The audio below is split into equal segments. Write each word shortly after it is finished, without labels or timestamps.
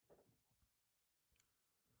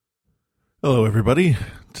Hello, everybody.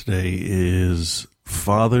 Today is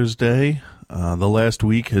Father's Day. The last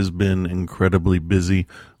week has been incredibly busy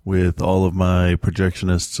with all of my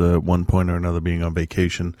projectionists at one point or another being on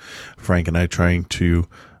vacation. Frank and I trying to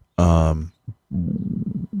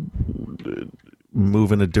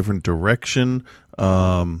move in a different direction.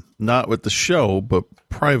 Not with the show, but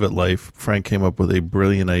private life. Frank came up with a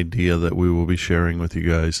brilliant idea that we will be sharing with you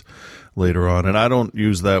guys later on. And I don't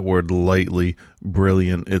use that word lightly,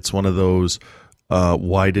 brilliant. It's one of those,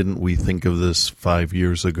 why didn't we think of this 5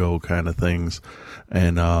 years ago kind of things.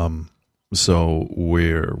 And so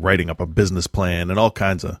we're writing up a business plan and all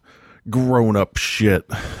kinds of grown-up shit.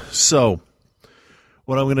 So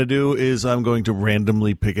what I'm going to do is I'm going to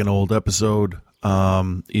randomly pick an old episode,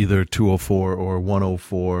 either 204 or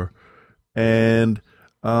 104, and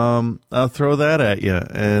I'll throw that at you.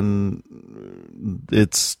 And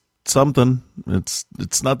it's something.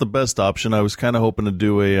 It's not the best option. I was kind of hoping to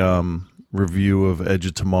do a review of Edge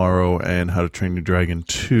of Tomorrow and How to Train Your Dragon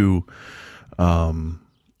 2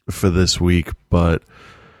 for this week, but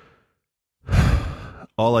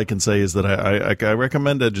all I can say is that I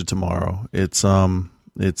recommend Edge of Tomorrow. It's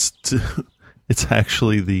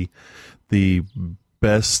actually the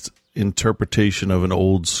best interpretation of an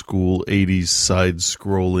old school 80s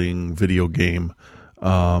side-scrolling video game.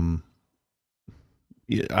 I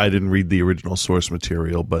didn't read the original source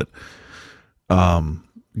material, but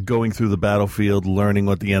going through the battlefield, learning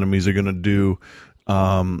what the enemies are going to do,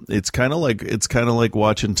 it's kind of like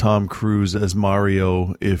watching Tom Cruise as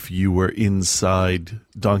Mario if you were inside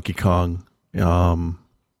Donkey Kong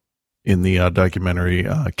in the documentary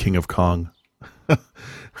King of Kong.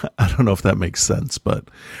 I don't know if that makes sense, but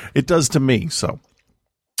it does to me. So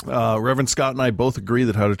Reverend Scott and I both agree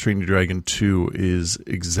that How to Train Your Dragon 2 is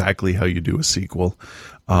exactly how you do a sequel.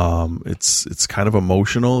 It's kind of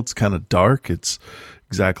emotional. It's kind of dark. It's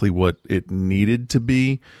exactly what it needed to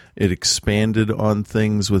be. It expanded on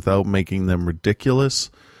things without making them ridiculous.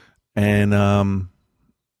 And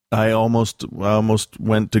I almost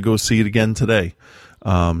went to go see it again today,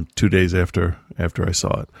 2 days after I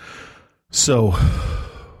saw it. So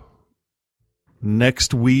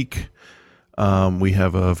next week, we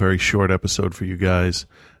have a very short episode for you guys,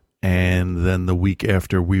 and then the week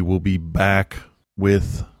after we will be back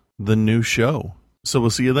with the new show. So we'll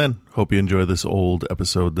see you then. Hope you enjoy this old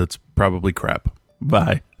episode that's probably crap.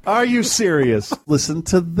 Bye. Are you serious? Listen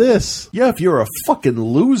to this. Yeah, if you're a fucking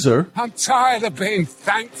loser. I'm tired of being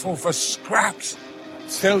thankful for scraps.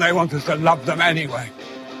 Still, they want us to love them anyway.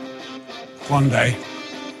 One day,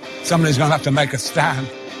 somebody's going to have to make a stand.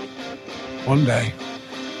 One day,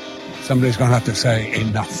 somebody's going to have to say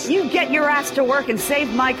enough. You get your ass to work and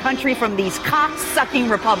save my country from these cock-sucking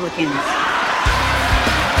Republicans.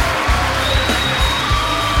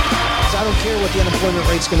 I don't care what the unemployment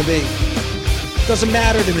rate's going to be. Doesn't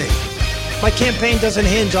matter to me. My campaign doesn't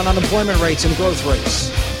hinge on unemployment rates and growth rates.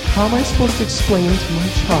 How am I supposed to explain to my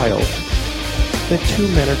child that two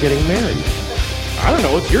men are getting married? I don't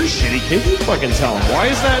know. It's your shitty kid. You fucking tell him. Why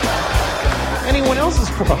is that anyone else's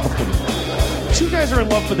problem? Two guys are in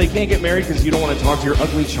love, but they can't get married because you don't want to talk to your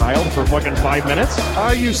ugly child for fucking 5 minutes?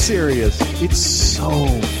 Are you serious? It's so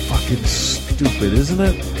fucking stupid, isn't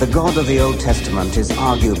it? The God of the Old Testament is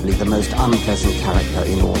arguably the most unpleasant character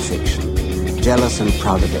in all fiction. Jealous and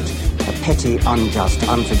proud of it, a petty, unjust,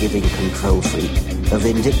 unforgiving control freak, a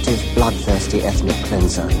vindictive, bloodthirsty ethnic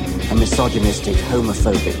cleanser, a misogynistic,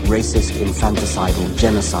 homophobic, racist, infanticidal,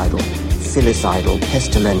 genocidal, filicidal,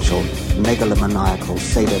 pestilential, megalomaniacal,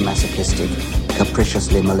 sadomasochistic,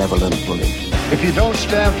 capriciously malevolent bully. If you don't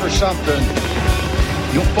stand for something,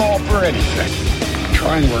 you'll fall for anything.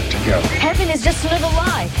 Try and work together. Heaven is just another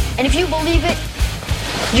lie. And if you believe it,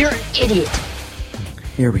 you're an idiot.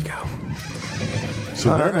 Here we go.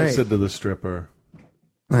 So then I right. said to the stripper,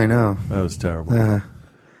 I know. that was terrible.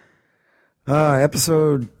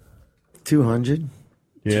 Episode 200.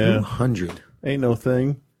 Yeah. 200. Ain't no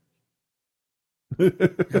thing.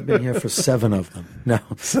 I've been here for 7 of them. No.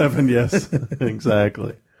 7, yes.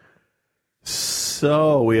 Exactly.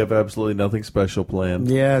 So we have absolutely nothing special planned.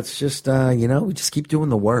 Yeah, it's just, we just keep doing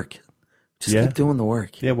the work. Keep doing the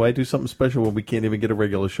work. Yeah, why do something special when we can't even get a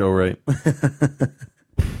regular show right?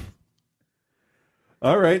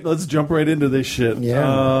 All right, let's jump right into this shit.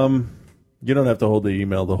 Yeah. You don't have to hold the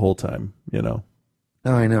email the whole time, you know.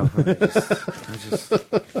 Oh, I know.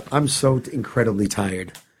 I'm so incredibly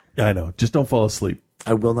tired. I know. Just don't fall asleep.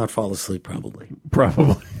 I will not fall asleep, probably.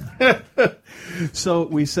 Probably. So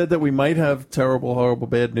we said that we might have terrible, horrible,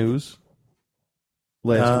 bad news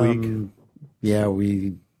last week. Yeah,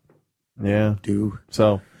 we do.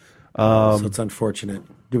 So So it's unfortunate.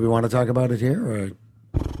 Do we want to talk about it here? Or?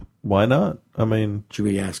 Why not? I mean, should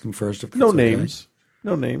we ask him first? If that's no okay? names.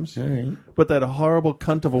 No names. All right. But that horrible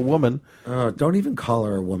cunt of a woman. Don't even call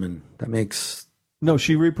her a woman. That makes... No,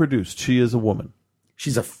 she reproduced. She is a woman.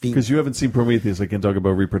 She's a female. Because you haven't seen Prometheus, I can talk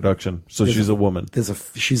about reproduction. So she's a woman.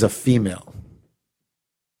 She's a female.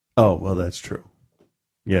 Oh, well, that's true.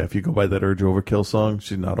 Yeah, if you go by that Urge Overkill song,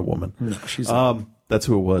 she's not a woman. No, she's that's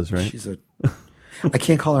who it was, right? She's a... I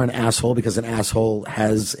can't call her an asshole because an asshole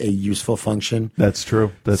has a useful function. That's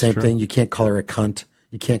true. That's Same true. thing. You can't call her a cunt.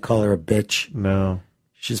 You can't call her a bitch. No.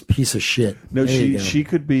 She's a piece of shit. No, There she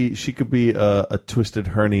could be a twisted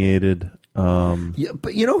herniated. Yeah,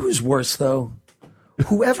 but you know who's worse though?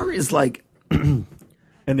 Whoever is like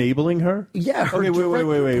enabling her. Yeah. Her Okay,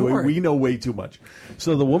 wait. report. We know way too much.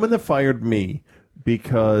 So the woman that fired me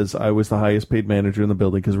because I was the highest paid manager in the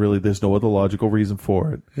building, because really there's no other logical reason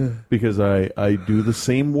for it. Yeah. Because I do the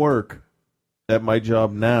same work at my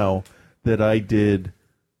job now that I did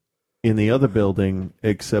in the other building,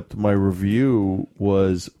 except my review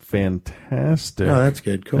was fantastic. Oh, that's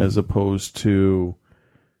good. Cool. As opposed to,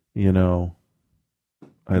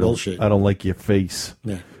 Bullshit. I don't like your face.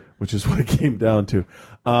 Yeah. Which is what it came down to.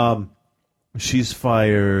 She's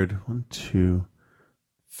fired 1, 2,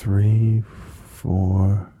 3,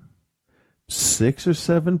 4, 6 or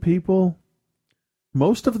 7 people.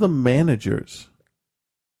 Most of them managers.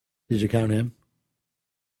 Did you count him?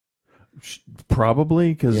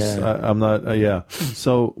 Probably, because Yeah. I'm not. Yeah.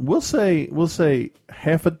 So we'll say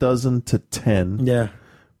half a dozen to 10. Yeah.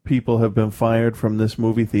 People have been fired from this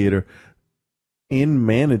movie theater in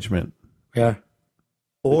management. Yeah.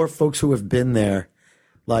 Or folks who have been there,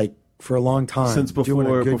 like, for a long time. Since doing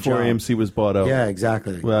a good before job. AMC was bought out. Yeah,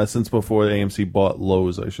 exactly. Well, since before AMC bought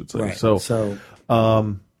Lowe's, I should say. Right. So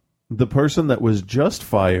the person that was just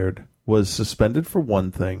fired was suspended for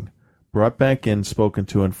one thing, brought back in, spoken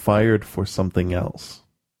to, and fired for something else,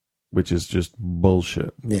 which is just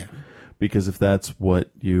bullshit. Yeah. Because if that's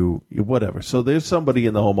what whatever. So there's somebody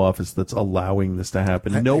in the home office that's allowing this to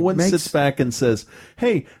happen. No one sits back and says,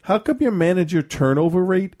 hey, how come your manager turnover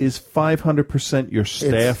rate is 500% your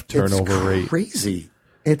staff turnover rate? It's crazy.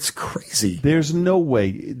 It's crazy. There's no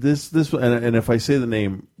way. This and if I say the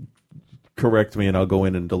name, correct me and I'll go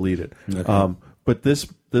in and delete it. Okay. But this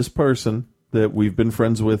person that we've been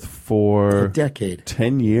friends with for a decade,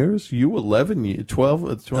 10 years,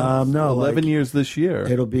 12, no, 11 years this year.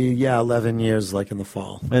 It'll be 11 years, like in the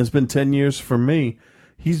fall. And it's been 10 years for me.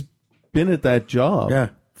 He's been at that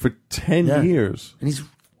job for 10 years. And he's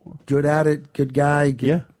good at it, good guy.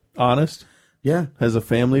 Honest. Yeah. Has a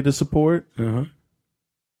family to support. Uh-huh.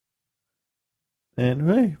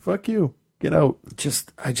 And hey, fuck you. Get out.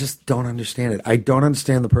 I just don't understand it. I don't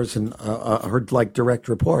understand the person, her like direct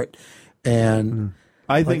report. And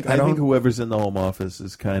I think whoever's in the home office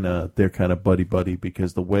is they're kind of buddy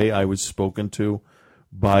because the way I was spoken to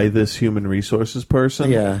by this human resources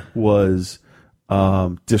person was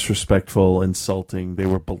disrespectful, insulting. They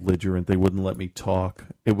were belligerent. They wouldn't let me talk.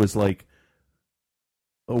 It was like,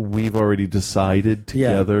 we've already decided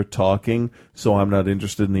together talking, so I'm not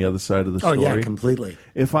interested in the other side of the story. Oh, yeah, completely.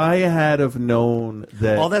 If I had have known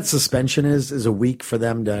that... All that suspension is a week for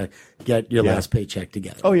them to get your last paycheck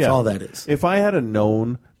together. Oh, yeah. That's all that is. If I had have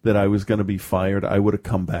known that I was going to be fired, I would have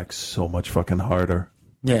come back so much fucking harder.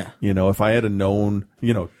 Yeah. If I had have known,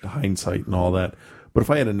 hindsight and all that. But if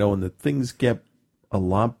I had have known that things get a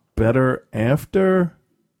lot better after,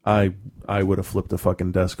 I would have flipped the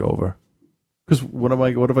fucking desk over. Because what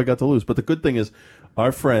have I got to lose? But the good thing is,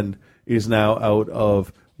 our friend is now out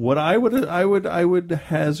of what I would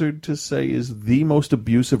hazard to say is the most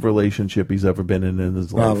abusive relationship he's ever been in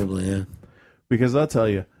his life. Probably, yeah. Because I'll tell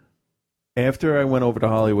you, after I went over to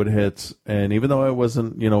Hollywood Hits, and even though I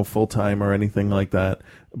wasn't, full time or anything like that,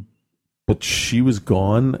 but she was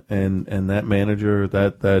gone, and that manager,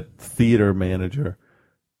 that theater manager,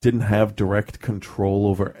 didn't have direct control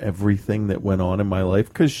over everything that went on in my life,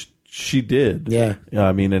 because she did. Yeah.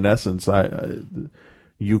 I mean, in essence,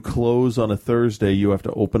 you close on a Thursday, you have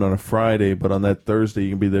to open on a Friday, but on that Thursday,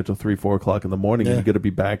 you can be there till 3, 4 o'clock in the morning. Yeah. You got to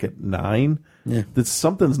be back at 9. Yeah.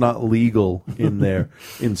 Something's not legal in there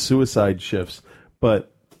in suicide shifts.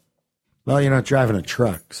 But well, you're not driving a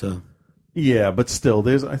truck, so yeah. But still,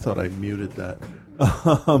 I thought I muted that.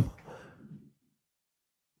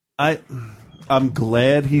 I'm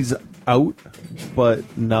glad he's out,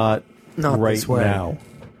 but not right this way. now.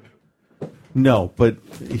 No, but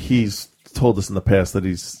he's told us in the past that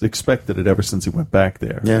he's expected it ever since he went back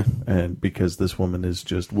there. Yeah. And because this woman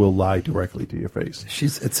will lie directly to your face.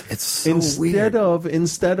 It's so weird.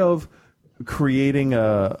 Instead of creating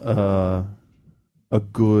a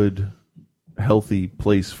good healthy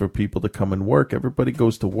place for people to come and work. Everybody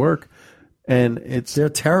goes to work, and they're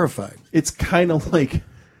terrified. It's kind of like,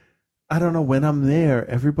 I don't know, when I'm there,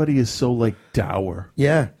 everybody is so like dour.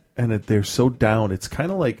 Yeah. And they're so down. It's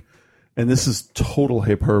kind of like, and this is total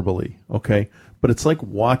hyperbole, okay? But it's like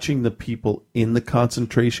watching the people in the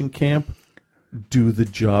concentration camp do the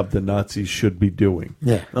job the Nazis should be doing.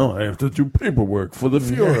 Yeah. Oh, I have to do paperwork for the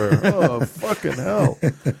Fuhrer. Oh, fucking hell.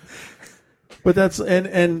 But that's,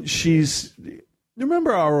 and she's, you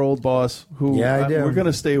remember our old boss who, Yeah, I do. We're going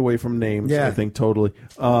to stay away from names, Yeah. I think, totally.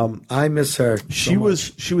 I miss her. She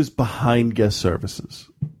was behind guest services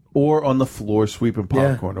or on the floor sweeping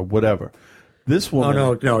popcorn or whatever. This woman.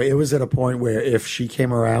 Oh, no. It was at a point where if she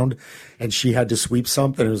came around and she had to sweep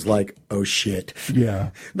something, it was like, oh, shit.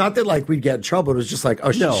 Yeah. Not that, like, we'd get in trouble. It was just like,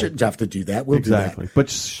 oh, she shouldn't have to do that. We'll Exactly. do that.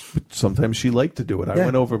 But sometimes she liked to do it. I Yeah.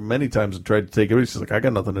 went over many times and tried to take it. She's like, I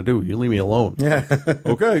got nothing to do. You leave me alone. Yeah.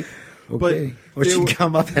 Okay. But or she'd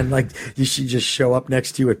come up and, like, she'd just show up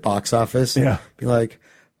next to you at box office. Yeah. Be like,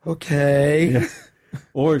 okay. Yeah.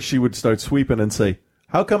 Or she would start sweeping and say,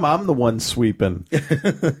 how come I'm the one sweeping?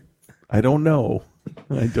 I don't know.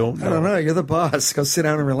 I don't know. You're the boss. Go sit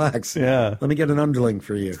down and relax. Yeah. Let me get an underling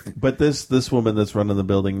for you. But this woman that's running the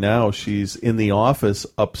building now, she's in the office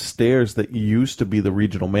upstairs that used to be the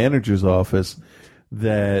regional manager's office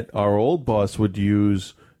that our old boss would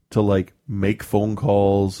use to like make phone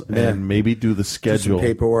calls and maybe do the schedule. Do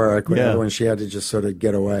some paperwork, whatever, when she had to just sort of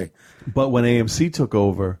get away. But when AMC took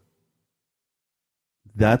over,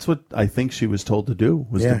 that's what I think she was told to do,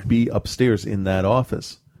 was to be upstairs in that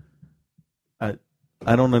office.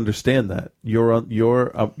 I don't understand that. You're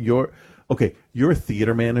okay. You're a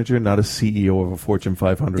theater manager, not a CEO of a Fortune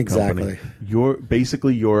 500 company.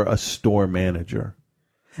 You're a store manager.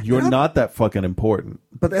 You're not that fucking important.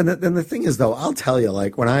 But then the thing is, though, I'll tell you,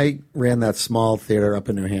 like when I ran that small theater up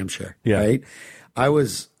in New Hampshire, right? I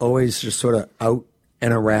was always just sort of out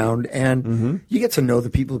and around, and you get to know the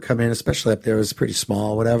people who come in, especially up there. It was pretty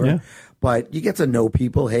small, whatever. Yeah. But you get to know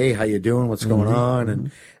people. Hey, how you doing? What's going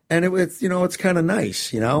on? And it's it's kind of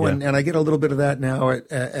nice, and I get a little bit of that now at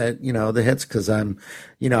the hits because I'm,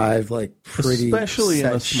 I've like pretty especially in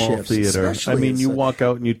set a small shifts, theater. especially I mean, you in- walk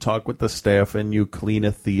out and you talk with the staff and you clean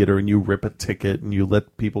a theater and you rip a ticket and you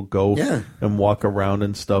let people go and walk around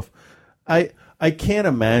and stuff. I can't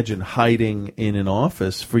imagine hiding in an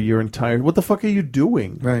office for your entire. What the fuck are you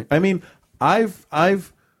doing? Right. I mean, I've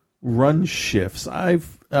run shifts. I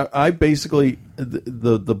basically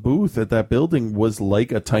the booth at that building was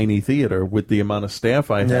like a tiny theater with the amount of staff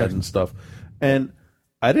I had and stuff, and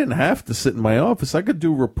I didn't have to sit in my office. I could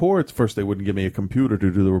do reports. First, they wouldn't give me a computer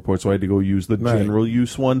to do the reports, so I had to go use the general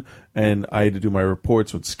use one, and I had to do my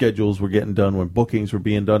reports when schedules were getting done, when bookings were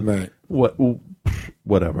being done. Right.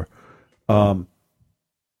 Whatever. But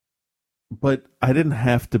I didn't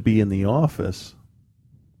have to be in the office.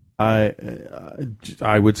 I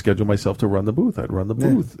would schedule myself to run the booth. I'd run the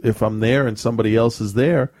booth. If I'm there and somebody else is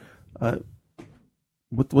there,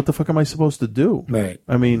 what the fuck am I supposed to do? Right.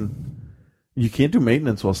 I mean, you can't do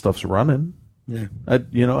maintenance while stuff's running. Yeah.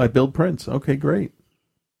 I build prints. Okay, great.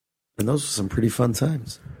 And those were some pretty fun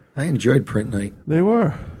times. I enjoyed print night. They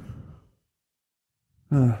were.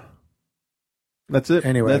 That's it.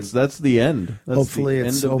 Anyway, that's the end. That's hopefully, the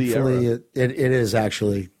end of the era. it is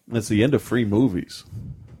actually. That's the end of free movies.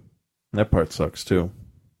 That part sucks too,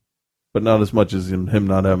 but not as much as him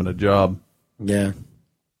not having a job. Yeah.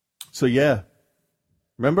 So yeah,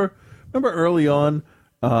 remember early on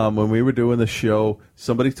when we were doing the show,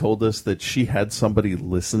 somebody told us that she had somebody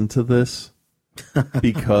listen to this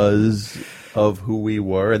because of who we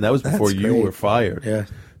were, and that was before you were fired. Yeah.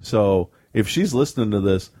 So if she's listening to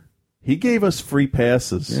this, he gave us free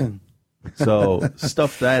passes. Yeah. So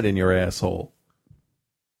stuff that in your asshole.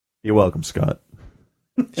 You're welcome, Scott.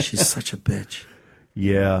 She's such a bitch.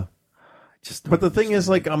 Yeah. But the thing is,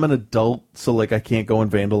 like, I'm an adult, so, like, I can't go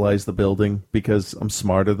and vandalize the building because I'm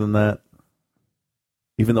smarter than that.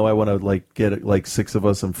 Even though I want to, like, get, like, 6 of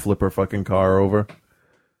us and flip her fucking car over.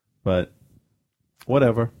 But,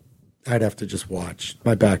 whatever. I'd have to just watch.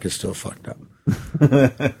 My back is still fucked up.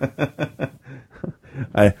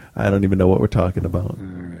 I don't even know what we're talking about. All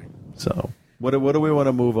right. So, what do we want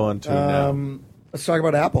to move on to now? Let's talk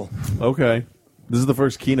about Apple. Okay. This is the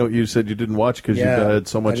first keynote you said you didn't watch because you had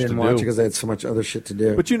so much to do. I didn't watch it because I had so much other shit to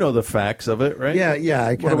do. But you know the facts of it, right? Yeah.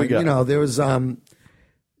 What do we got? There was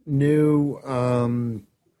new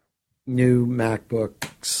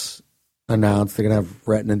MacBooks announced. They're going to have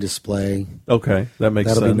Retina display. Okay, that makes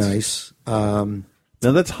sense. That'll be nice.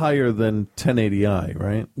 Now that's higher than 1080i,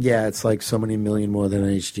 right? Yeah, it's like so many million more than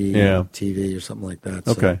an HD TV or something like that.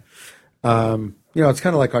 So, Okay. You know, it's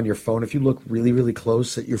kind of like on your phone. If you look really, really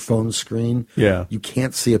close at your phone screen, you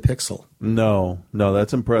can't see a pixel. No,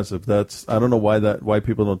 that's impressive. I don't know why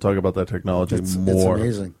people don't talk about that technology more. It's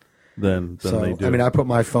amazing. Than they do. I mean, I put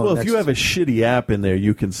my phone. Well, if you have a shitty app in there,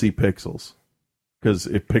 you can see pixels because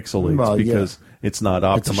it pixelates because it's not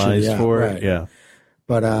optimized for it. Yeah.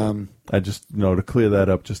 But I just to clear that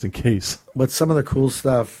up just in case. But some of the cool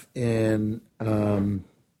stuff in the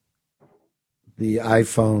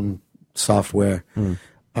iPhone software,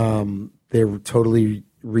 they're totally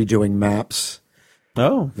redoing maps.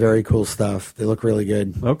 Oh, very cool stuff. They look really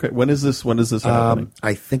good. Okay, when is this happening?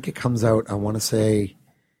 I think it comes out. I want to say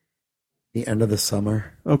the end of the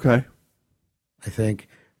summer. Okay, I think.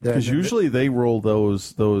 Because usually they roll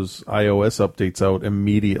those iOS updates out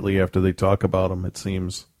immediately after they talk about them. It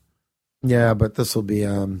seems. Yeah, but this will be.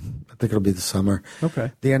 I think it'll be the summer.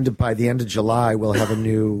 Okay. By the end of July, we'll have a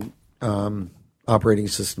new operating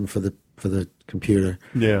system for the computer.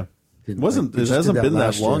 Yeah. It hasn't been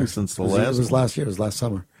that long since the last. It was last year. It was last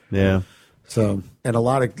summer. Yeah. So, and a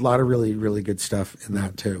lot of really, really good stuff in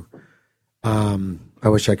that too. I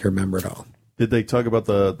wish I could remember it all. Did they talk about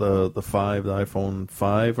the iPhone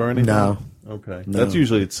 5 or anything? No. Okay. No. That's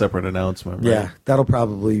usually a separate announcement, right? Yeah,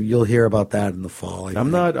 you'll hear about that in the fall.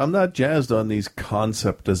 I'm not jazzed on these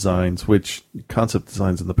concept designs, which concept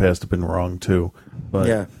designs in the past have been wrong too. But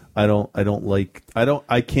yeah.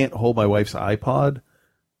 I can't hold my wife's iPod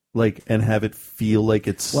and have it feel like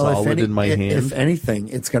it's solid in my hand. If anything,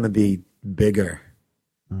 it's going to be bigger.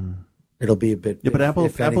 It'll be a bit. Yeah, but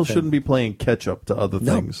Apple shouldn't be playing catch up to other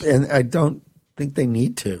things. And I don't think they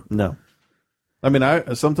need to. No. I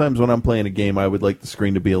mean, sometimes when I'm playing a game, I would like the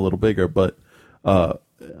screen to be a little bigger, but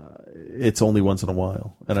it's only once in a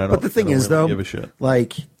while, and I don't. But the thing is, though, give a shit.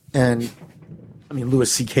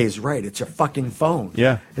 Louis C.K. is right. It's your fucking phone.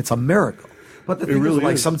 Yeah, it's a miracle. But the thing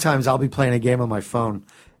is, sometimes I'll be playing a game on my phone,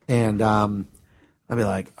 and I'll be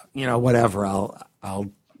like, whatever.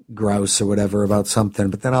 I'll grouse or whatever about something,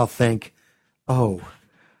 but then I'll think, oh,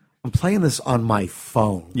 I'm playing this on my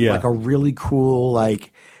phone. Yeah, like a really cool,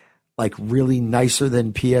 like really nicer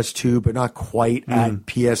than PS2, but not quite at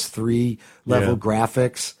PS3 level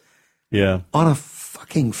graphics. Yeah, on a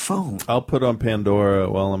fucking phone. I'll put on Pandora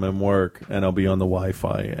while I'm in work, and I'll be on the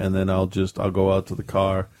Wi-Fi, and then I'll go out to the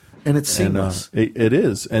car, and it's seamless. It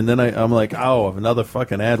is, and then I'm like, oh, another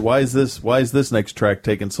fucking ad. Why is this next track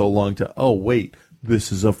taking so long to? Oh, wait,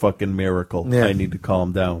 this is a fucking miracle. Yeah. I need to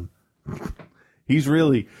calm down. He's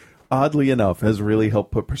really, oddly enough, has really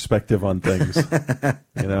helped put perspective on things.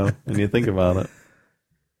 When you think about it.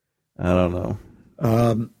 I don't know.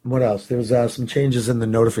 What else? There was some changes in the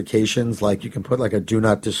notifications. Like you can put like a do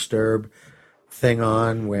not disturb thing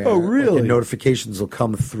on where the notifications will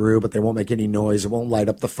come through, but they won't make any noise. It won't light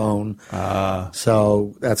up the phone.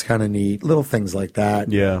 So that's kind of neat. Little things like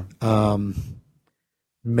that. Yeah.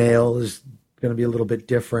 Mail is going to be a little bit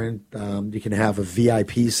different. You can have a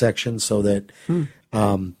VIP section so that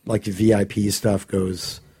like the VIP stuff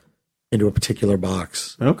goes into a particular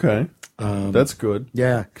box. Okay. That's good.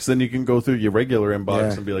 Yeah. Because then you can go through your regular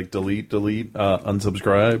inbox and be like, delete,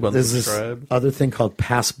 unsubscribe. There's this other thing called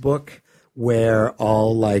Passbook where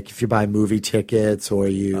all, like, if you buy movie tickets or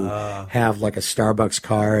you have, like, a Starbucks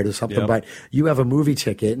card or something, but you have a movie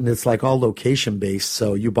ticket and it's, like, all location-based.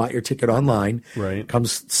 So you bought your ticket online. Right.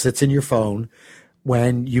 Sits in your phone.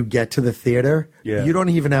 When you get to the theater, you don't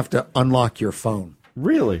even have to unlock your phone.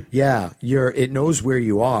 Really? Yeah. It knows where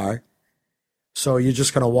you are. So you're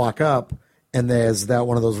just going to walk up, and there's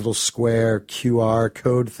one of those little square QR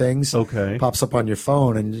code things. Okay. Pops up on your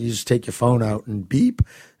phone, and you just take your phone out and beep,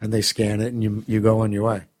 and they scan it, and you go on your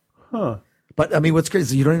way. Huh. But, I mean, what's great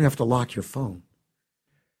is you don't even have to lock your phone.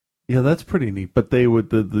 Yeah, that's pretty neat. But they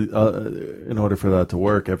would, in order for that to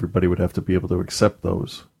work, everybody would have to be able to accept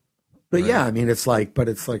those. But, yeah, I mean, it's like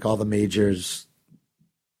all the majors.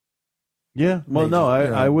 Yeah. Well,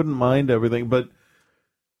 I wouldn't mind everything, but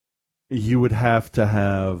you would have to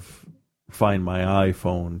have Find My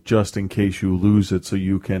iPhone just in case you lose it, so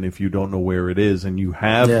you can, if you don't know where it is and you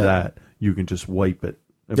have that, you can just wipe it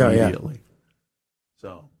immediately.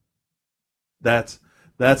 So that's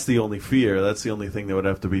the only fear. That's the only thing that would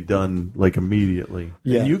have to be done like immediately.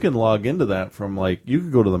 Yeah. And you can log into that from you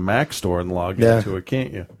could go to the Mac store and log into it,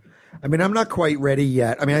 can't you? I mean, I'm not quite ready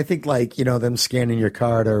yet. I mean, I think them scanning your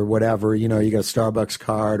card or whatever, you got a Starbucks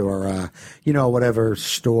card or, whatever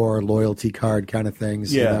store loyalty card kind of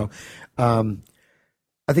things, I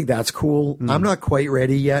think that's cool. I'm not quite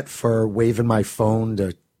ready yet for waving my phone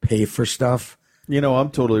to pay for stuff. I'm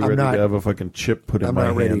totally ready to have a fucking chip put in my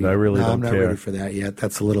hand. I really don't care. I'm not ready for that yet.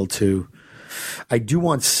 That's a little too I do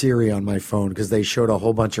want Siri on my phone because they showed a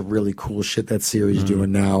whole bunch of really cool shit that Siri's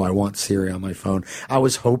doing now. I want Siri on my phone. I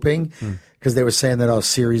was hoping because they were saying that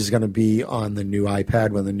Siri's going to be on the new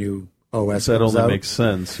iPad when the new OS that comes only out. makes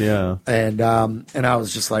sense, yeah. And I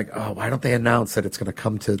was just like, oh, why don't they announce that it's going to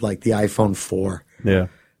come to like the iPhone 4? Yeah.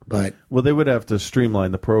 But well, they would have to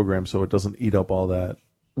streamline the program so it doesn't eat up all that.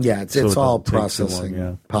 Yeah, it's all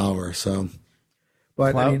processing power. So,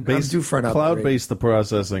 but I mean, I'm due for an upgrade. Cloud-based the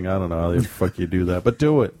processing. I don't know how the fuck you do that, but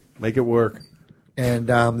do it. Make it work. And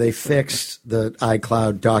they fixed the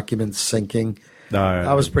iCloud document syncing.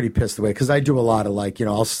 I was pretty pissed away because I do a lot of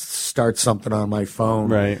I'll start something on my phone,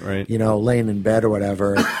 right, laying in bed or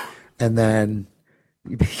whatever, and then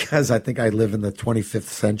because I think I live in the 25th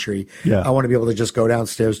century, I want to be able to just go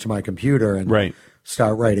downstairs to my computer and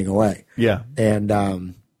start writing away. Yeah,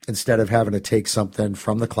 and instead of having to take something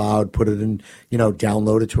from the cloud, put it in,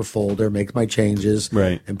 download it to a folder, make my changes,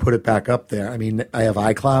 and put it back up there. I mean, I have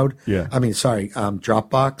iCloud. Yeah,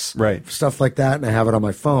 Dropbox, stuff like that, and I have it on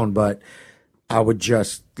my phone, but I would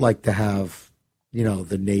just like to have,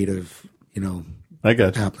 the native, I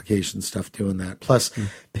got you. application stuff doing that. Plus,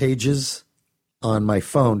 Pages on my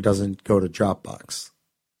phone doesn't go to Dropbox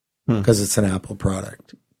because it's an Apple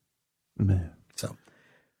product. Man. So,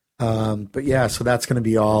 but yeah, so that's going to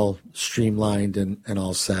be all streamlined and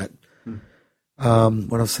all set.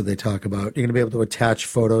 What else did they talk about? You're going to be able to attach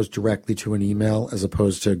photos directly to an email as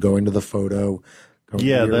opposed to going to the photo.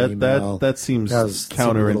 Yeah, that seems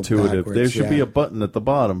counterintuitive. There should be a button at the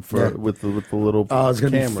bottom with the little. Oh, it's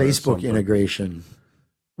going to be Facebook integration.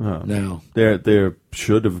 Now there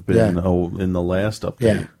should have been in the last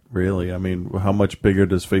update. Yeah. Really, I mean, how much bigger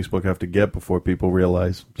does Facebook have to get before people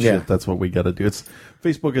realize? Shit, that's what we got to do.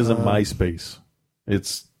 Facebook isn't MySpace.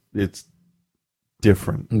 It's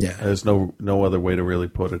different. Yeah, there's no other way to really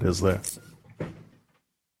put it, is there?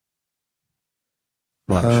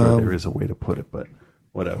 Well, I'm sure there is a way to put it, but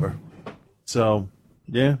whatever. So,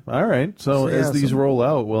 yeah, all right. So as these roll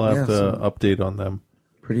out, we'll have to update on them.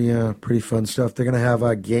 Pretty fun stuff. They're going to have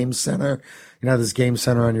a Game Center. This Game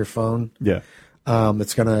Center on your phone? Yeah.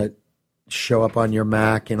 It's going to show up on your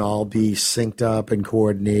Mac and all be synced up and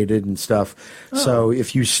coordinated and stuff. Oh. So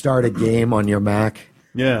if you start a game on your Mac,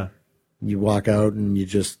 you walk out and you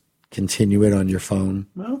just continue it on your phone.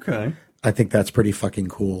 Okay. I think that's pretty fucking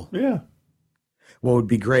cool. Yeah. What would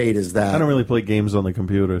be great is that I don't really play games on the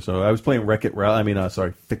computer, so I was playing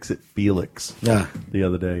Fix It Felix. The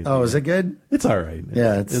other day. Oh, is it good? It's all right.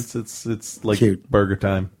 Yeah, it's like cute. Burger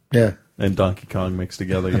Time. Yeah, and Donkey Kong mixed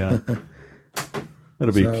together. Yeah,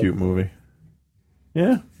 that'll be a cute movie.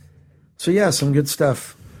 Yeah. So some good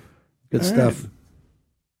stuff. Good stuff. Right.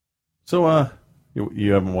 So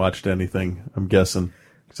you haven't watched anything, I'm guessing,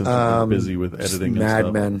 since you've been busy with editing and stuff.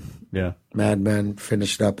 Mad Men. Yeah. Mad Men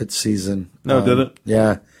finished up its season. No, did it?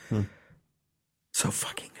 Yeah. So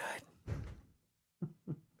fucking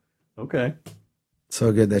good. Okay.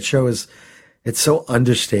 So good. That show it's so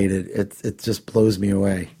understated. It just blows me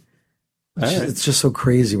away. It's just so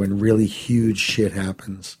crazy when really huge shit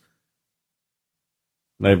happens.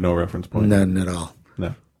 I have no reference point. None at all.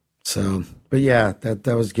 No. So, but yeah,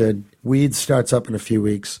 that was good. Weeds starts up in a few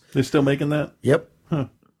weeks. They're still making that? Yep. Huh.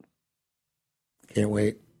 Can't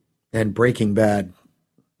wait. And Breaking Bad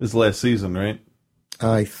is last season, right?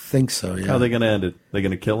 I think so. Yeah. How are they going to end it? They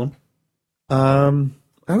going to kill him? I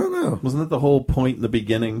don't know. Wasn't that the whole point in the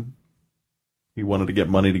beginning? He wanted to get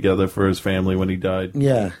money together for his family when he died.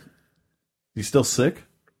 Yeah. He's still sick?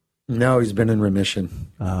 No, he's been in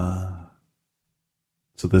remission.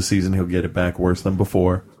 So this season he'll get it back worse than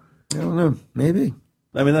before. I don't know. Maybe.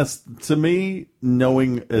 I mean, that's, to me,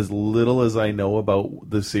 knowing as little as I know about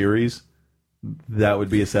the series, that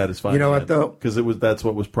would be a satisfying. You know what, though? Because that's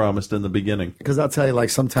what was promised in the beginning. Because I'll tell you,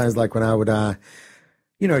 sometimes, when I would,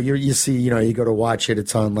 you see, you go to watch it,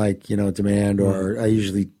 it's on, demand, or I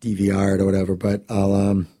usually DVR it or whatever, but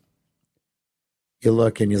I'll, you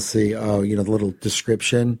look and you'll see, the little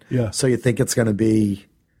description. Yeah. So you think it's going to be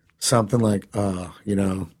something like a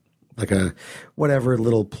whatever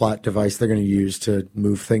little plot device they're going to use to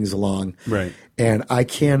move things along. Right. And I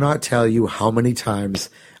cannot tell you how many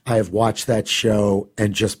times I have watched that show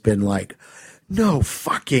and just been like, no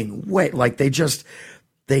fucking way.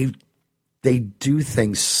 They do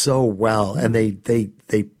things so well, and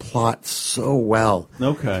they plot so well.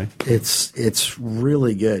 Okay. It's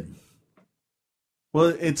really good. Well,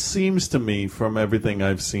 it seems to me from everything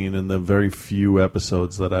I've seen in the very few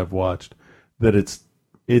episodes that I've watched that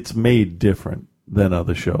it's made different than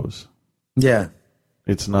other shows. Yeah.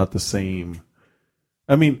 It's not the same.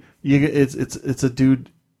 I mean, it's a dude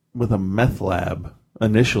with a meth lab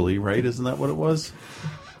initially, right? Isn't that what it was?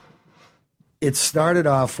 it started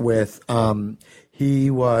off with he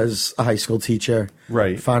was a high school teacher.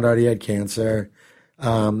 Right. Found out he had cancer.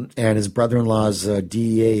 And his brother-in-law is a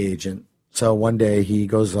DEA agent. So one day he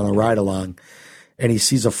goes on a ride-along, and he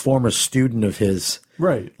sees a former student of his,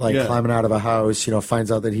 right, climbing out of a house,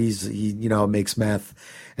 finds out that he makes meth.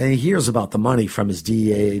 And he hears about the money from his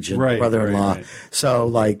DEA agent brother-in-law. Right.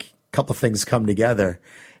 So, a couple things come together.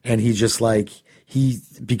 And he just,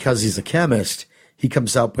 because he's a chemist, he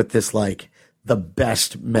comes up with this, the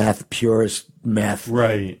best meth, purest meth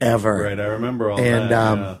ever. Right, I remember all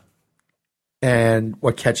that. And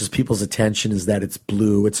what catches people's attention is that it's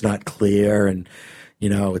blue, it's not clear, and,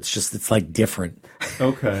 it's different.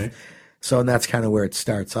 Okay. And that's kind of where it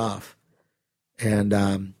starts off.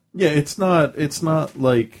 And, it's not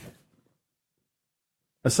like,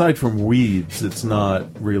 aside from Weeds, it's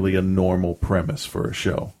not really a normal premise for a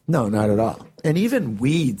show. No, not at all. And even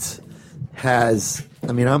Weeds has,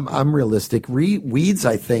 I'm realistic. Weeds,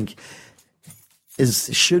 I think,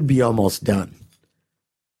 should be almost done.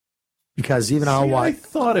 Because even I'll watch. I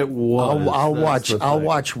thought it was. I'll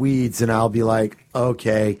watch Weeds and I'll be like,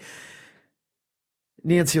 okay,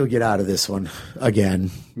 Nancy will get out of this one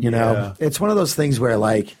again. It's one of those things where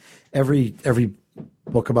every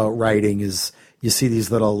book about writing is you see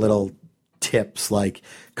these little tips like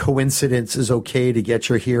coincidence is okay to get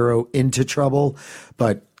your hero into trouble,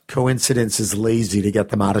 but coincidence is lazy to get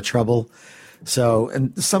them out of trouble. So,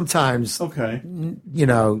 and sometimes,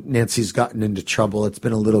 Nancy's gotten into trouble. It's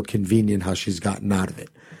been a little convenient how she's gotten out of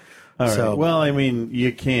it. All right. So, well,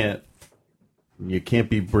 you can't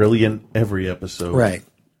be brilliant every episode. Right.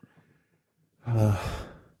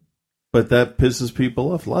 But that pisses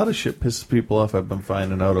people off. A lot of shit pisses people off, I've been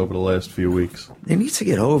finding out over the last few weeks. They need to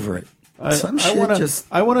get over it. I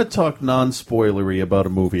want to talk non-spoilery about a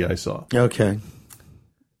movie I saw. Okay.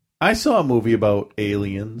 I saw a movie about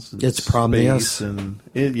aliens. And it's Prometheus.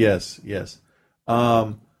 Yes.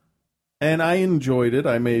 And I enjoyed it.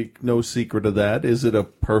 I make no secret of that. Is it a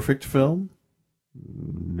perfect film?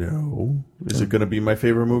 No. Is it going to be my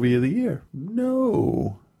favorite movie of the year?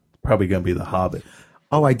 No. It's probably going to be The Hobbit.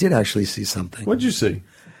 Oh, I did actually see something. What'd you see?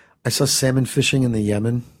 I saw salmon fishing in the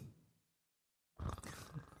Yemen.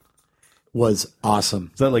 Was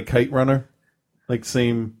awesome. Is that like Kite Runner?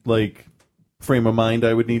 Same frame of mind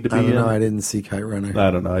I would need to be in? No, I didn't see Kite Runner.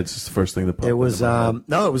 I don't know. It's just the first thing that popped It was, into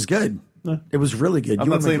my head. it was good. It was really good. I'm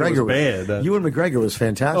not saying it was bad. Ewan McGregor was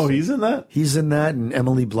fantastic. Oh, he's in that? He's in that, and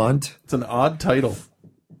Emily Blunt. It's an odd title.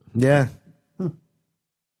 Yeah.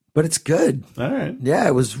 But it's good. All right. Yeah,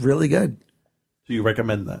 it was really good. So you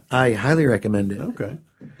recommend that? I highly recommend it. Okay.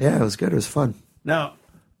 Yeah, it was good. It was fun. Now,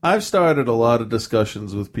 I've started a lot of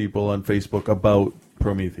discussions with people on Facebook about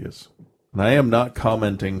Prometheus. And I am not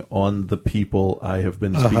commenting on the people I have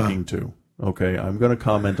been speaking to. Okay, I'm going to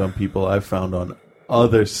comment on people I've found on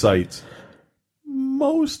other sites.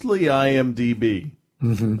 Mostly IMDb.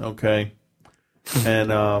 Mm-hmm. Okay.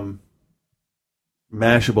 And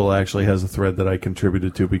Mashable actually has a thread that I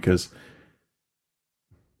contributed to because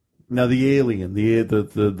now the alien, the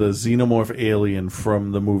xenomorph alien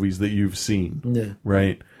from the movies that you've seen. Yeah.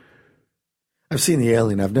 Right? I've seen the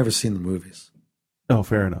alien. I've never seen the movies. Oh,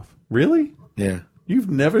 fair enough. Really? Yeah. You've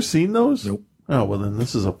never seen those? Nope. Oh, well, then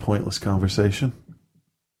this is a pointless conversation.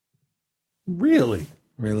 Really?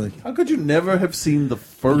 Really? How could you never have seen the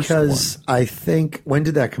first because one? I think, when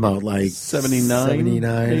did that come out? 79?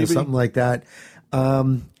 79 maybe? Or something like that.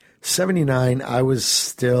 79, I was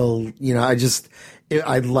still,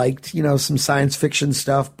 I liked, some science fiction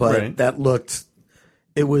stuff, but that looked,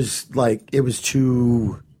 it was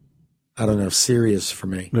too, I don't know, serious for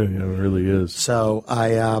me. Yeah, it really is. So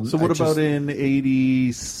So what about in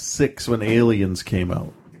 86 when Aliens came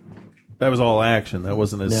out? That was all action. That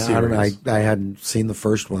wasn't as serious. I don't know. I hadn't seen the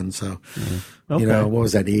first one, so Okay. what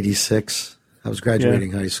was that? 86. I was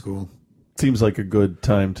graduating high school. Seems like a good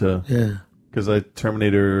time to. Yeah. Because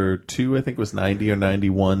Terminator 2, I think, was 90 or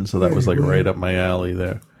 91, so that was right up my alley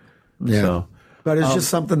there. Yeah. So, but it's just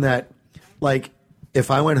something that,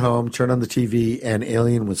 if I went home, turned on the TV, and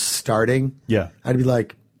Alien was starting, I'd be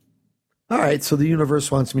like, all right, so the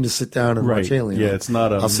universe wants me to sit down and watch Alien. Yeah, it's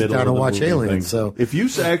not a I'll sit down and watch Alien. Thing. So if you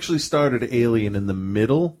actually started Alien in the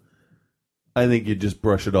middle, I think you'd just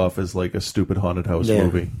brush it off as like a stupid haunted house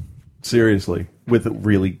movie. Seriously, with a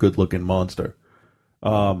really good-looking monster.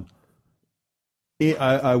 I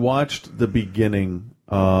watched the beginning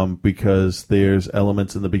because there's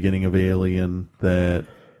elements in the beginning of Alien that,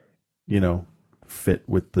 fit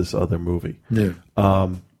with this other movie. Yeah.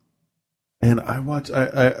 And I watched.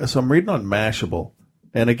 So I'm reading on Mashable,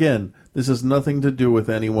 and again, this has nothing to do with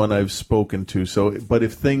anyone I've spoken to. So, but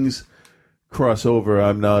if things crossover,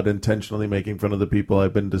 I'm not intentionally making fun of the people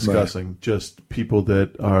I've been discussing, just people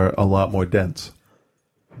that are a lot more dense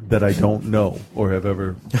that I don't know or have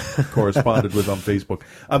ever corresponded with on Facebook.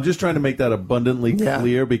 I'm just trying to make that abundantly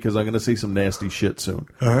clear because I'm going to see some nasty shit soon.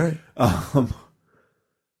 All right.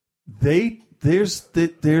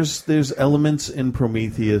 There's elements in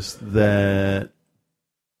Prometheus that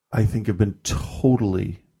I think have been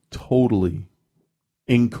totally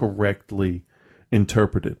incorrectly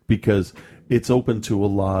interpreted because it's open to a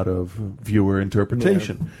lot of viewer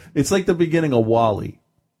interpretation. Yeah. It's like the beginning of WALL-E,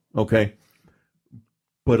 okay?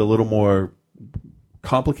 But a little more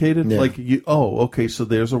complicated. Yeah. Like, okay, so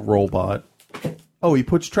there's a robot. Oh, he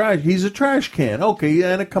puts trash. He's a trash can. Okay,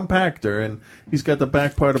 and a compactor, and he's got the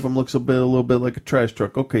back part of him looks a little bit like a trash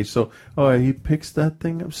truck. Okay, so he picks that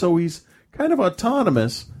thing up. So he's kind of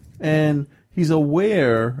autonomous, and he's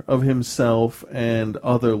aware of himself and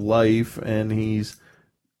other life, and he's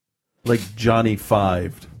like Johnny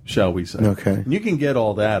Fived, shall we say. Okay. And you can get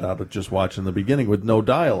all that out of just watching the beginning with no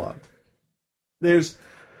dialogue. There's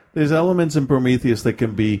elements in Prometheus that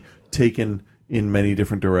can be taken in many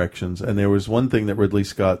different directions. And there was one thing that Ridley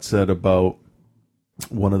Scott said about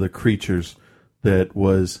one of the creatures that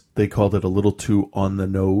was, they called it a little too on the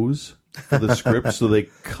nose for the script, so they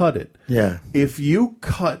cut it. Yeah. If you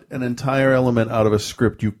cut an entire element out of a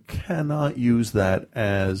script, you cannot use that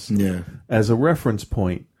as a reference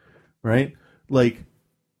point, right? Like,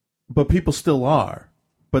 but people still are.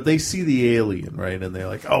 But they see the alien, right? And they're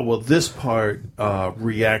like, oh, well, this part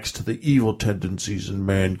reacts to the evil tendencies in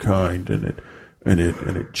mankind, and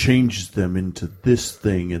it changes them into this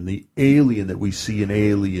thing. And the alien that we see in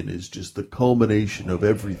Alien is just the culmination of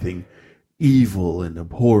everything evil and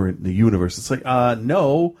abhorrent in the universe. It's like,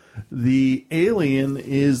 no, the alien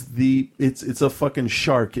is it's a fucking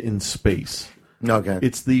shark in space. Okay.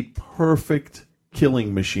 It's the perfect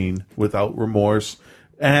killing machine without remorse.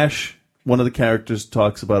 Ash, one of the characters,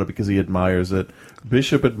 talks about it because he admires it.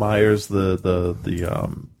 Bishop admires the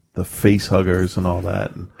face huggers and all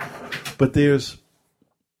that. But there's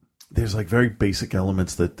like very basic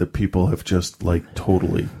elements that the people have just like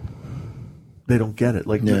totally, they don't get it.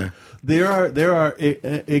 Like there are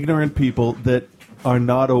ignorant people that are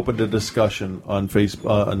not open to discussion on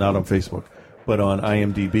not on Facebook, but on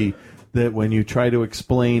IMDb, that when you try to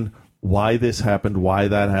explain why this happened, why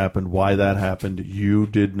that happened, you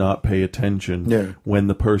did not pay attention when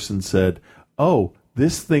the person said, oh,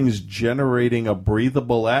 this thing's generating a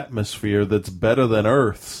breathable atmosphere that's better than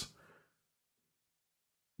Earth's.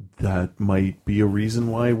 That might be a reason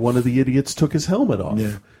why one of the idiots took his helmet off.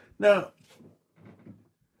 Yeah. Now,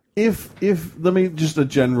 if let me just a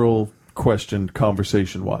general question,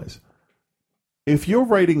 conversation-wise. If you're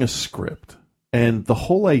writing a script and the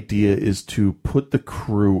whole idea is to put the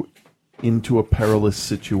crew into a perilous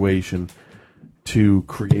situation to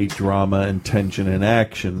create drama and tension and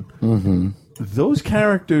action, those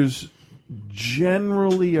characters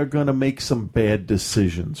generally are going to make some bad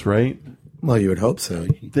decisions, right? Well, you would hope so.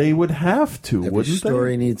 They would have to, Every wouldn't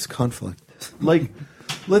story needs conflict. Like,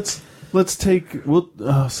 let's take,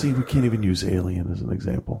 see, we can't even use Alien as an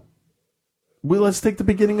example. Well, let's take the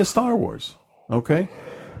beginning of Star Wars, okay?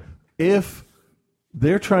 If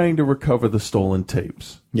they're trying to recover the stolen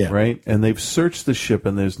tapes, right? And they've searched the ship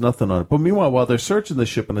and there's nothing on it. But meanwhile, while they're searching the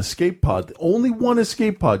ship, an escape pod, only one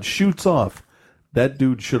escape pod shoots off. That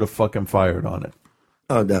dude should have fucking fired on it.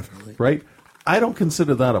 Oh, definitely. Right? I don't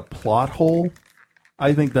consider that a plot hole.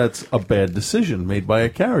 I think that's a bad decision made by a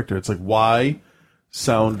character. It's like, why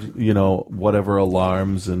sound, whatever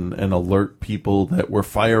alarms and alert people that we're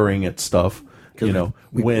firing at stuff,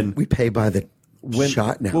 when we pay by the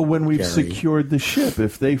shot now. Well, when we've Gary. secured the ship,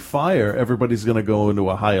 if they fire, everybody's going to go into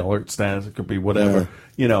a high alert status. It could be whatever,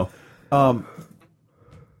 But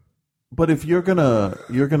if you're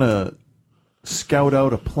gonna scout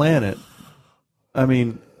out a planet, I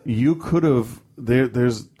mean, you could have.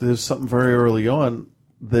 There's something very early on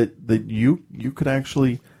that you could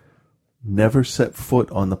actually never set foot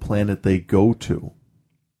on the planet they go to.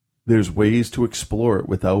 There's ways to explore it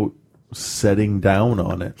without setting down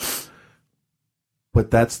on it.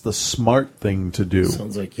 But that's the smart thing to do.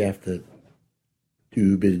 Sounds like you have to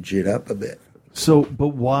doobage it up a bit. So, but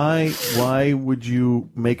why would you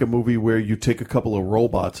make a movie where you take a couple of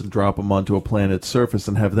robots and drop them onto a planet's surface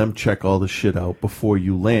and have them check all the shit out before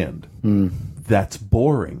you land? That's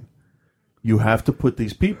boring. You have to put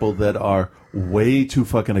these people that are way too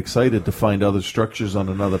fucking excited to find other structures on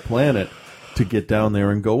another planet to get down there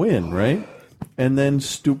and go in, right? And then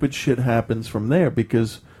stupid shit happens from there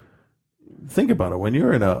because... Think about it. When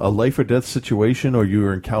you're in a life or death situation or you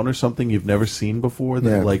encounter something you've never seen before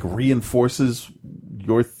that like reinforces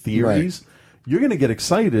your theories, you're going to get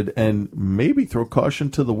excited and maybe throw caution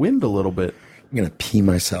to the wind a little bit. I'm going to pee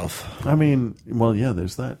myself. I mean, well, yeah,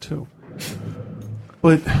 there's that too.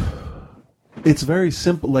 But it's very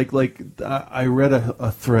simple. Like I read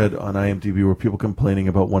a thread on IMDb where people complaining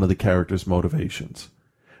about one of the characters' motivations,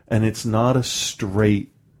 and it's not a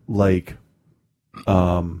straight like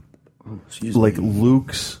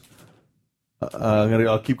Luke's.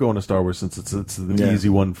 I'll keep going to Star Wars since it's the easy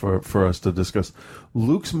one for us to discuss.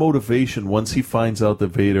 Luke's motivation once he finds out that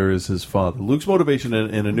Vader is his father. Luke's motivation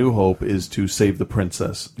in A New Hope is to save the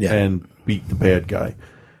princess and beat the bad guy.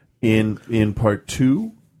 In Part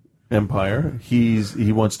 2, Empire,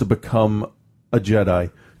 he wants to become a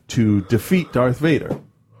Jedi to defeat Darth Vader.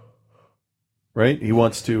 Right? He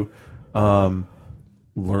wants to learn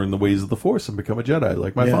the ways of the Force and become a Jedi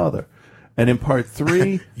like my father. And in Part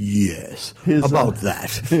 3... yes,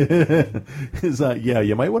 that.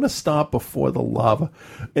 You might want to stop before the lava.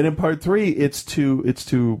 And in Part 3, it's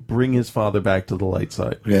to bring his father back to the light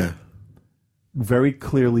side. Yeah. Very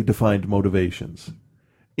clearly defined motivations.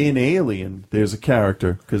 In Alien, there's a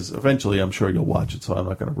character, because eventually I'm sure you'll watch it, so I'm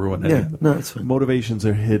not going to ruin any of them. No, it's fine. Motivations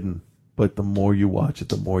are hidden, but the more you watch it,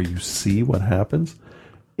 the more you see what happens.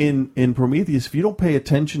 In Prometheus, if you don't pay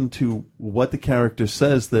attention to what the character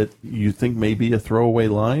says that you think may be a throwaway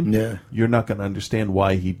line, you're not going to understand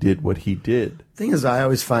why he did what he did. The thing is, I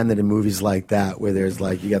always find that in movies like that, where there's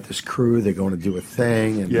like, you got this crew, they're going to do a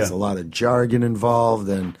thing, and there's a lot of jargon involved,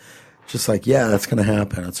 and just like, that's going to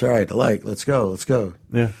happen. It's all right. Let's go.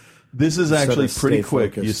 Yeah. This is actually pretty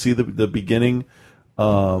quick. Focused. You see the beginning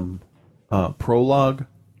prologue,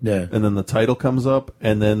 and then the title comes up,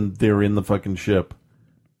 and then they're in the fucking ship.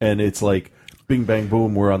 And it's like, bing, bang,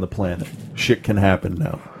 boom, we're on the planet. Shit can happen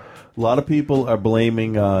now. A lot of people are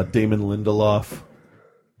blaming Damon Lindelof.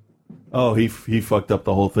 Oh, he fucked up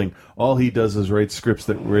the whole thing. All he does is write scripts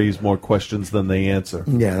that raise more questions than they answer.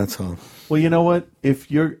 Yeah, that's all. Well, you know what?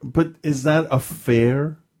 But is that a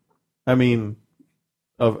fair? I mean,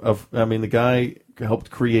 the guy helped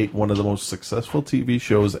create one of the most successful TV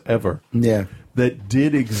shows ever. Yeah. That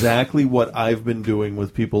did exactly what I've been doing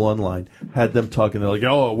with people online. Had them talking, they're like,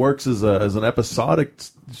 "Oh, it works as an episodic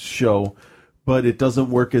show, but it doesn't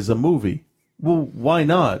work as a movie." Well, why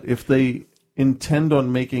not? If they intend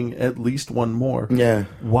on making at least one more,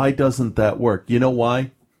 why doesn't that work? You know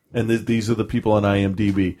why? And these are the people on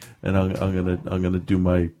IMDb, and I'm gonna do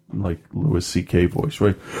my like Louis C.K. voice,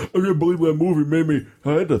 right? I can't believe that movie made me.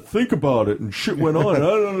 I had to think about it, and shit went on. And I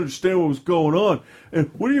don't understand what was going on.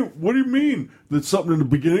 And what do you mean that something in the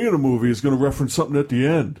beginning of the movie is going to reference something at the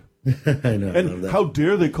end? I know. And how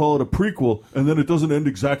dare they call it a prequel, and then it doesn't end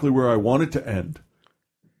exactly where I want it to end?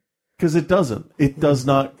 Because it doesn't. It does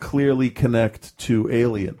not clearly connect to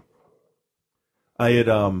Alien. I had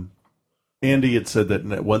Andy had said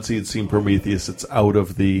that once he had seen Prometheus, it's out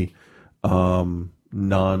of the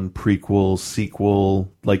non-prequel,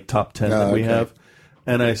 sequel, like top 10 that we have.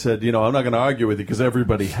 And I said, I'm not going to argue with you because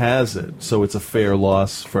everybody has it. So it's a fair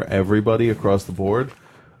loss for everybody across the board.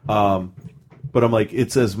 But I'm like,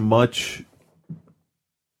 it's as much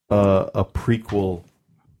a prequel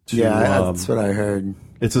to... Yeah, that's what I heard.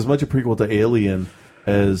 It's as much a prequel to Alien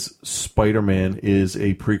as Spider-Man is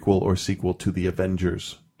a prequel or sequel to the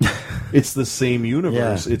Avengers. It's the same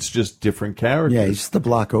universe. Yeah. It's just different characters. Yeah, he's just the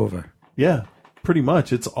block over. Yeah, pretty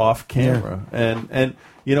much. It's off camera. Yeah. And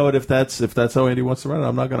you know what? If that's how Andy wants to run it,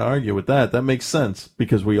 I'm not going to argue with that. That makes sense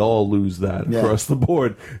because we all lose that across the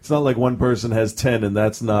board. It's not like one person has 10 and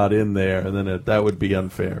that's not in there, and then that would be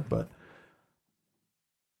unfair. But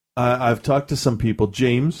I've talked to some people.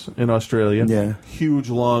 James in Australia, huge,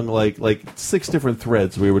 long, like 6 different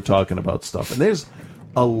threads. We were talking about stuff, and there's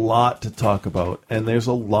a lot to talk about, and there's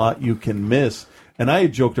a lot you can miss. And I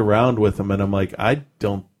had joked around with him, and I'm like, I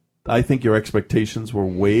think your expectations were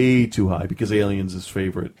way too high because Alien's his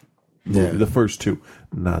favorite movie. The first 2,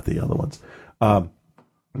 not the other ones.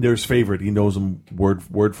 They're his favorite. He knows them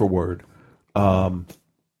word for word. And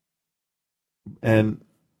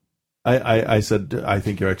I said, I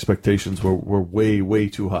think your expectations were way, way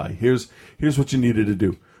too high. Here's what you needed to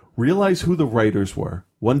do. Realize who the writers were.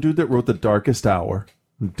 One dude that wrote The Darkest Hour,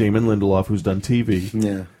 Damon Lindelof, who's done TV.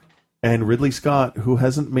 Yeah. And Ridley Scott, who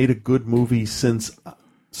hasn't made a good movie since,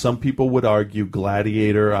 some people would argue,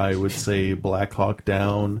 Gladiator. I would say Black Hawk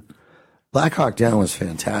Down. Black Hawk Down was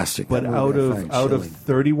fantastic. But out of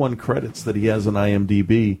 31 credits that he has on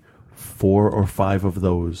IMDb, 4 or 5 of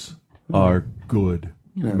those are good,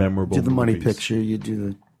 memorable. Do the money movies. picture. You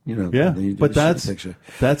do the but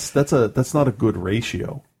that's not a good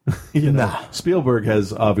ratio. Spielberg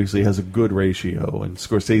obviously has a good ratio, and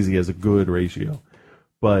Scorsese has a good ratio.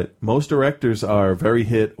 But most directors are very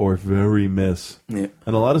hit or very miss. Yeah.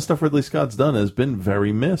 And a lot of stuff Ridley Scott's done has been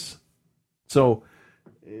very miss. So,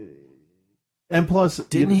 and plus...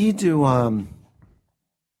 Didn't he do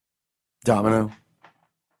Domino?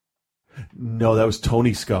 No, that was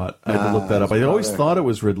Tony Scott. I had to look that up. I always thought it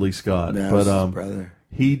was Ridley Scott. No, but brother.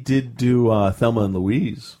 He did do Thelma and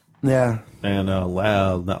Louise. Yeah. And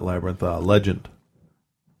not Labyrinth, Legend.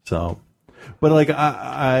 So, but like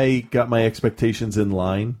I got my expectations in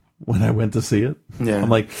line when I went to see it. Yeah. I'm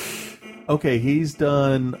like, okay, he's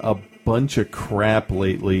done a bunch of crap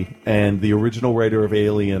lately, and the original writer of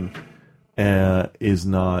Alien is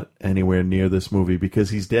not anywhere near this movie because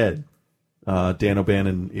he's dead. Dan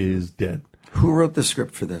O'Bannon is dead. Who wrote the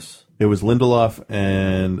script for this? It was Lindelof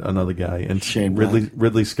and another guy, and Shane Black.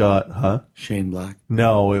 Ridley Scott, huh? Shane Black.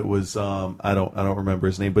 No, it was I don't remember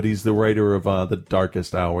his name, but he's the writer of The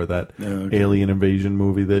Darkest Hour, that alien invasion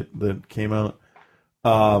movie that came out.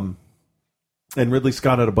 And Ridley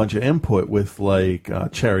Scott had a bunch of input with like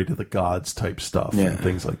Chariots of the Gods type stuff and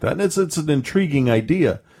things like that. And it's an intriguing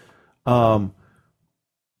idea. But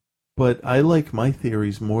I like my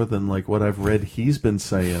theories more than like what I've read he's been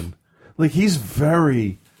saying. Like he's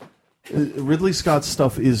very Ridley Scott's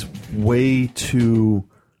stuff is way too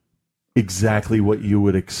exactly what you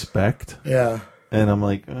would expect. Yeah. And I'm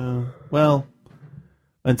like, well,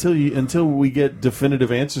 until we get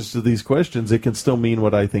definitive answers to these questions, it can still mean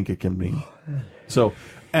what I think it can mean. So,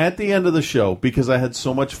 at the end of the show, because I had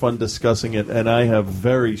so much fun discussing it, and I have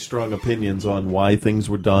very strong opinions on why things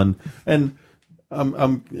were done, and let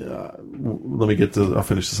me get to. I'll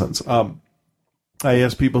finish the sentence. I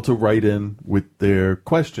asked people to write in with their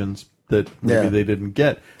questions that maybe they didn't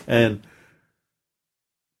get, and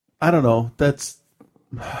I don't know. That's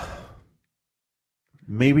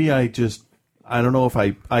maybe I don't know if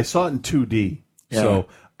I saw it in 2D, so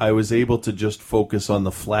I was able to just focus on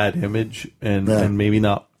the flat image and maybe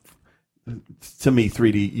not. To me,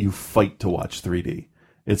 3D, you fight to watch 3D.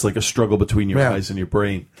 It's like a struggle between your eyes and your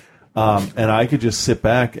brain. And I could just sit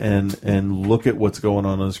back and look at what's going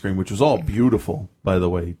on the screen, which was all beautiful, by the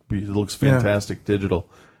way. It looks fantastic digital.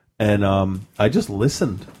 And I just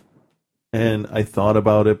listened. And I thought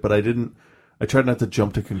about it, but I tried not to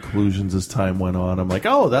jump to conclusions as time went on. I'm like,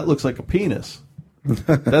 oh, that looks like a penis.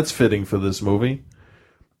 That's fitting for this movie.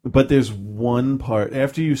 But there's one part,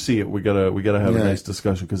 after you see it, we gotta have a nice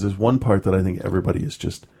discussion, because there's one part that I think everybody is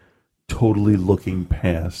just totally looking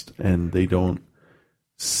past, and they don't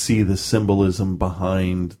see the symbolism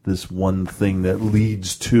behind this one thing that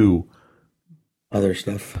leads to other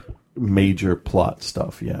stuff, major plot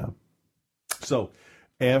stuff. Yeah. So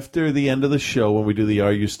after the end of the show, when we do the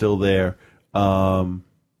 "Are You Still There?"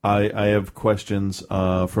 I have questions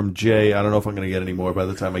from Jay. I don't know if I'm going to get any more by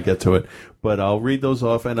the time I get to it, but I'll read those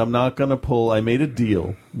off, and I'm not going to pull. I made a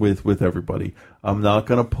deal with everybody. I'm not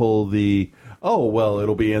going to pull the, oh, well,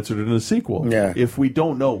 it'll be answered in a sequel. Yeah. If we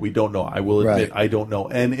don't know, we don't know. I will admit I don't know.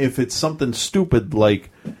 And if it's something stupid like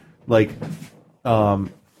not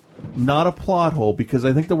a plot hole, because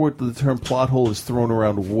I think the term plot hole is thrown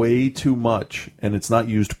around way too much, and it's not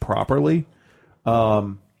used properly. You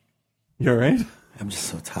all right? I'm just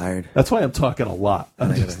so tired. That's why I'm talking a lot.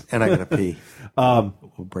 And I gotta pee. We'll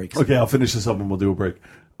break. Okay, I'll finish this up and we'll do a break.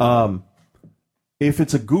 If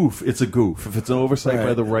it's a goof, it's a goof. If it's an oversight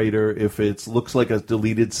by the writer, if it looks like a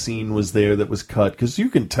deleted scene was there that was cut, because you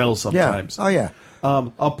can tell sometimes. Yeah. Oh, yeah.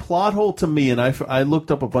 A plot hole to me, and I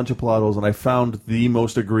looked up a bunch of plot holes, and I found the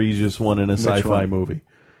most egregious one in a sci-fi movie.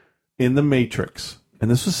 In The Matrix.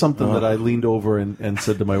 And this was something that I leaned over and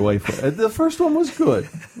said to my wife. The first one was good.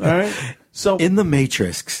 All right? So in The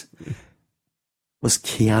Matrix was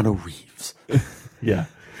Keanu Reeves. Yeah.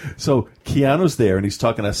 So Keanu's there, and he's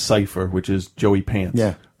talking to Cypher, which is Joey Pants.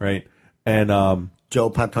 Yeah. Right? And Joe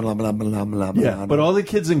Pants. Yeah, but all the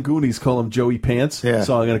kids in Goonies call him Joey Pants, so I'm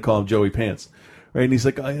going to call him Joey Pants. Right? And he's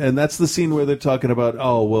like, and that's the scene where they're talking about,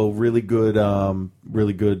 oh, well, really good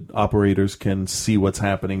operators can see what's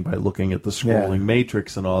happening by looking at the scrolling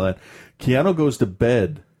matrix and all that. Keanu goes to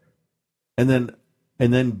bed, and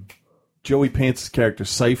then Joey Pants' character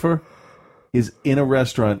Cypher is in a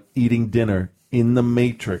restaurant eating dinner in the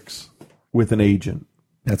Matrix with an agent.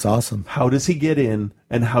 That's awesome. How does he get in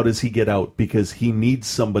and how does he get out? Because he needs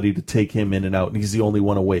somebody to take him in and out, and he's the only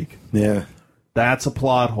one awake. Yeah. That's a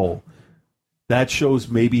plot hole. That shows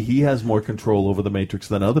maybe he has more control over the Matrix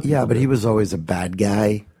than other people. Yeah, but he was always a bad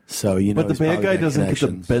guy, so But the bad guy doesn't get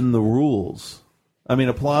to bend the rules. I mean,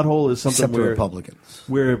 a plot hole is something Except where Republicans,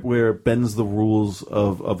 where it bends the rules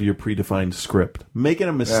of your predefined script. Making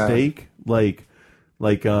a mistake, like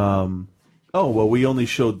oh, well, we only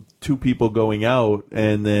showed 2 people going out,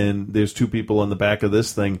 and then there's 2 people on the back of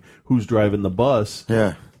this thing. Who's driving the bus?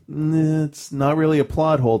 Yeah. It's not really a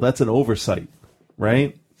plot hole. That's an oversight,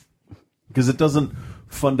 right? Because it doesn't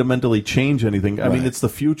fundamentally change anything. I mean, it's the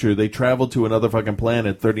future. They traveled to another fucking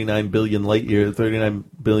planet 39 billion light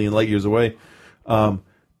years away.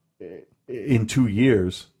 In 2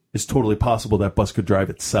 years, it's totally possible that bus could drive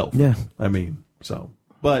itself. Yeah. I mean, so,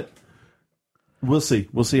 but we'll see.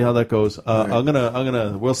 We'll see how that goes.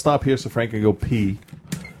 Right. We'll stop here so Frank can go pee,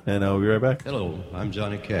 and I'll be right back. Hello, I'm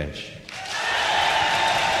Johnny Cash.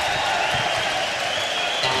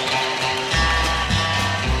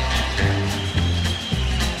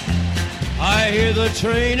 I hear the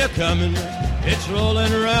train a-comin', it's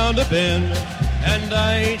rolling around a bend, and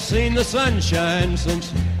I ain't seen the sunshine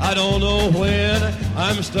since I don't know when.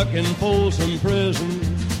 I'm stuck in Folsom Prison,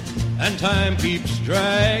 and time keeps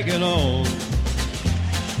dragging on.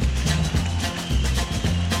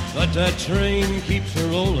 But that train keeps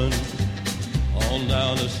a-rolling on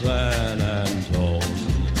down to San Antone.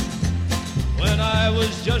 When I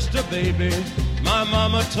was just a baby, my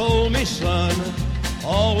mama told me, son,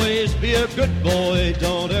 always be a good boy,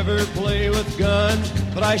 don't ever play with guns.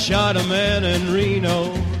 But I shot a man in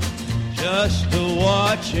Reno just to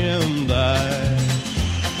watch him die.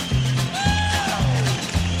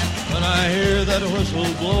 When I hear that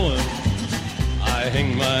whistle blowing, I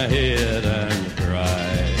hang my head and cry.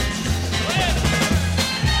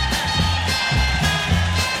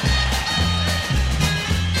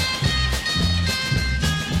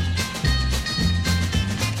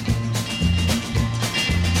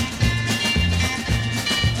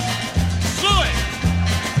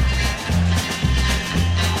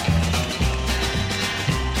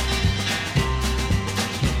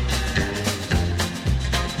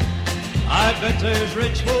 I bet there's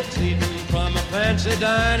rich folks eating from a fancy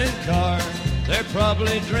dining car. They're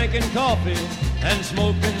probably drinking coffee and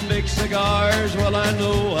smoking big cigars. Well, I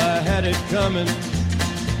know I had it coming.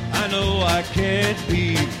 I know I can't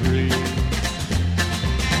be free.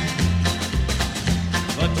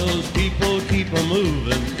 But those people keep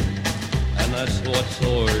a-moving, and that's what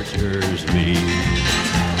tortures me.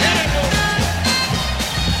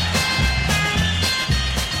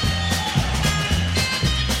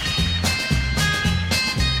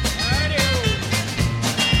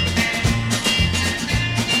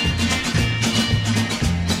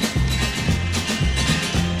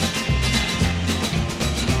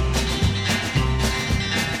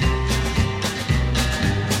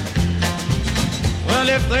 Well,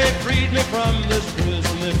 if they freed me from this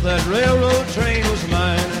prison, if that railroad train was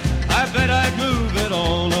mine, I bet I'd move it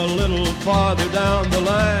on a little farther down the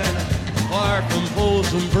line. Far from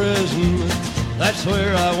Folsom Prison, that's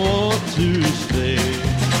where I want to stay.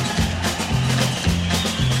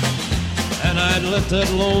 And I'd let that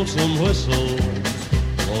lonesome whistle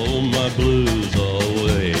blow my blues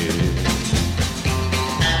away.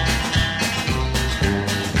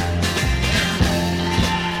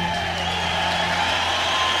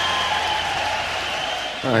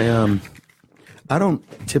 I don't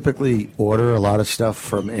typically order a lot of stuff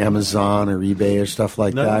from Amazon or eBay or stuff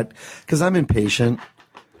like that because I'm impatient.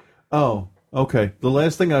 Oh, okay. The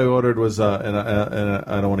last thing I ordered was, and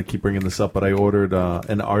I don't want to keep bringing this up, but I ordered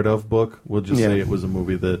an Art of book. We'll just say it was a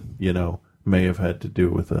movie that, may have had to do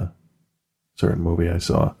with a certain movie I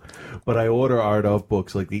saw. But I order Art of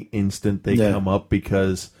books like the instant they come up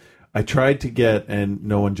because I tried to get, and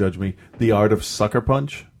no one judged me, The Art of Sucker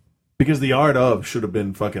Punch. Because The Art of should have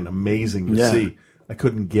been fucking amazing to see. I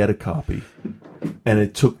couldn't get a copy. And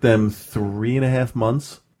it took them 3.5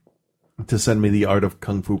 months to send me The Art of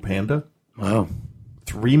Kung Fu Panda. Wow.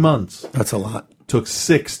 3 months. That's a lot. Took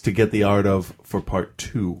 6 to get The Art of for part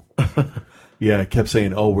 2. Yeah, I kept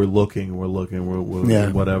saying, oh, we're looking,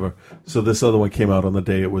 whatever. So this other one came out on the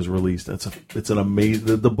day it was released. It's an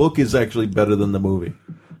amazing... The book is actually better than the movie.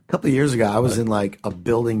 A couple of years ago, I was in like a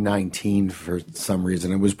Building 19 for some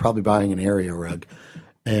reason. I was probably buying an area rug.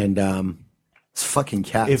 And it's fucking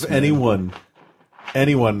cats. If anyone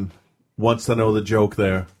wants to know the joke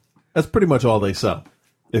there, that's pretty much all they sell.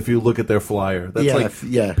 If you look at their flyer. That's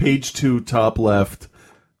page 2, top left,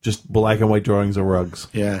 just black and white drawings of rugs.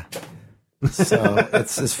 Yeah. So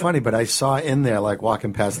it's funny, but I saw in there, like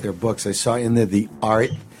walking past their books, I saw in there the art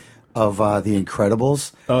of The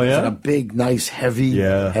Incredibles. Oh, yeah? It's like a big, nice,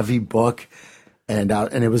 heavy book. And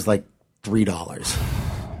it was like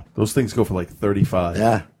 $3. Those things go for like $35.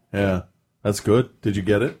 Yeah. Yeah. That's good. Did you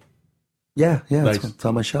get it? Yeah. Nice. It's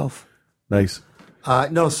on my shelf. Nice.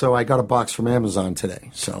 No, so I got a box from Amazon today.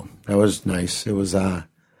 So that was nice. It was...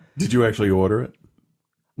 Did you actually order it?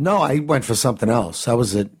 No, I went for something else. I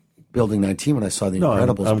was at Building 19 when I saw the No,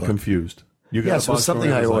 Incredibles I'm book. confused. You got Yes, a it was box from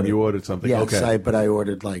something I Amazon. ordered. You ordered something. Yes, okay. but I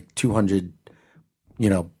ordered like 200,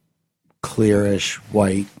 clearish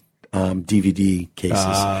white DVD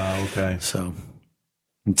cases. Okay. So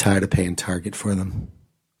I'm tired of paying Target for them.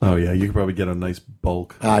 Oh yeah, you could probably get a nice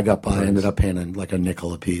bulk. I ended up paying like a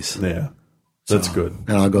nickel a piece. Yeah, that's good.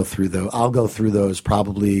 And I'll go through those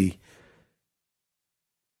probably.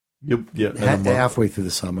 Yep. Yeah. Halfway through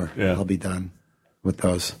the summer. Yeah. I'll be done with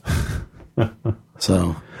those.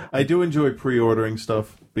 So I do enjoy pre-ordering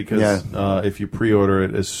stuff because if you pre-order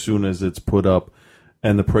it as soon as it's put up,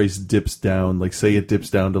 and the price dips down, like say it dips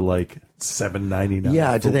down to like $7.99.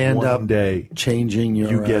 Yeah, do they end up day changing your?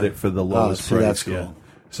 You get it for the lowest price. That's cool. Yeah.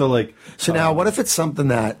 So like, now what if it's something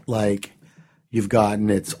that like you've gotten,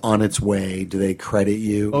 it's on its way? Do they credit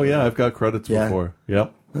you? Oh yeah, I've got credits before.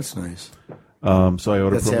 Yep, that's nice. So I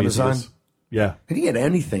ordered That's Prometheus. Amazon? Yeah, I can get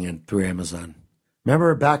anything through Amazon.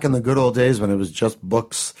 Remember back in the good old days when it was just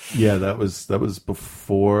books? Yeah, that was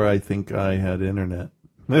before I think I had internet.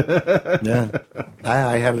 Yeah,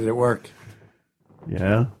 I had it at work.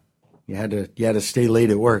 Yeah, you had to stay late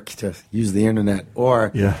at work to use the internet,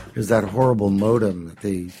 or there's that horrible modem that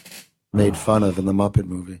they made fun of in the Muppet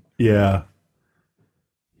movie. Yeah,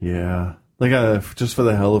 yeah. Like just for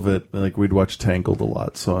the hell of it, like we'd watch Tangled a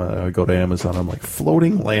lot, so I go to Amazon. I'm like,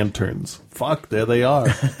 floating lanterns. Fuck, there they are.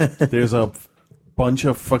 There's a bunch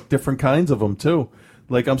of different kinds of them too.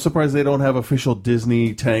 Like, I'm surprised they don't have official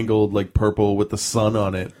Disney Tangled, like purple with the sun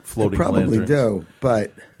on it, floating They probably lanterns. do,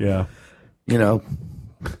 but yeah,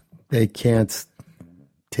 they can't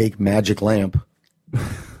take Magic Lamp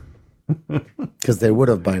because they would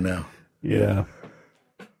have by now. Yeah,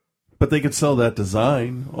 but they could sell that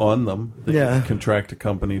design on them. They could contract a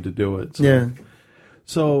company to do it. So. Yeah.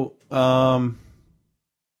 So,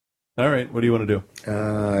 all right, what do you want to do?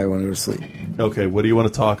 I want to go to sleep. Okay, what do you want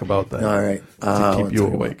to talk about then? All right. To keep you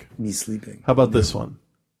awake. Me sleeping. How about this one?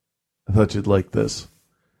 I thought you'd like this.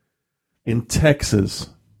 In Texas,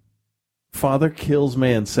 father kills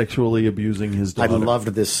man sexually abusing his daughter. I loved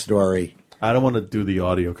this story. I don't want to do the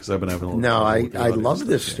audio because I've been having a little trouble with the I audio love stuff.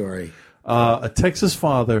 this story. A Texas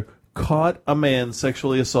father caught a man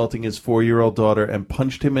sexually assaulting his 4-year-old daughter and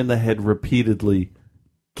punched him in the head repeatedly,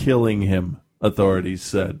 killing him, authorities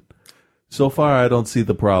said. So far, I don't see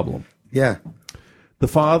the problem. Yeah. The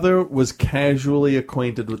father was casually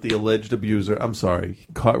acquainted with the alleged abuser. I'm sorry,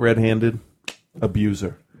 caught red-handed?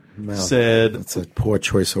 Abuser. No, said that's a poor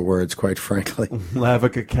choice of words, quite frankly.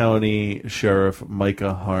 Lavaca County Sheriff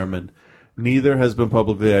Micah Harmon. Neither has been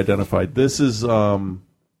publicly identified. This is from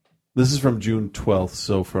June 12th,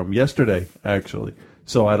 so from yesterday, actually.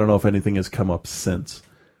 So I don't know if anything has come up since.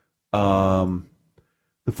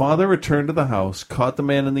 The father returned to the house, caught the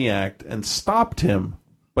man in the act, and stopped him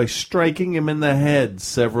by striking him in the head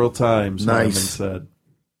several times, Harmon said.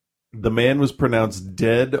 The man was pronounced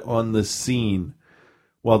dead on the scene,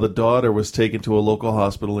 while the daughter was taken to a local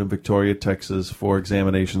hospital in Victoria, Texas, for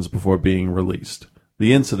examinations before being released.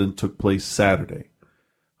 The incident took place Saturday.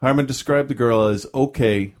 Harmon described the girl as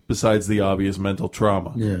okay, besides the obvious mental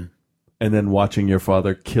trauma. Yeah. And then watching your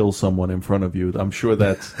father kill someone in front of you. I'm sure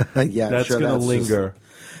that's going to linger.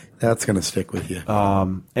 That's going to stick with you.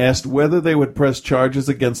 Asked whether they would press charges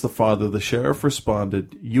against the father, the sheriff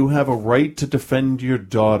responded, "You have a right to defend your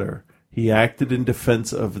daughter. He acted in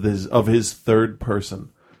defense of his third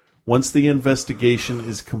person. Once the investigation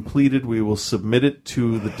is completed, we will submit it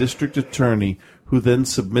to the district attorney, who then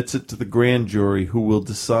submits it to the grand jury, who will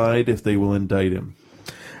decide if they will indict him."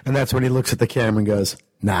 And that's when he looks at the camera and goes,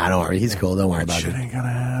 "Nah, don't worry. He's cool. Don't worry about Shit it." ain't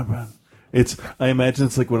gonna happen. I imagine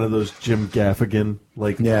it's like one of those Jim Gaffigan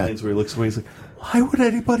lines where he looks away. He's like, "Why would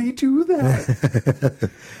anybody do that?"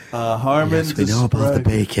 Harmon, yes, we know about the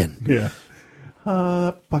bacon. Yeah.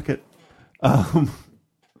 Bucket. That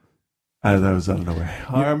was out of nowhere.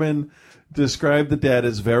 Harmon described the dad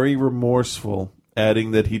as very remorseful,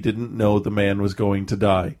 adding that he didn't know the man was going to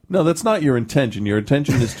die. No, that's not your intention. Your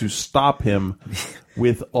intention is to stop him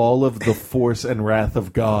with all of the force and wrath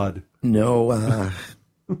of God. No,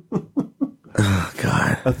 oh,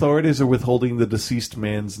 God. Authorities are withholding the deceased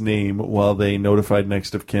man's name while they notified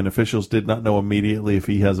next of kin. Officials did not know immediately if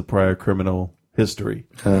he has a prior criminal history.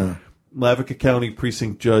 Lavaca County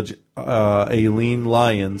Precinct Judge Aileen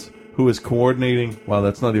Lyons, who is coordinating... Wow,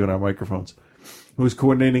 that's not even our microphones. Who is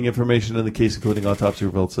coordinating information in the case, including autopsy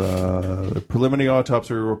results. The preliminary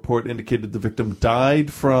autopsy report indicated the victim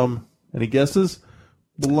died from, any guesses?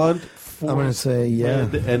 Blunt force I'm going to say,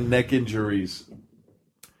 head and neck injuries.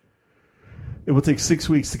 It will take 6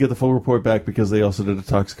 weeks to get the full report back because they also did a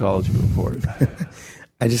toxicology report.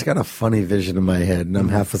 I just got a funny vision in my head, and I'm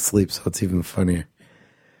half asleep, so it's even funnier.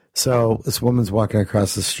 So this woman's walking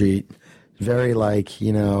across the street, very like,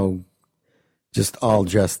 just all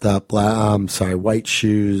dressed up. White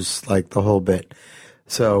shoes, like the whole bit.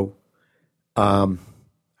 So I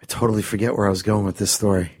totally forget where I was going with this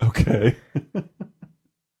story. Okay.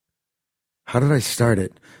 How did I start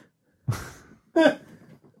it?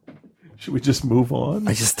 Should we just move on?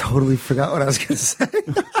 I just totally forgot what I was going to say.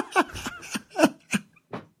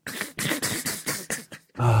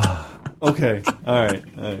 Okay. All right.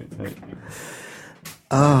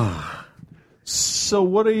 So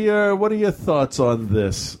what are your thoughts on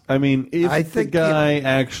this? I mean, if the guy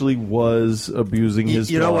actually was abusing his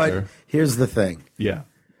daughter. You know what? Here's the thing. Yeah.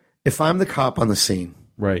 If I'm the cop on the scene,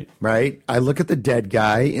 right, I look at the dead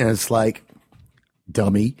guy and it's like,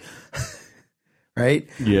 dummy, right?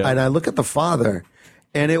 Yeah. And I look at the father,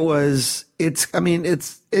 and it is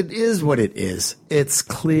what it is. It's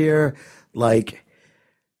clear, like,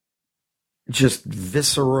 just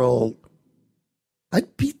visceral. I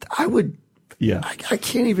can't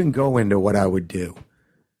even go into what I would do.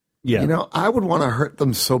 Yeah. I would want to hurt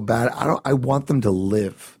them so bad. I want them to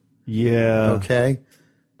live. Yeah. Okay.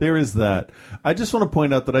 There is that. I just want to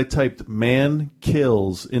point out that I typed "man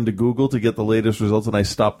kills" into Google to get the latest results, and I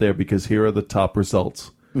stopped there because here are the top results.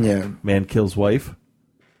 Yeah. Man kills wife.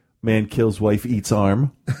 Man kills wife eats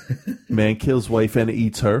arm. Man kills wife and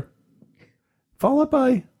eats her. Followed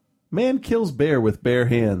by man kills bear with bare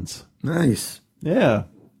hands. Nice. Yeah.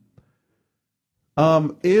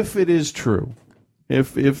 If it is true,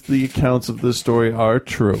 if the accounts of this story are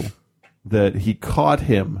true, that he caught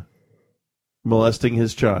him molesting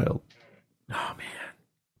his child,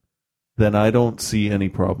 then I don't see any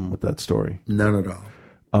problem with that story. None at all.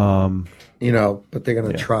 But they're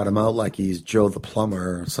going to trot him out like he's Joe the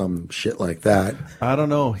plumber or some shit like that. I don't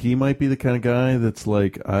know. He might be the kind of guy that's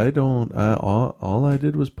like, all I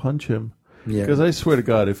did was punch him. Yeah. Because I swear to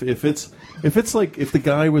God, if the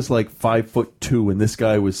guy was like 5'2" and this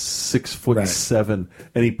guy was 6'7"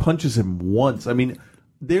 and he punches him once, I mean,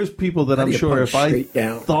 there's people that I'm sure if I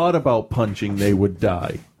thought about punching, they would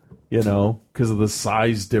die, because of the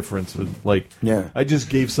size difference. I just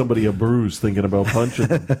gave somebody a bruise thinking about punching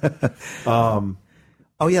them. Oh,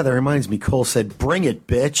 yeah, that reminds me. Cole said, "Bring it,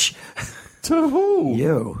 bitch." To who?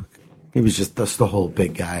 You. He was just the whole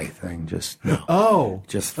big guy thing.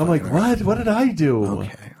 I'm like, what? What did I do?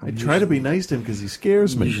 Okay. I try to be nice to him because he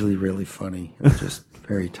scares me. Usually really funny. I'm just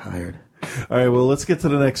very tired. All right, well, let's get to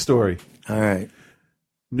the next story. All right.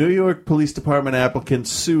 New York Police Department applicant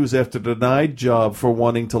sues after denied job for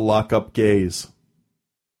wanting to lock up gays.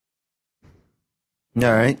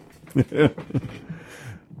 All right.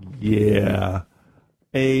 Yeah.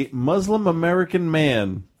 A Muslim American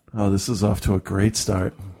man. Oh, this is off to a great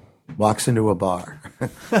start. Walks into a bar.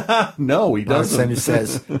 No, he doesn't. Bartender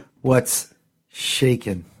says, "What's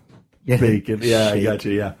shaking?" Bacon. Yeah, I got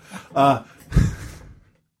you. Yeah.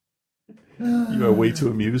 You are way too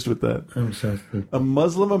amused with that. I'm sorry. A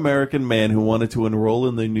Muslim American man who wanted to enroll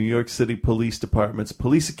in the New York City Police Department's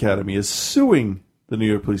police academy is suing the New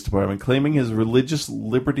York Police Department, claiming his religious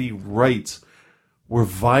liberty rights were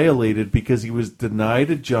violated because he was denied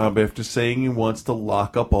a job after saying he wants to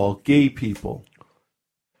lock up all gay people.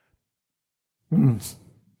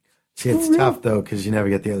 See, it's tough, though, because you never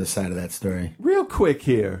get the other side of that story. Real quick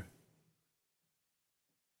here.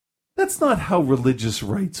 That's not how religious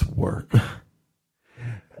rights work.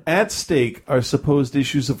 At stake are supposed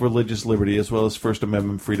issues of religious liberty as well as First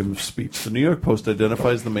Amendment freedom of speech. The New York Post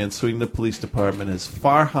identifies the man suing the police department as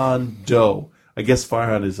Farhan Doe. I guess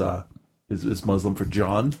Farhan is Muslim for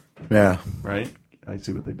John. Yeah. Right? I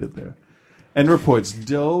see what they did there. And reports,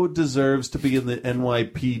 Doe deserves to be in the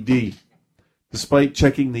NYPD. Despite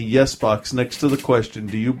checking the yes box next to the question,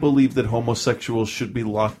 do you believe that homosexuals should be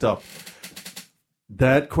locked up?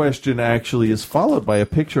 That question actually is followed by a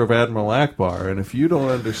picture of Admiral Akbar, and if you don't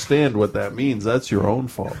understand what that means, that's your own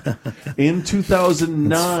fault. In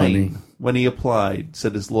 2009, when he applied,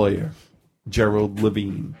 said his lawyer, Gerald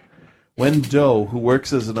Levine, when Doe, who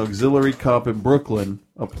works as an auxiliary cop in Brooklyn,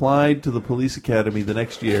 applied to the police academy the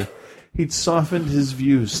next year, he'd softened his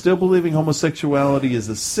views, still believing homosexuality is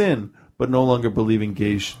a sin, but no longer believing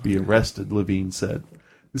gays should be arrested, Levine said.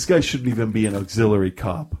 This guy shouldn't even be an auxiliary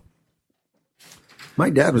cop.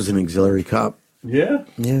 My dad was an auxiliary cop. Yeah?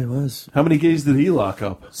 Yeah, he was. How many gays did he lock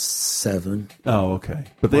up? 7. Oh, okay.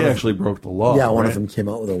 But they actually broke the law. Yeah, one right? of them came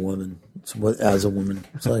out with a woman. As a woman.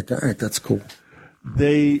 It's like, all right, that's cool.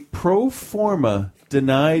 They pro forma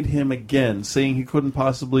denied him again, saying he couldn't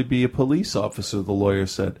possibly be a police officer, the lawyer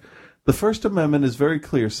said. The First Amendment is very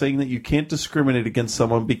clear, saying that you can't discriminate against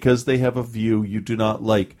someone because they have a view you do not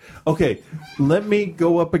like. Okay, let me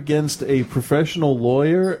go up against a professional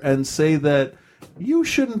lawyer and say that you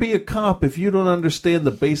shouldn't be a cop if you don't understand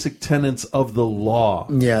the basic tenets of the law.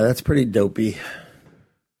 Yeah, that's pretty dopey.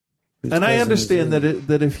 And I understand that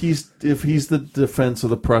if he's the defense or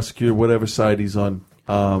the prosecutor, whatever side he's on,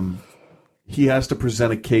 he has to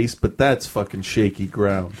present a case, but that's fucking shaky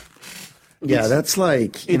ground. Yeah, that's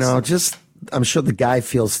like, I'm sure the guy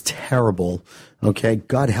feels terrible. Okay,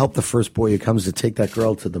 God help the first boy who comes to take that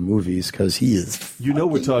girl to the movies because he is.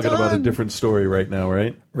 We're talking about a different story right now,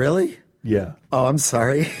 right? Really? Yeah. Oh, I'm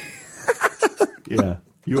sorry. Yeah,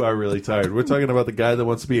 you are really tired. We're talking about the guy that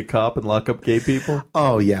wants to be a cop and lock up gay people?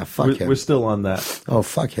 Oh, yeah, fuck him. We're still on that. Oh,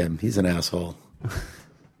 fuck him. He's an asshole.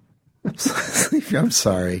 I'm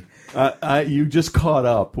sorry. You just caught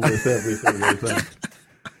up with everything.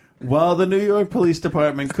 While the New York Police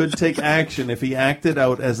Department could take action if he acted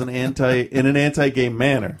out as in an anti-gay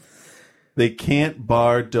manner, they can't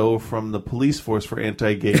bar Doe from the police force for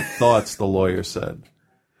anti-gay thoughts, the lawyer said.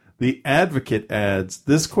 The Advocate adds,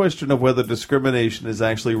 this question of whether discrimination is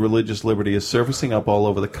actually religious liberty is surfacing up all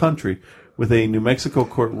over the country, with a New Mexico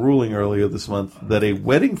court ruling earlier this month that a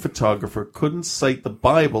wedding photographer couldn't cite the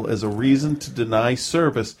Bible as a reason to deny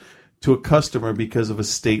service to a customer because of a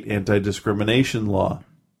state anti-discrimination law.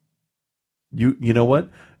 You know what?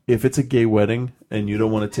 If it's a gay wedding and you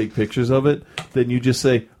don't want to take pictures of it, then you just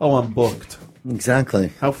say, "Oh, I'm booked."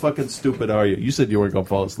 Exactly. How fucking stupid are you? You said you weren't going to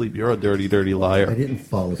fall asleep. You're a dirty, dirty liar. I didn't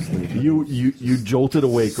fall asleep. You jolted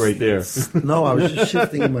awake right there. No, I was just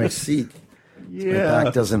shifting in my seat. Yeah. My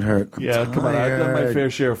back doesn't hurt. Come on. I've done my fair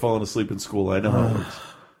share of falling asleep in school. I know how it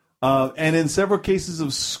works. And in several cases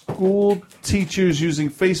of school teachers using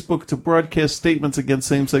Facebook to broadcast statements against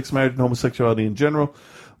same-sex marriage and homosexuality in general,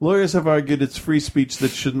 lawyers have argued it's free speech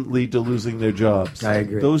that shouldn't lead to losing their jobs. I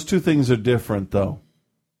agree. Those two things are different, though.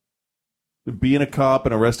 Being a cop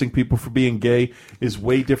and arresting people for being gay is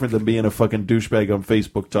way different than being a fucking douchebag on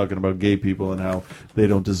Facebook talking about gay people and how they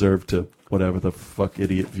don't deserve to whatever the fuck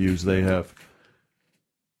idiot views they have.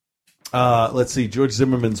 Let's see. George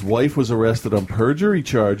Zimmerman's wife was arrested on perjury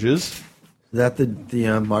charges. Is that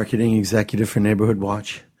the marketing executive for Neighborhood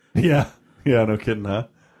Watch? Yeah. Yeah, no kidding, huh?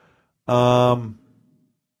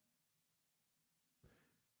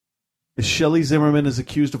 Shelley Zimmerman is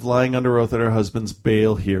accused of lying under oath at her husband's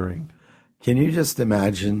bail hearing. Can you just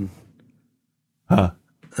imagine? Huh?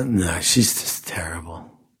 No, she's just terrible.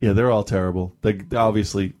 Yeah, they're all terrible. They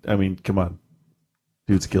obviously, I mean, come on.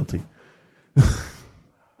 Dude's guilty.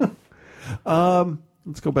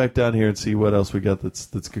 Let's go back down here and see what else we got that's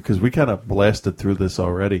good, because we kind of blasted through this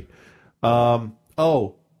already. The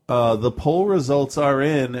poll results are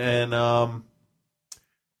in, and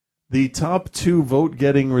the top two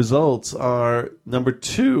vote-getting results are number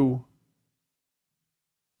 2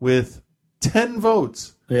 with 10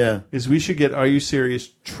 votes. Yeah. Is we should get Are You Serious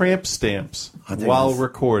tramp stamps while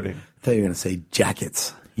recording. I thought you were going to say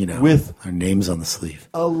jackets, with our names on the sleeve.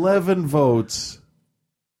 11 votes,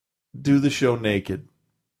 do the show naked.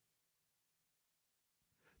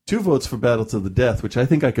 2 votes for Battle to the Death, which I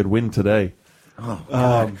think I could win today. Oh,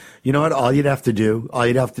 God. You know what? All you'd have to do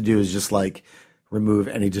is just remove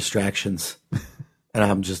any distractions, and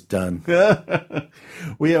I'm just done.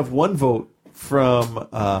 We have 1 vote from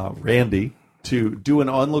Randy to do an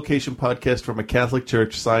on-location podcast from a Catholic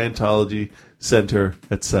church, Scientology center,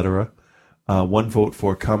 etc. 1 vote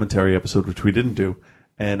for commentary episode, which we didn't do.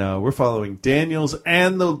 And we're following Daniel's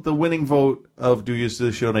and the winning vote of Do You See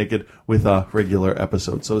the Show Naked with a regular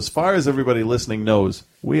episode. So as far as everybody listening knows,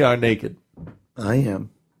 we are naked. I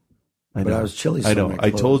am. I know. But I was chilly. I know.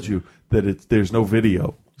 I told you that there's no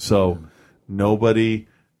video. So nobody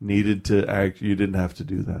needed to act. You didn't have to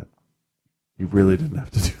do that. You really didn't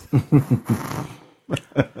have to do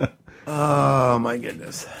that. Oh, my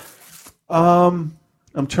goodness. I'm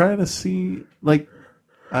trying to see,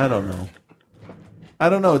 I don't know.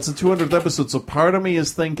 It's the 200th episode, so part of me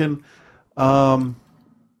is thinking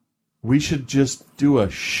we should just do a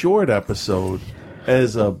short episode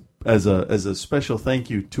as a special thank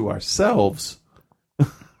you to ourselves.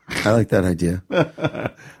 I like that idea.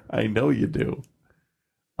 I know you do.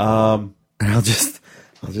 I'll just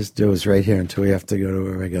do this right here until we have to go to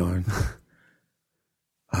where we're going.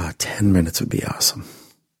 10 minutes would be awesome.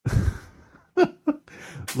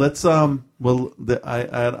 Let's I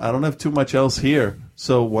don't have too much else here,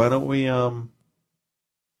 so why don't we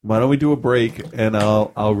do a break and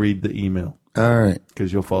I'll read the email. All right,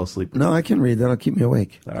 because you'll fall asleep. No, I can read. That'll keep me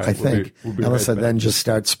awake. All right, I think, unless I then just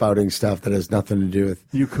start spouting stuff that has nothing to do with.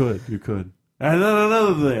 You could. And then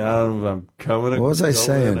another thing, I'm coming. What was I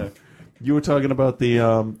saying? You were talking about the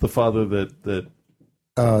father that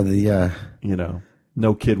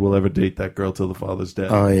no kid will ever date that girl till the father's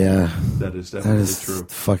dead. Oh yeah, that is definitely true.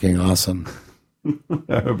 Fucking awesome.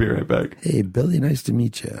 I'll be right back. Hey, Billy, nice to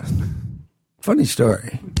meet you. Funny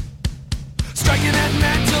story. Striking at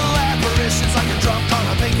mental apparitions like a drunk on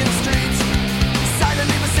a vacant street.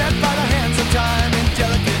 Silently beset by the hands of time,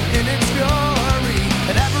 indelicate in its fury.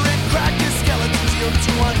 An aberrant crack is skeletons yield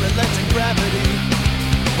to unrelenting gravity.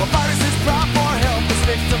 While viruses prop for helpless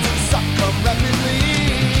victims who succumb rapidly.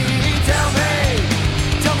 Tell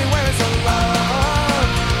me where is the love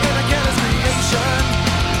in a careless creation?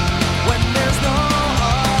 When there's no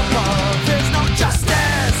above, there's no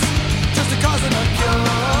justice, just a cause and a cure,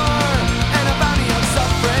 and a bounty of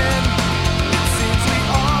suffering. It seems we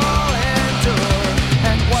all endure,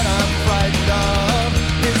 and what I'm frightened of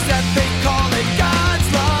is that they call it God's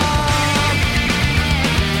love.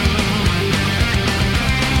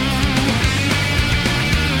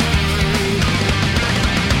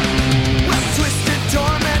 Well, twisted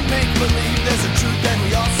torment, make believe there's a truth that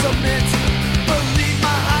we all submit. Believe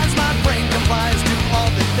my eyes, my brain complies to all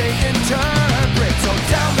that they interpret. So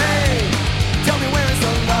tell me where is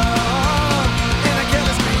the love in a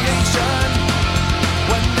careless creation?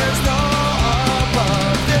 When there's no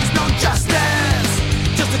above, there's no justice,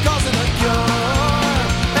 just a cause and a cure,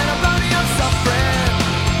 and a bounty of suffering.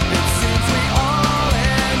 It seems we all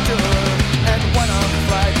endure, and what I'm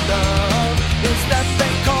frightened of is that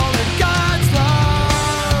they call it God's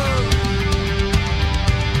love.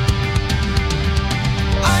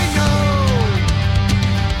 I know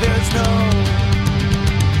there's no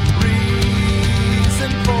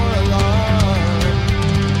reason for alarm,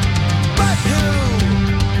 but who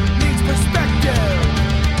needs perspective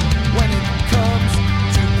when it comes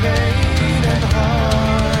to pain and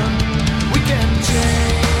harm? We can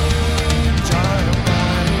change our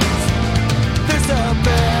minds. There's a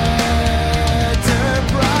better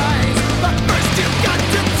price, but first you've got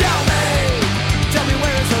to tell me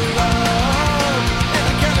where is the love in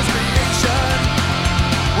a careless creation?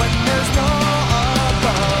 When there's no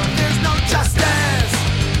above, there's no justice,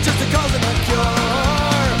 just a cause and a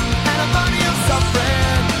cure, and a bounty of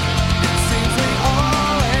suffering. It seems we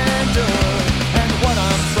all endure, and what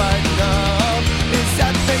I'm frightened of is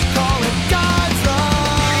that they call it God's love.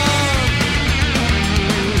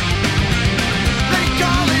 They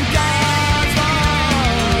call it God's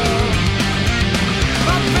love.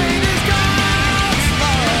 My pain is God's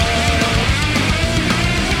love.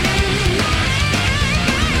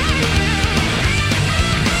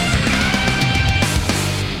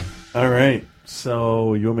 All right.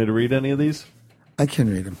 So you want me to read any of these? I can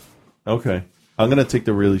read them. Okay. I'm going to take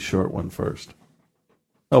the really short one first.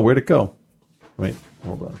 Oh, where'd it go? Wait,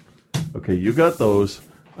 hold on. Okay, you got those.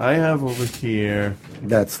 I have over here.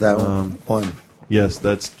 That's that one. Yes,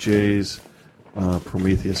 that's Jay's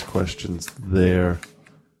Prometheus questions there.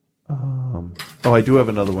 I do have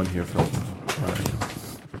another one here, Phil. All right.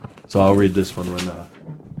 So I'll read this one when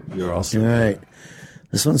you're all set. All right.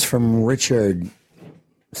 This one's from Richard.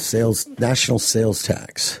 National sales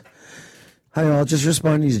tax. Hi, all. Just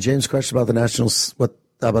responding to James' question about the national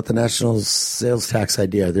sales tax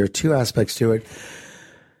idea. There are two aspects to it.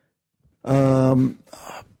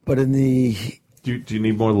 But in the do you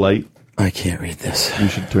need more light? I can't read this. You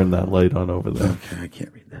should turn that light on over there. Okay, I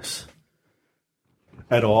can't read this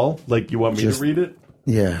at all. Like you want me to read it?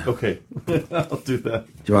 Yeah. Okay, I'll do that.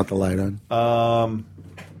 Do you want the light on?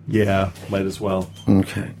 Yeah, might as well.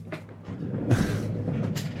 Okay.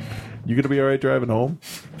 You gonna be all right driving home?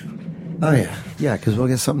 Oh yeah, because we'll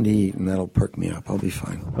get something to eat and that'll perk me up. I'll be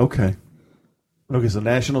fine. Okay. So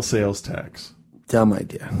national sales tax. Dumb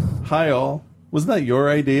idea. Hi all. Wasn't that your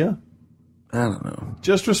idea? I don't know.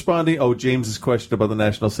 Just responding. Oh, James's question about the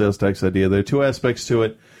national sales tax idea. There are two aspects to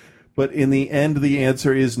it, but in the end, the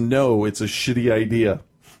answer is no. It's a shitty idea.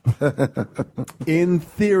 In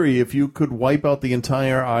theory, if you could wipe out the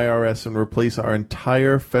entire IRS and replace our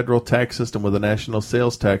entire federal tax system with a national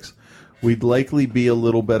sales tax, we'd likely be a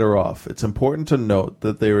little better off. It's important to note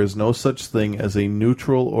that there is no such thing as a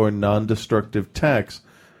neutral or non-destructive tax,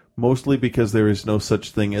 mostly because there is no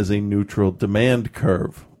such thing as a neutral demand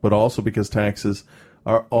curve, but also because taxes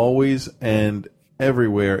are always and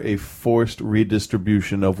everywhere a forced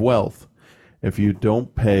redistribution of wealth. If you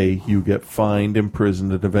don't pay, you get fined,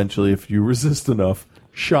 imprisoned, and eventually, if you resist enough,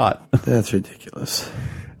 shot. That's ridiculous.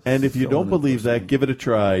 And if you don't believe that, give it a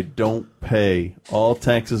try. Don't pay. All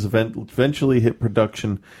taxes eventually hit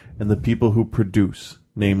production and the people who produce,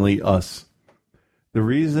 namely us. The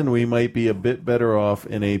reason we might be a bit better off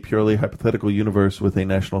in a purely hypothetical universe with a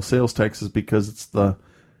national sales tax is because it's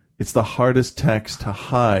the hardest tax to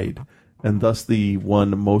hide. and thus the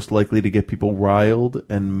one most likely to get people riled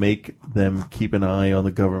and make them keep an eye on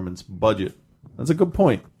the government's budget. That's a good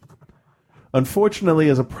point. Unfortunately,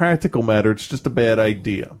 as a practical matter, it's just a bad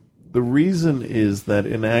idea. The reason is that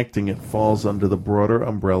enacting it falls under the broader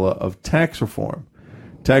umbrella of tax reform.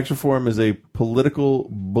 Tax reform is a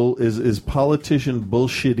is politician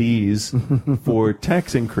bullshitese for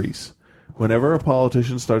tax increase. Whenever a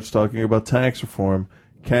politician starts talking about tax reform,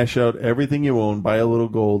 cash out everything you own, buy a little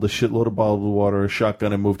gold, a shitload of bottled water, a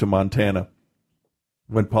shotgun, and move to Montana.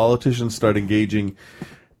 When politicians start engaging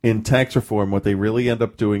in tax reform, what they really end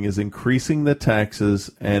up doing is increasing the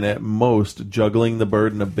taxes and at most juggling the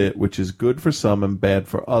burden a bit, which is good for some and bad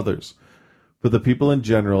for others. For the people in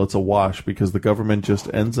general, it's a wash because the government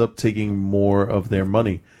just ends up taking more of their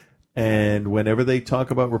money. And whenever they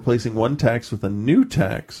talk about replacing one tax with a new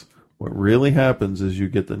tax, what really happens is you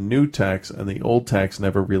get the new tax and the old tax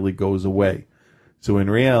never really goes away. So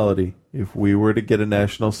in reality, if we were to get a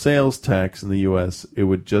national sales tax in the U.S., it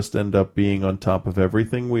would just end up being on top of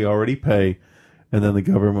everything we already pay, and then the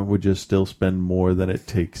government would just still spend more than it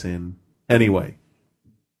takes in anyway.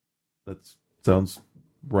 That sounds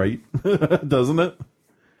right, doesn't it?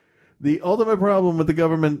 The ultimate problem with the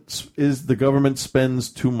government is the government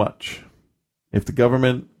spends too much. If the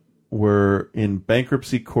government were in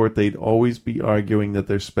bankruptcy court, they'd always be arguing that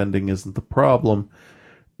their spending isn't the problem.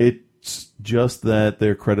 It's just that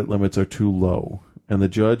their credit limits are too low, and the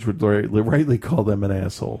judge would rightly call them an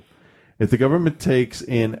asshole. If the government takes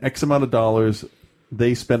in X amount of dollars,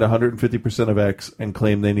 they spend 150% of X and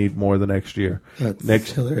claim they need more the next year.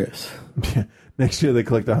 That's hilarious. Next year they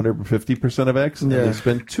collect 150% of X, and they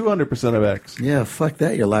spend 200% of X. Yeah, fuck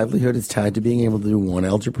that. Your livelihood is tied to being able to do one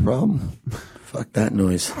algebra problem. Fuck that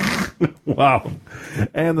noise. Wow.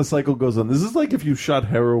 And the cycle goes on. This is like if you shot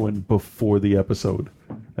heroin before the episode.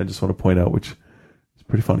 I just want to point out, which is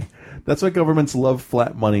pretty funny. That's why governments love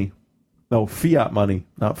fiat money, not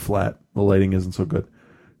flat. The lighting isn't so good.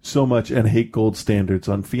 So much, and hate gold standards.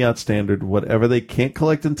 On fiat standard, whatever they can't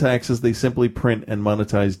collect in taxes, they simply print and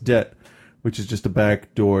monetize debt, which is just a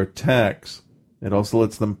backdoor tax. It also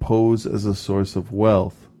lets them pose as a source of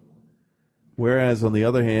wealth. Whereas, on the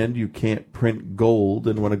other hand, you can't print gold,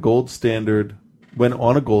 and when on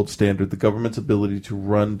a gold standard, the government's ability to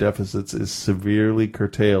run deficits is severely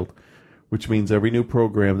curtailed, which means every new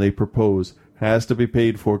program they propose has to be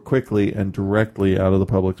paid for quickly and directly out of the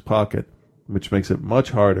public's pocket, which makes it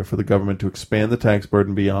much harder for the government to expand the tax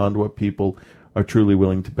burden beyond what people are truly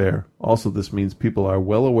willing to bear. Also, this means people are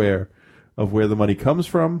well aware of where the money comes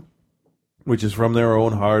from, which is from their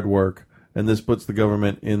own hard work, and this puts the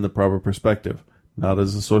government in the proper perspective, not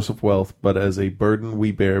as a source of wealth, but as a burden we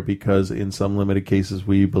bear because in some limited cases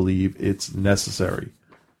we believe it's necessary.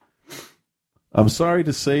 I'm sorry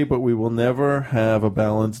to say, but we will never have a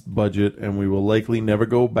balanced budget, and we will likely never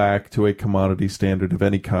go back to a commodity standard of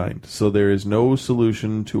any kind, so there is no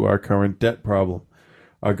solution to our current debt problem.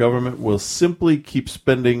 Our government will simply keep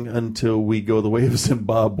spending until we go the way of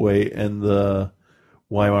Zimbabwe and the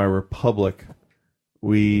Weimar Republic.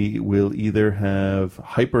 We will either have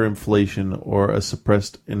hyperinflation or a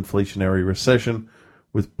suppressed inflationary recession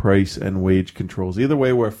with price and wage controls. Either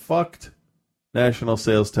way, we're fucked. National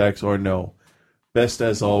sales tax or no. Best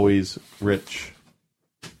as always, Rich.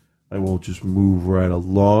 I will just move right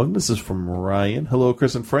along. This is from Ryan. Hello,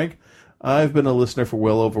 Chris and Frank. I've been a listener for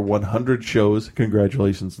well over 100 shows.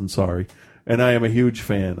 Congratulations and sorry. And I am a huge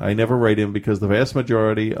fan. I never write in because the vast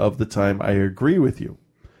majority of the time I agree with you,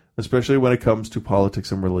 especially when it comes to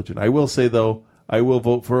politics and religion. I will say, though, I will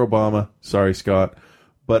vote for Obama. Sorry, Scott.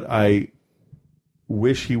 But I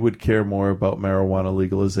wish he would care more about marijuana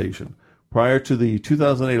legalization. Prior to the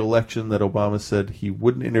 2008 election that Obama said he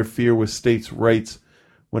wouldn't interfere with states' rights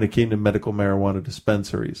when it came to medical marijuana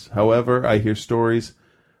dispensaries. However, I hear stories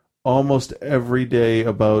almost every day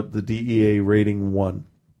about the DEA rating 1.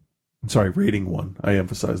 Rating 1. I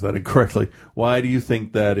emphasized that incorrectly. Why do you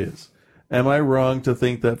think that is? Am I wrong to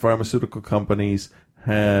think that pharmaceutical companies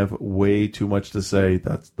have way too much to say?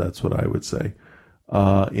 That's what I would say.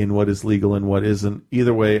 In what is legal and what isn't.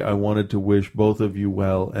 Either way, I wanted to wish both of you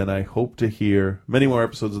well, and I hope to hear many more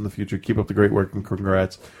episodes in the future. Keep up the great work, and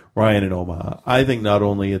congrats, Ryan in Omaha. I think not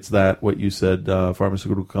only it's that, what you said,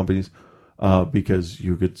 pharmaceutical companies, because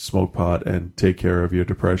you could smoke pot and take care of your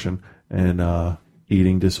depression and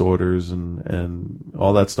eating disorders and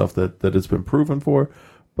all that stuff that it's been proven for.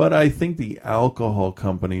 But I think the alcohol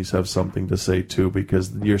companies have something to say, too,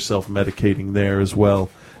 because you're self-medicating there as well.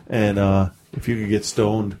 And if you could get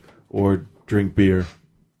stoned or drink beer,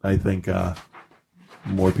 I think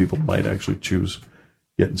more people might actually choose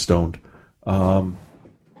getting stoned.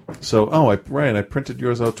 So, Ryan, I printed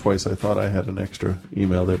yours out twice. I thought I had an extra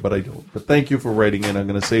email there, but I don't. But thank you for writing in. I'm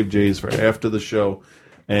going to save Jay's for after the show,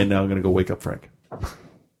 and now I'm going to go wake up Frank.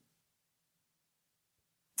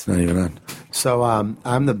 It's not even on. So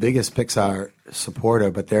I'm the biggest Pixar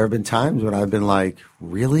supporter, but there have been times when I've been like,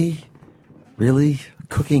 really?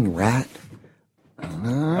 Cooking rat?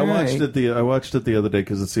 I watched it the other day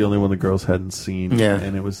because it's the only one the girls hadn't seen. Yeah.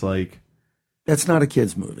 And it was like... That's not a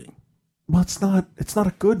kid's movie. Well, it's not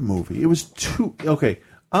a good movie. It was too... Okay,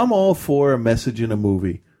 I'm all for a message in a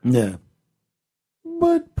movie. Yeah.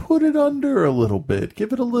 But put it under a little bit.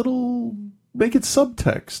 Give it a little... Make it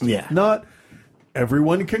subtext. Yeah. Not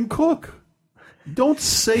everyone can cook. Don't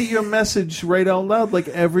say your message right out loud like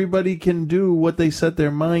everybody can do what they set their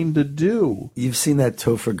mind to do. You've seen that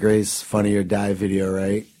Topher Grace Funny or Die video,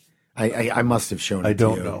 right? I must have shown it I to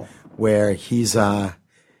you. don't know. Where he's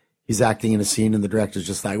acting in a scene and the director's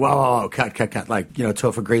just like, whoa, cut. Like,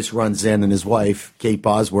 Topher Grace runs in and his wife, Kate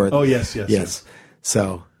Bosworth. Oh, yes.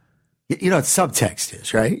 So, it's subtext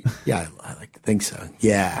is, right? Yeah, I like to think so.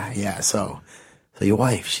 Yeah. So your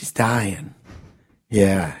wife, she's dying.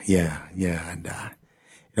 Yeah. And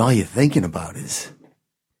all you're thinking about is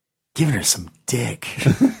giving her some dick.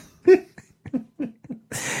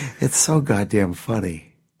 It's so goddamn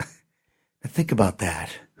funny. Think about that.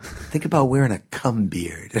 Think about wearing a cum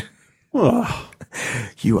beard.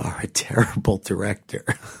 You are a terrible director.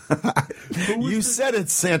 You said it,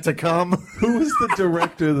 Santa Cum. Who was the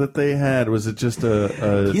director that they had? Was it just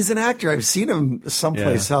a... He's an actor. I've seen him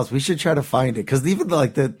someplace else. We should try to find it because even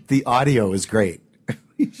like the audio is great.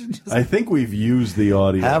 I think we've used the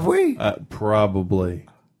audio. Have we? Probably.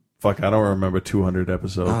 Fuck, I don't remember 200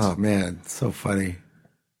 episodes. Oh, man. So funny.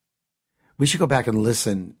 We should go back and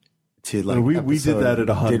listen to like we did that at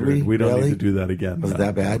 100. Did we don't really? need to do that again. Was it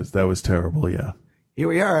that bad? That was terrible, yeah. Here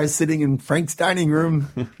we are sitting in Frank's dining room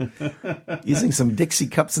using some Dixie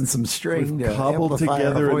cups and some string We've to cobbled amplify our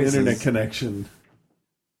together an voices. internet connection.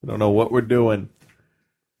 I don't know what we're doing.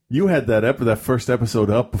 You had that first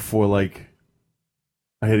episode up before like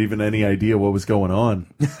I had even any idea what was going on.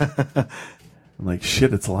 I'm like,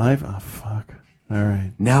 shit, it's live? Oh, fuck. All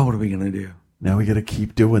right. Now what are we going to do? Now we got to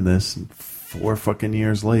keep doing this 4 fucking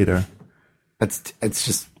years later. It's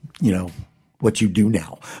just, what you do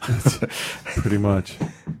now. Pretty much.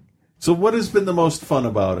 So what has been the most fun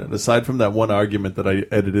about it, aside from that one argument that I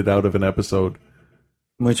edited out of an episode?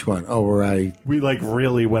 Which one? Oh, where we like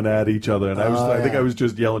really went at each other, and I think I was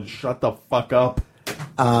just yelling, "Shut the fuck up!"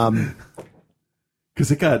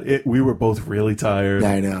 Because we were both really tired.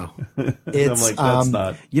 I know. I'm like, that's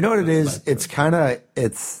not. You know what it is? It's kind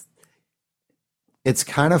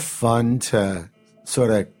of fun to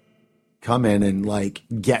sort of come in and like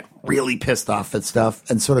get really pissed off at stuff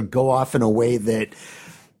and sort of go off in a way that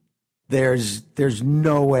there's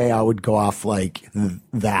no way I would go off like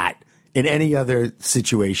that in any other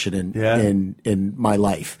situation in my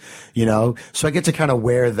life, So I get to kind of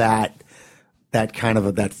wear that kind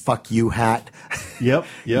of that fuck you hat. Yep.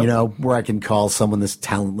 Where I can call someone this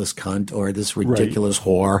talentless cunt or this ridiculous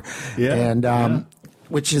whore. Yeah. And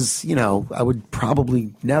which is, I would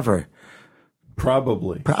probably never.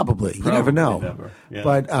 Probably. You never know. Never. Yeah.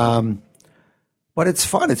 But it's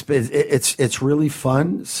fun. It's really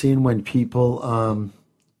fun seeing when people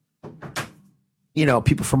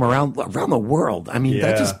people from around the world. I mean,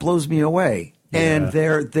 that just blows me away. And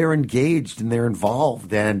they're engaged and they're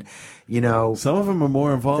involved and some of them are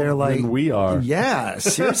more involved than we are. Yeah,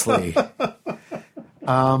 seriously.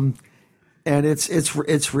 And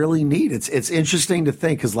it's really neat. It's interesting to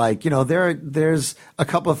think because there's a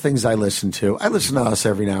couple of things I listen to. I listen to us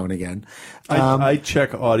every now and again. I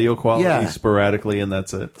check audio quality sporadically, and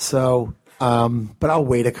that's it. So, but I'll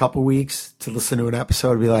wait a couple weeks to listen to an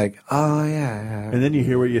episode and be like, oh yeah. And then you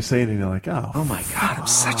hear what you're saying, and you're like, oh my god, I'm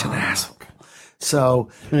such an asshole. So,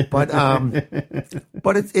 but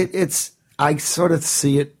it's I sort of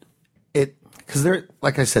see it because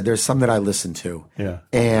like I said, there's some that I listen to,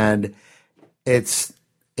 and it's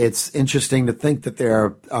interesting to think that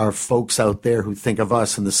there are folks out there who think of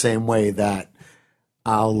us in the same way that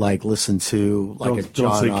I'll like listen to like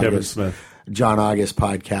Kevin Smith, John August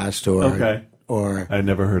podcast or I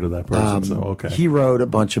never heard of that person. So okay, he wrote a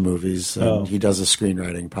bunch of movies. And he does a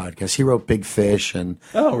screenwriting podcast. He wrote Big Fish and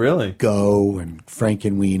really Go and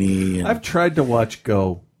Frankenweenie. And I've tried to watch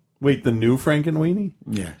Go. Wait, the new Frankenweenie?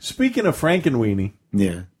 Yeah. Speaking of Frankenweenie,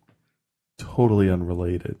 totally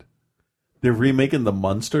unrelated. They're remaking the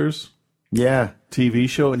Munsters. TV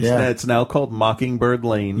show, and it's now called Mockingbird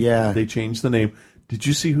Lane. They changed the name. Did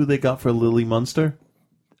you see who they got for Lily Munster?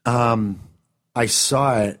 I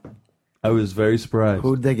saw it. I was very surprised.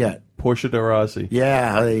 Who'd they get? Portia de Rossi.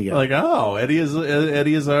 Yeah, there you go. Like, oh, Eddie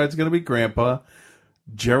Izzard's going to be Grandpa.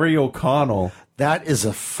 Jerry O'Connell. That is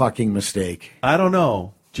a fucking mistake. I don't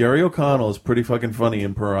know. Jerry O'Connell is pretty fucking funny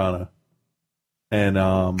in Piranha.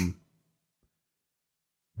 And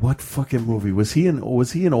what fucking movie was he in?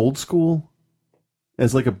 Was he in Old School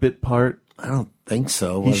as like a bit part? I don't think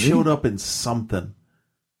so. He showed up in something.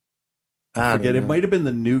 I forget. It might have been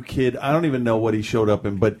The New Kid. I don't even know what he showed up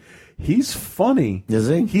in, but he's funny. Is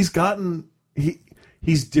he?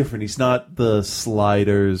 He's different. He's not the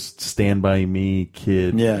Sliders, Stand By Me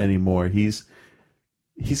kid anymore. He's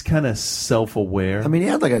kind of self-aware. I mean, he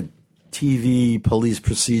had like a TV police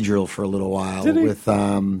procedural for a little while with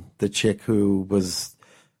the chick who was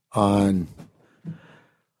on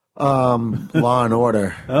Law and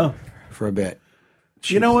Order for a bit.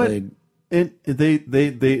 You know what?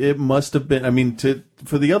 It must have been. I mean,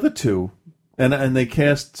 for the other two, and they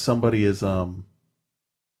cast somebody as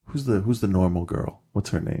who's the normal girl?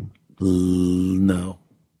 What's her name? No,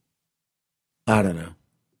 I don't know.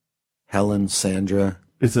 Helen, Sandra.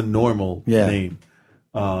 It's a normal name.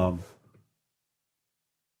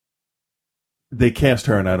 They cast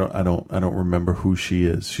her, and I don't remember who she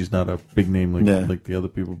is. She's not a big name like the other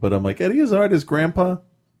people. But I'm like, Eddie Izzard is Grandpa.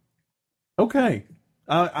 Okay,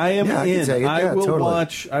 I am in. I will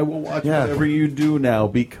watch. I will watch whatever you do now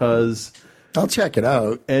because I'll check it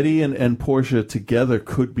out. Eddie and Portia together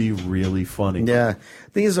could be really funny. Yeah,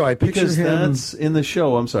 thing is, though, I picture because him that's in the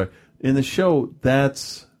show. I'm sorry, in the show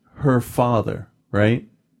that's her father, right?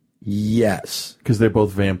 Yes, because they're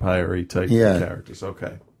both vampire-y type characters.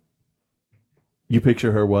 Okay. You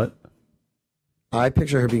picture her what? I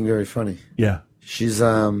picture her being very funny. Yeah. She's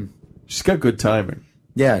got good timing.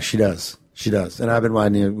 Yeah, she does. She does. And I've been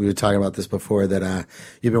watching, we were talking about this before, that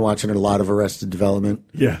you've been watching a lot of Arrested Development.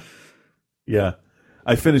 Yeah. Yeah.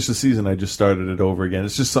 I finished the season. I just started it over again.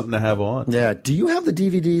 It's just something to have on. Yeah. Do you have the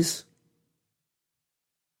DVDs?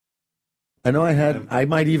 I know I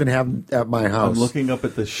might even have them at my house. I'm looking up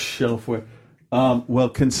at the shelf where... well,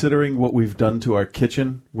 considering what we've done to our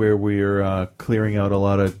kitchen, where we're clearing out a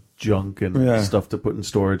lot of junk and stuff to put in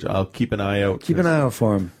storage, I'll keep an eye out. Keep an eye out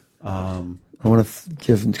for him. I want to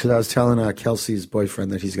give him, because I was telling Kelsey's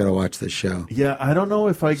boyfriend that he's got to watch this show. Yeah, I don't know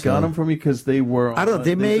if I got them from you because they were. I don't know.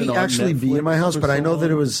 They may actually be in my house, but I know that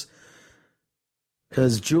it was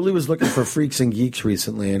because Julie was looking for Freaks and Geeks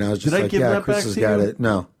recently, and I was just like, yeah, Chris has got it.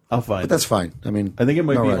 No. I'll find it. But that's fine. I mean, I think it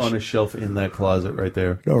might be on a shelf in that closet right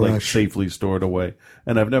there, safely stored away.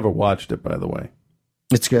 And I've never watched it, by the way.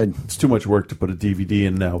 It's good. It's too much work to put a DVD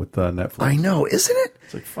in now with Netflix. I know, isn't it?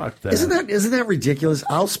 It's like fuck that. Isn't that ridiculous?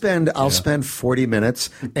 I'll spend 40 minutes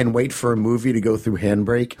and wait for a movie to go through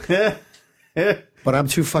Handbrake. But I'm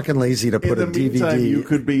too fucking lazy to put a DVD. Meantime, you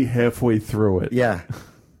could be halfway through it. Yeah.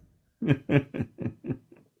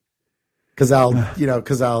 Because I'll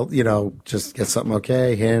just get something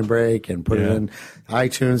Handbrake, and put it in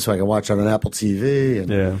iTunes so I can watch it on Apple TV.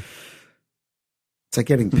 And it's like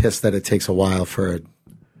getting pissed that it takes a while for a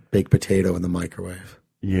baked potato in the microwave.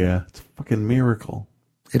 Yeah, it's a fucking miracle.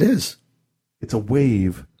 It is. It's a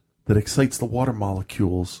wave that excites the water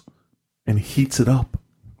molecules and heats it up.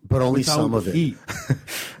 But only some of it.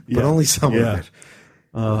 But only some of it.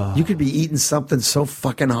 You could be eating something so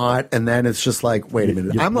fucking hot, and then it's just like, wait a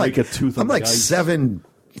minute. I'm like 7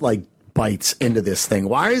 bites into this thing.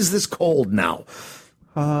 Why is this cold now?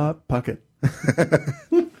 Pocket.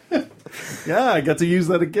 Yeah, I got to use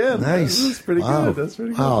that again. Nice. That's pretty good. That's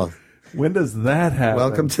pretty good. Wow. When does that happen?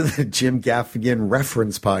 Welcome to the Jim Gaffigan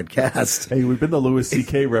Reference Podcast. Hey, we've been the Louis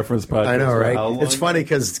C.K. Reference Podcast. I know, right? It's funny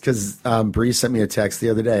because Bree sent me a text the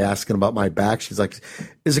other day asking about my back. She's like,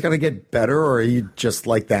 is it going to get better, or are you just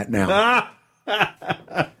like that now?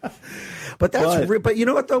 But you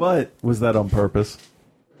know what, though? But was that on purpose?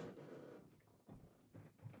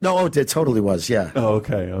 No, it totally was, yeah. Oh,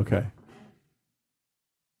 okay.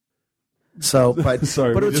 So, but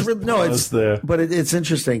sorry, but it's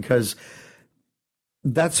interesting because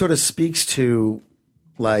that sort of speaks to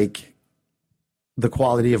like the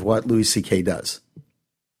quality of what Louis C.K. does.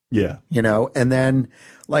 Yeah, and then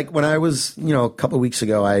like when I was, a couple of weeks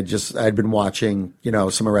ago, I'd been watching,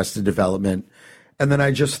 some Arrested Development, and then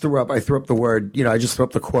I threw up the word, I just threw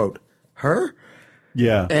up the quote, her,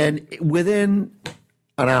 and within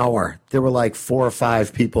an hour, there were like 4 or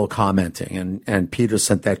 5 people commenting, and Peter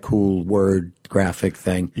sent that cool word graphic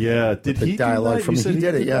thing. Yeah, did he dialogue do that? From he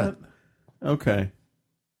did it? Yeah. That? Okay,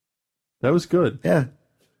 that was good. Yeah.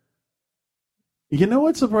 You know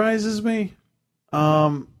what surprises me?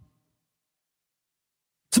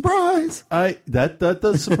 Surprise! That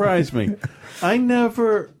does surprise me. I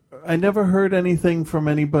never I never heard anything from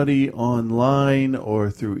anybody online or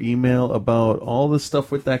through email about all the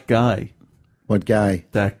stuff with that guy. What guy?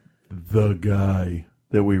 The guy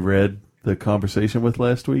that we read the conversation with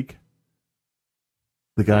last week.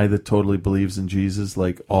 The guy that totally believes in Jesus,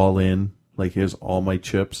 like all in, like here's all my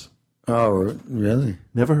chips. Oh, really?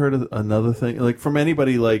 Never heard of another thing like from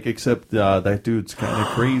anybody, like except that dude's kind of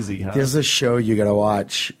crazy. Huh? There's a show you got to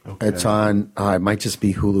watch. Okay. It's on. It might just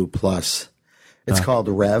be Hulu Plus. It's called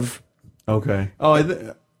Rev. Okay.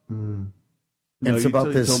 Oh, No, it's about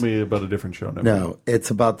you this. told me about a different show. No,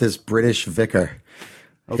 it's about this British vicar.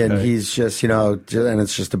 Okay. And he's just, and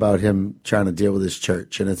it's just about him trying to deal with his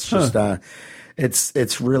church. And it's just,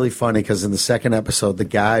 it's really funny because in the second episode, the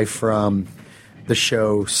guy from the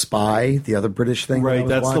show Spy, the other British thing. Right,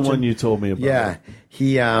 that's watching, the one you told me about. Yeah,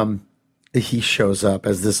 he shows up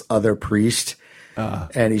as this other priest,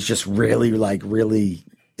 and he's just really,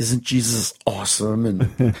 isn't Jesus awesome?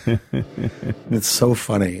 And it's so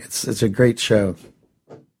funny. It's a great show.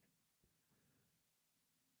 I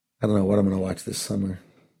don't know what I'm going to watch this summer.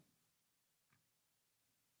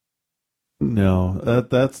 No,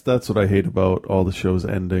 that's what I hate about all the shows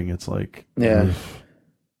ending. It's like, yeah. ugh.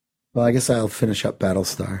 Well, I guess I'll finish up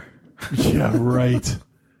Battlestar. Yeah, right.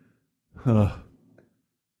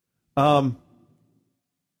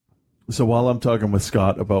 So while I'm talking with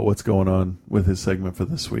Scott about what's going on with his segment for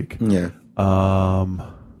this week, yeah.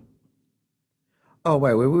 Oh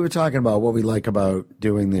wait, we were talking about what we like about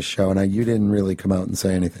doing this show, and you didn't really come out and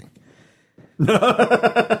say anything.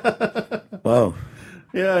 Whoa.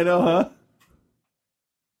 Yeah, I know, huh?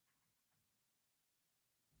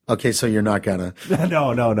 Okay, so you're not gonna.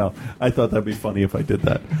 No. I thought that'd be funny if I did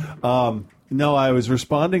that. No, I was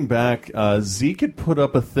responding back. Zeke had put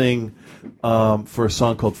up a thing for a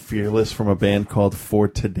song called Fearless from a band called For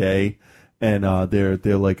Today, and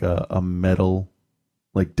they're like a metal,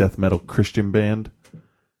 like death metal Christian band.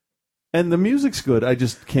 And the music's good. I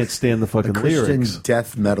just can't stand the fucking Christian lyrics.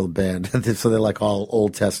 death metal band, so they're like all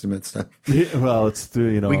Old Testament stuff. Yeah, well, it's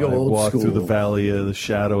through, we go I old walk school. through the valley of the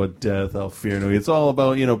shadow of death. I'll fear no. It's all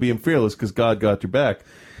about being fearless because God got your back.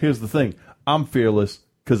 Here's the thing: I'm fearless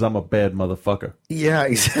because I'm a bad motherfucker. Yeah. All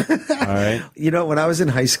right. When I was in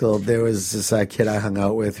high school, there was this kid I hung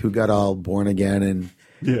out with who got all born again and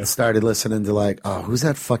started listening to who's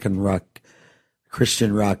that fucking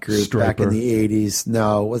Christian rock group back in the 80s?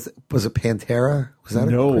 No, was it Pantera? Was that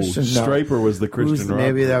a Christian? No, Striper was the Christian rock.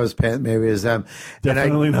 Maybe that was maybe it was them.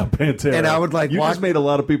 Definitely not Pantera. And I would you just made a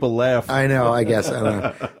lot of people laugh. I know. I guess I don't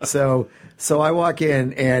know. So I walk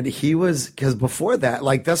in and he was, because before that,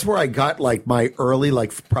 that's where I got my early,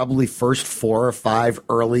 probably first 4 or 5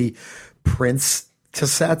 early Prince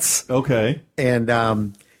cassettes. Okay.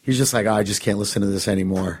 And he's just like, I just can't listen to this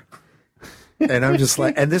anymore. And I'm just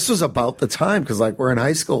like, and this was about the time, because we're in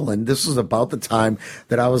high school, and this was about the time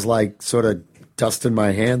that I was sort of dusting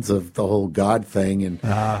my hands of the whole God thing. And,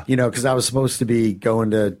 because I was supposed to be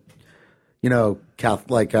going to,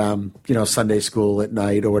 Catholic, Sunday school at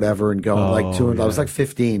night or whatever, and going I was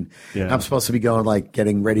 15. Yeah. I'm supposed to be going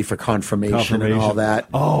getting ready for confirmation and all that.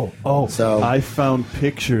 Oh. So I found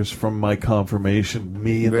pictures from my confirmation.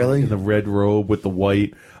 Me really? in the red robe with the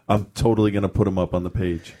white. I'm totally going to put them up on the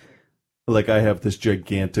page. I have this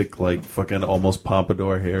gigantic, fucking almost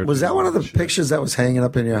pompadour hair. Was that one of the pictures that was hanging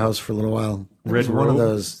up in your house for a little while? Red robe? One of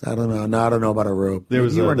those. I don't know. No, I don't know about a robe. There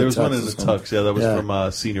was one in the tux. Yeah, that was Yeah.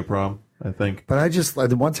 from senior prom, I think. But I just,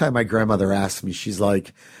 the one time my grandmother asked me, she's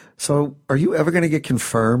like, so are you ever going to get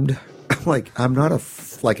confirmed? I'm like, I'm not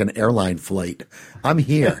an airline flight. I'm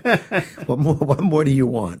here. What more do you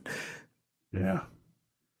want? Yeah.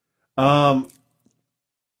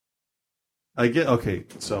 I get, okay,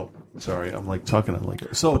 so, sorry, I'm talking on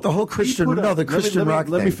so. But the whole Christian, the Christian rock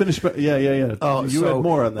Let me thing. finish, yeah. Oh, you had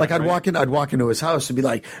more on that, I'd right? walk into his house and be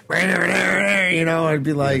like, I'd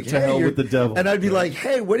be like, to hell with the devil. And I'd be like,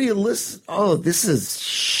 hey, what do you listen? Oh, this is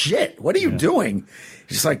shit. What are you doing?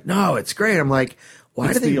 He's like, no, it's great. I'm like, why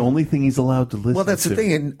it's do they? the only thing he's allowed to listen to. Well, that's the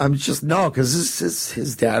thing. And I'm just, because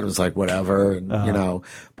his dad was like, whatever, and,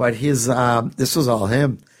 but this was all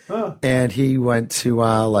him. Huh. And he went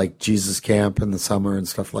to Jesus camp in the summer and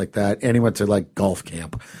stuff like that. And he went to golf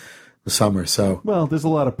camp the summer. So, well, there's a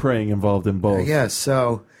lot of praying involved in both. Yeah.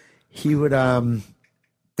 So he would, and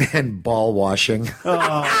ball washing.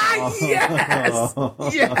 Oh.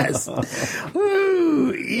 Yes.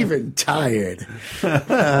 Woo, even tired.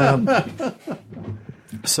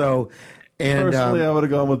 So, and personally, I would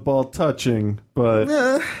have gone with ball touching,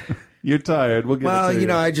 but You're tired. We'll get Well, it to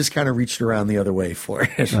you. I just kind of reached around the other way for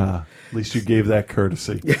it. At least you gave that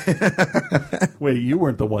courtesy. Wait, you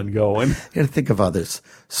weren't the one going. You got to think of others.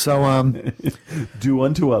 So, do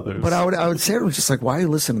unto others. But I would say it was just like, why are you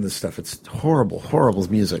listening to this stuff? It's horrible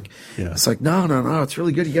music. Yeah. It's like, no, it's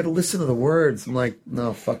really good. You got to listen to the words. I'm like,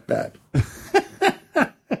 no, fuck that.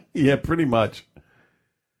 Yeah, pretty much.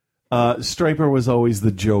 Stryper was always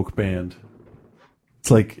the joke band. It's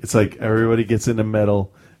like everybody gets into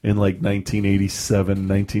metal in like 1987,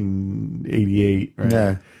 1988, right?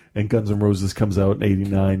 Yeah. And Guns N' Roses comes out in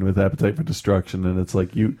 89 with Appetite for Destruction, and it's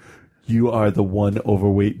like you are the one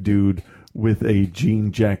overweight dude with a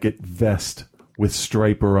jean jacket vest with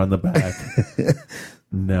Stryper on the back.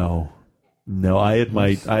 No, I had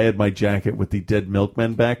my jacket with the Dead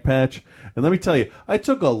Milkmen back patch, and let me tell you, I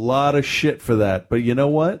took a lot of shit for that, but you know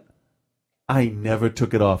what? I never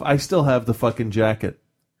took it off. I still have the fucking jacket.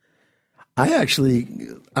 I actually,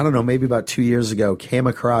 I don't know, maybe about 2 years ago, came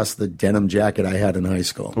across the denim jacket I had in high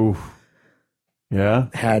school. Oof. Yeah?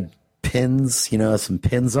 Had pins, some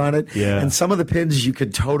pins on it. Yeah. And some of the pins you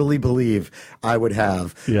could totally believe I would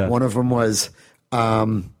have. Yeah. One of them was,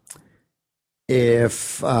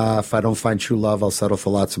 if I don't find true love, I'll settle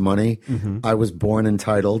for lots of money. Mm-hmm. I was born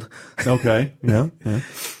entitled. Okay. Yeah.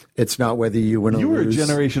 It's not whether you win or lose. You were a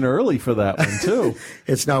generation early for that one, too.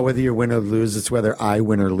 It's not whether you win or lose. It's whether I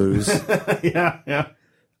win or lose. Yeah.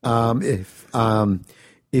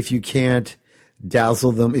 If you can't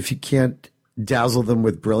dazzle them,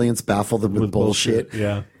 with brilliance, baffle them with bullshit.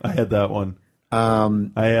 Yeah, I had that one.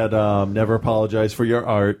 I had Never Apologize for Your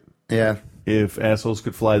Art. Yeah. If assholes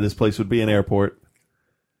could fly, this place would be an airport.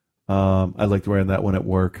 I liked wearing that one at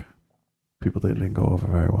work. People didn't go over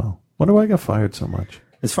very well. Wonder why I got fired so much.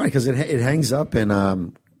 It's funny because it hangs up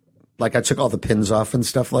and like I took all the pins off and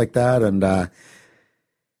stuff like that, and they're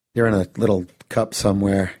in a little cup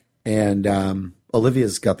somewhere, and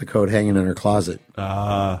Olivia's got the coat hanging in her closet.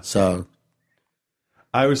 So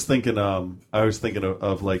I was thinking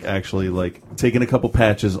of like actually like taking a couple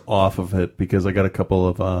patches off of it because I got a couple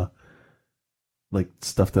of like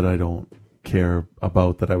stuff that I don't care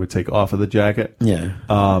about that I would take off of the jacket. Yeah.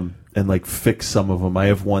 And like fix some of them. I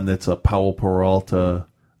have one that's a Powell Peralta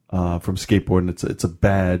from skateboarding. It's a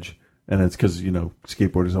badge, and it's because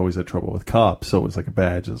skateboarders always had trouble with cops, so it was like a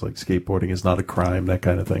badge. It's like skateboarding is not a crime, that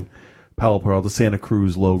kind of thing. Powell Peralta, Santa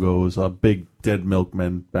Cruz logos, a big Dead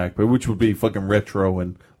Milkmen back, which would be fucking retro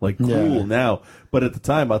and like cool now. But at the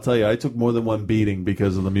time, I'll tell you, I took more than one beating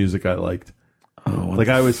because of the music I liked. Oh, like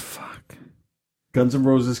Guns N'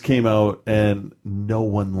 Roses came out, and no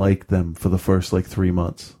one liked them for the first like 3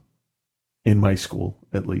 months. In my school,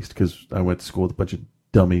 at least, because I went to school with a bunch of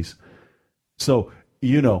dummies. So,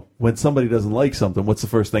 when somebody doesn't like something, what's the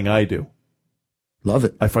first thing I do? Love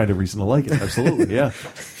it. I find a reason to like it. Absolutely, yeah.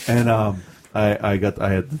 And I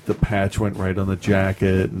had the patch went right on the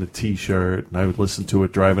jacket and the T-shirt, and I would listen to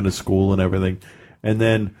it driving to school and everything. And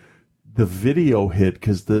then the video hit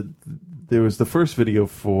because there was the first video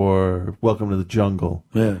for Welcome to the Jungle.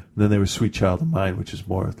 Yeah. And then there was Sweet Child of Mine, which is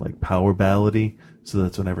more like power ballady. So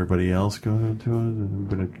that's when everybody else goes into it, and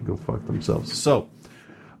everybody can go fuck themselves. So,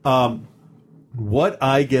 what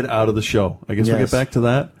I get out of the show, I guess we'll get back to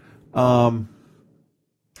that.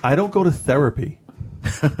 I don't go to therapy.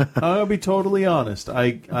 I'll be totally honest.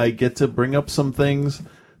 I get to bring up some things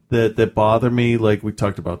that bother me, like we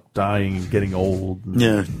talked about dying and getting old.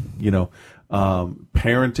 And,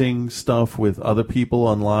 parenting stuff with other people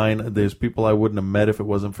online. There's people I wouldn't have met if it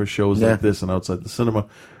wasn't for shows like this and Outside the Cinema.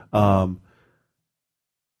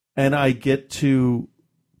 And I get to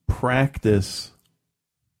practice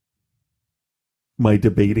my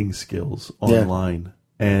debating skills online.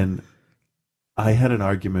 And I had an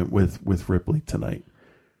argument with Ripley tonight.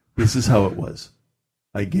 This is how it was.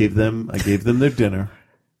 I gave them their dinner,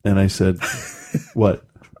 and I said, "What?"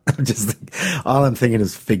 All I'm thinking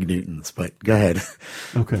is Fig Newtons, but go ahead.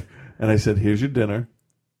 Okay. And I said, "Here's your dinner.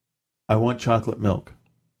 I want chocolate milk.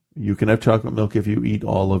 You can have chocolate milk if you eat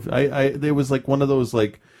all of." There was like one of those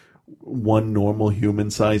like one normal human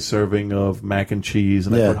size serving of mac and cheese,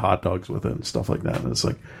 and I put hot dogs with it and stuff like that. And it's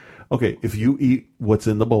like, okay, if you eat what's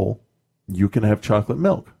in the bowl, you can have chocolate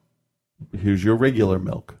milk. Here's your regular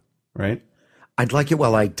milk, right? I'd like it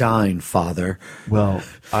while I dine, Father. Well,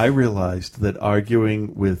 I realized that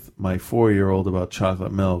arguing with my 4-year-old about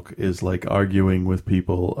chocolate milk is like arguing with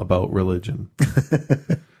people about religion.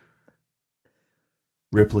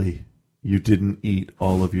 Ripley, you didn't eat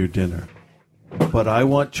all of your dinner. But I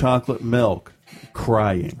want chocolate milk,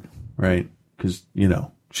 crying, right? Because,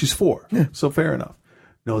 she's 4. Yeah. So fair enough.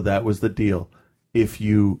 No, that was the deal. if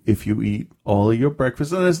you eat all of your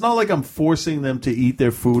breakfast, and it's not like I'm forcing them to eat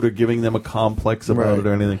their food or giving them a complex about it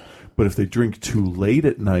or anything, but if they drink too late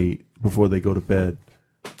at night before they go to bed,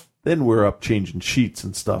 then we're up changing sheets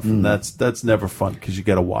and stuff, and that's never fun because you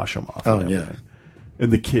got to wash them off.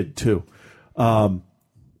 And the kid too.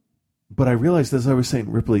 But I realized, as I was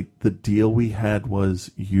saying, Ripley, the deal we had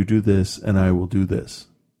was you do this and I will do this.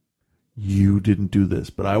 You didn't do this,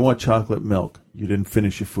 but I want chocolate milk. You didn't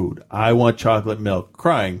finish your food. I want chocolate milk.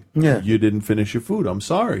 Crying. Yeah. You didn't finish your food. I'm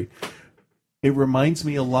sorry. It reminds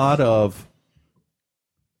me a lot of,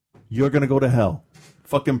 you're going to go to hell.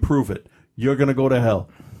 Fucking prove it. You're going to go to hell.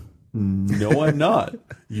 No, I'm not.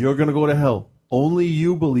 You're going to go to hell. Only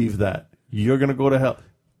you believe that. You're going to go to hell.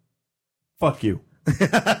 Fuck you.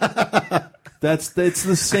 That's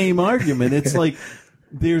the same argument. It's like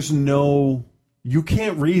you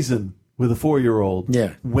can't reason with a 4-year-old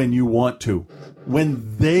when you want to.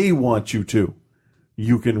 When they want you to,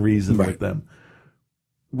 you can reason with them.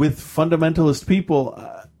 With fundamentalist people,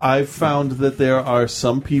 I've found that there are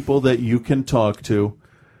some people that you can talk to,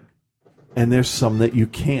 and there's some that you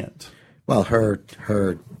can't. Well, her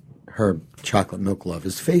chocolate milk love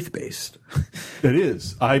is faith-based. It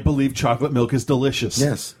is. I believe chocolate milk is delicious.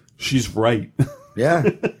 Yes. She's right. Yeah.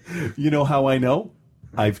 You know how I know?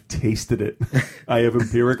 I've tasted it. I have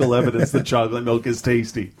empirical evidence that chocolate milk is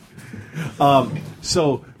tasty.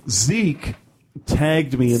 So Zeke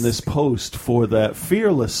tagged me in this post for that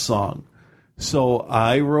Fearless song. So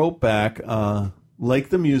I wrote back, like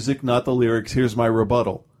the music, not the lyrics, here's my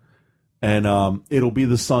rebuttal. And it'll be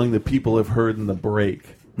the song that people have heard in the break.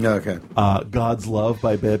 Okay. God's Love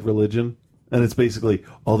by Bad Religion. And it's basically,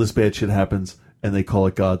 all this bad shit happens, and they call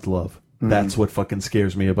it God's love. That's what fucking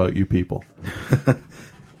scares me about you people.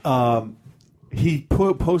 He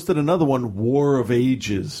posted another one, War of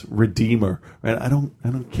Ages, Redeemer. And I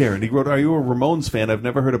don't care. And he wrote, are you a Ramones fan? I've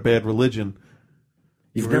never heard of Bad Religion.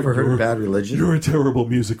 You've never heard of Bad Religion? You're a terrible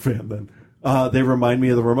music fan then. They remind me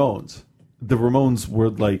of the Ramones. The Ramones were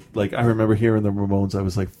like I remember hearing the Ramones. I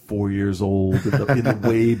was like 4 years old in the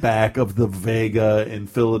way back of the Vega in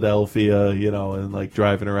Philadelphia, and like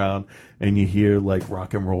driving around, and you hear like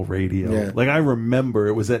rock and roll radio. Yeah. Like I remember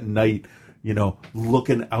it was at night,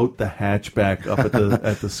 looking out the hatchback up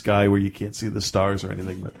at the sky where you can't see the stars or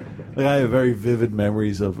anything. But like, I have very vivid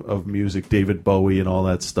memories of music, David Bowie and all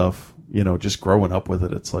that stuff. Just growing up with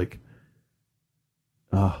it. It's like,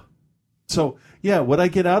 So, yeah, what I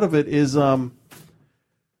get out of it is I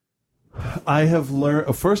have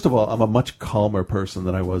learned, first of all, I'm a much calmer person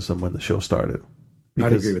than I was when the show started.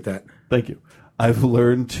 I'd agree with that. Thank you. I've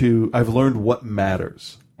learned what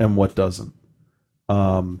matters and what doesn't.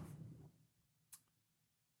 And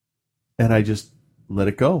I just let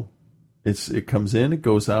it go. It comes in, it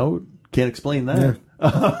goes out. Can't explain that.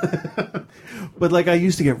 Yeah. But like I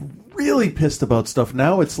used to get really pissed about stuff.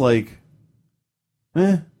 Now it's like,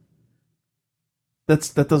 that's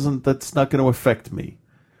not going to affect me.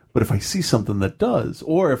 But if I see something that does,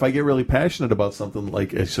 or if I get really passionate about something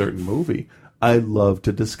like a certain movie, I love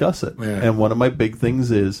to discuss it. Yeah. And one of my big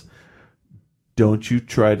things is, don't you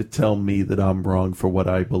try to tell me that I'm wrong for what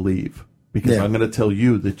I believe. Because I'm going to tell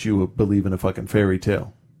you that you believe in a fucking fairy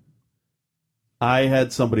tale. I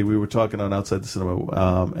had somebody, we were talking on Outside the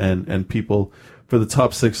Cinema, and people, for the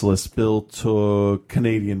top 6 list, Bill took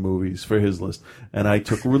Canadian movies for his list, and I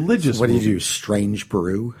took religious What movies. did you do, Strange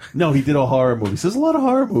Peru? No, he did all horror movies. There's a lot of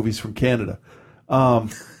horror movies from Canada.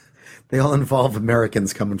 They all involve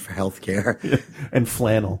Americans coming for health care. And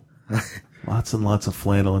flannel. Lots and lots of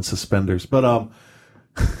flannel and suspenders. But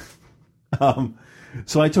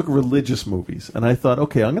so I took religious movies, and I thought,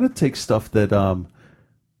 okay, I'm going to take stuff that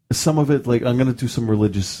some of it, like I'm going to do some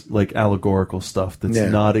religious, like allegorical stuff that's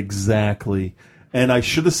not exactly. And I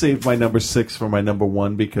should have saved my number 6 for my number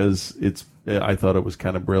 1 because I thought it was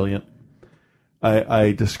kind of brilliant.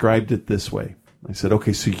 I described it this way. I said,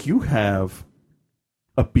 okay, so you have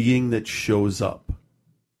a being that shows up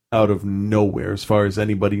out of nowhere as far as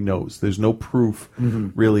anybody knows. There's no proof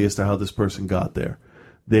really as to how this person got there.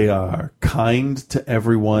 They are kind to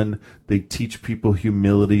everyone. They teach people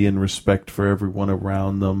humility and respect for everyone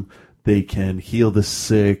around them. They can heal the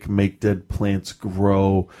sick, make dead plants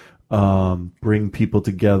grow, bring people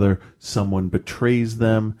together. Someone betrays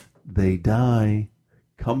them. They die,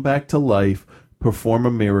 come back to life, perform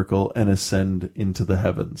a miracle, and ascend into the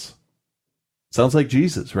heavens. Sounds like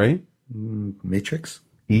Jesus, right? Matrix?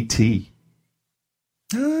 E.T.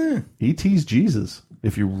 E.T.'s Jesus,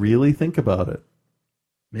 if you really think about it.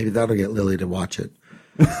 Maybe that'll get Lily to watch it.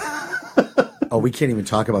 Oh, we can't even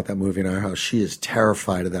talk about that movie in our house. She is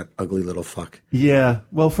terrified of that ugly little fuck. Yeah,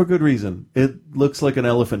 well, for good reason. It looks like an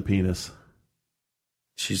elephant penis.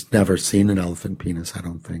 She's never seen an elephant penis, I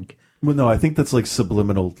don't think. Well, no, I think that's like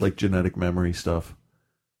subliminal, like genetic memory stuff.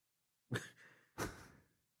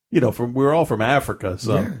 We're all from Africa,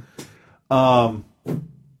 so. Yeah.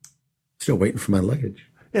 Still waiting for my luggage.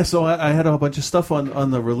 Yeah, so I had a bunch of stuff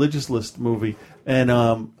on the religious list movie, and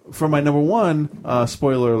for my number one,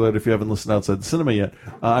 spoiler alert if you haven't listened outside the cinema yet,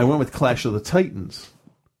 I went with Clash of the Titans.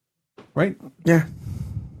 Right? Yeah.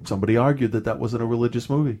 Somebody argued that wasn't a religious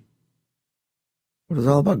movie. It was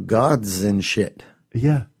all about gods and shit.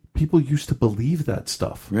 Yeah, people used to believe that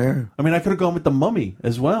stuff. Yeah. I mean, I could have gone with The Mummy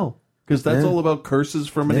as well, because that's all about curses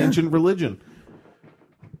from an ancient religion.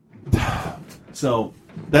 So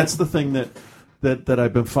that's the thing that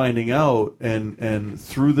I've been finding out, and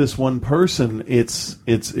through this one person, it's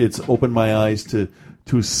opened my eyes to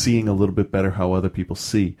seeing a little bit better how other people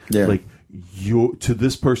see. Yeah. Like to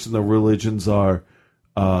this person, the religions are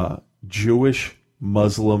Jewish,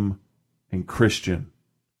 Muslim, and Christian,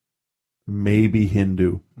 maybe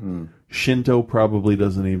Hindu. Shinto probably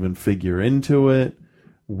doesn't even figure into it.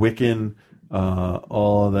 Wiccan,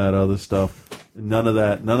 all of that other stuff. None of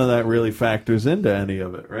that really factors into any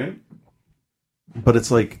of it, right? But it's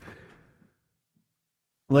like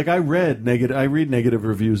I read negative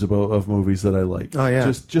reviews of movies that I like. Oh yeah,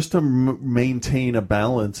 just to maintain a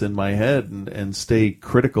balance in my head and stay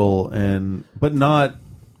critical but not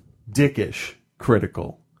dickish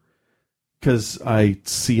critical. Because I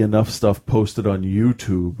see enough stuff posted on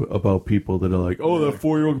YouTube about people that are like, "Oh, that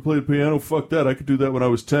 4-year-old can play the piano. Fuck that! I could do that when I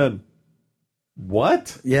was 10."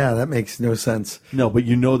 What? Yeah, that makes no sense. No, but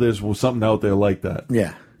there's something out there like that.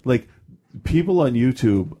 Yeah. Like, people on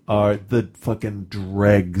YouTube are the fucking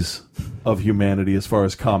dregs of humanity as far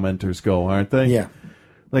as commenters go, aren't they? Yeah.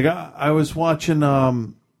 Like, I was watching, I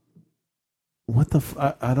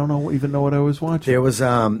don't even know what I was watching. There was,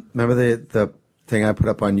 remember the thing I put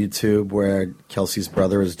up on YouTube where Kelsey's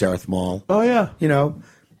brother is Darth Maul? Oh, yeah.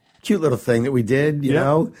 Cute little thing that we did, you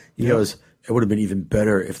know? He goes, it would have been even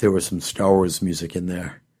better if there was some Star Wars music in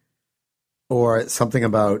there. Or something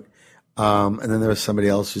about, and then there was somebody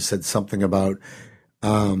else who said something about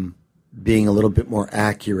being a little bit more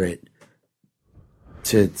accurate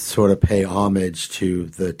to sort of pay homage to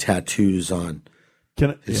the tattoos on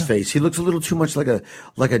his face. He looks a little too much like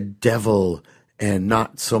a devil and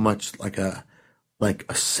not so much like a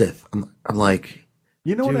Sith. I'm like,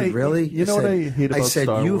 you know, dude, what I really? What I hate about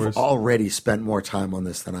Star Wars? You've already spent more time on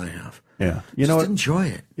this than I have. Yeah, enjoy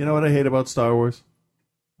it. You know what I hate about Star Wars?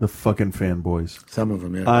 The fucking fanboys. Some of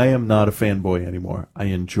them, yeah. I am not a fanboy anymore. I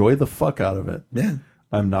enjoy the fuck out of it. Yeah.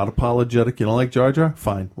 I'm not apologetic. You don't like Jar Jar?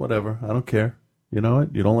 Fine, whatever. I don't care. You know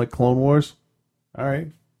what? You don't like Clone Wars? All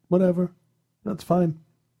right, whatever. That's fine.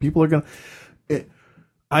 People are gonna.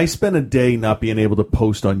 I spent a day not being able to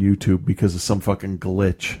post on YouTube because of some fucking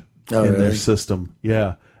glitch in their system.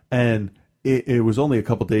 Yeah, and it was only a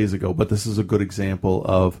couple days ago, but this is a good example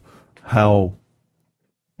of how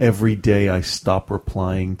every day I stop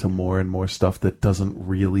replying to more and more stuff that doesn't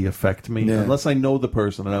really affect me, unless I know the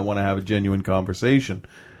person and I want to have a genuine conversation.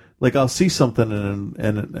 Like, I'll see something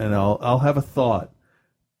and I'll have a thought,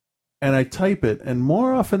 and I type it, and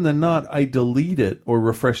more often than not, I delete it or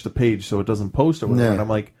refresh the page so it doesn't post or whatever. And I'm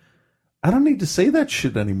like, I don't need to say that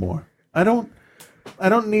shit anymore. I don't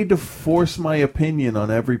need to force my opinion on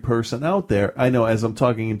every person out there. I know as I'm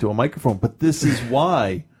talking into a microphone, but this is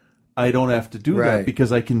why I don't have to do that,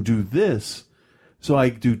 because I can do this. So I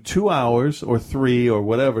do 2 hours or 3 or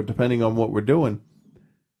whatever, depending on what we're doing.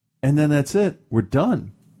 And then that's it. We're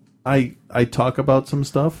done. I talk about some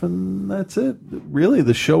stuff and that's it. Really,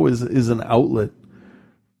 the show is an outlet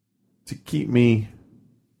to keep me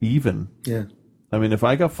even. Yeah. I mean, if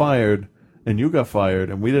I got fired and you got fired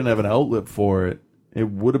and we didn't have an outlet for it, it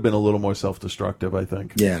would have been a little more self-destructive, I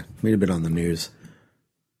think. Yeah, we'd have been on the news.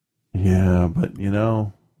 Yeah, but,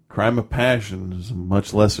 crime of passion is a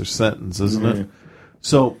much lesser sentence, isn't it?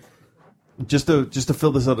 So, just to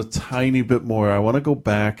fill this out a tiny bit more, I want to go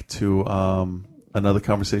back to another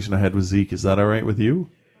conversation I had with Zeke. Is that all right with you?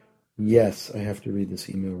 Yes, I have to read this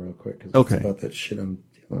email real quick because it's about that shit I'm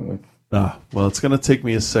dealing with. Well, it's going to take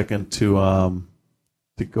me a second to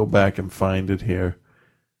go back and find it here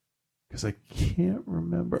because I can't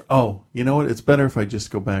remember. Oh, you know what? It's better if I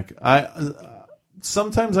just go back.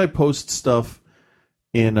 Sometimes I post stuff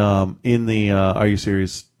in the Are You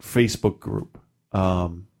Serious Facebook group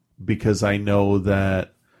because I know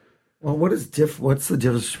that. Well, what's the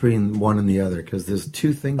difference between one and the other? Because there's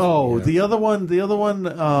two things. Oh, the other one,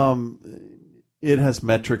 it has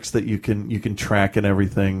metrics that you can track and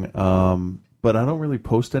everything. But I don't really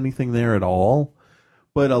post anything there at all.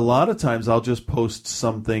 But a lot of times I'll just post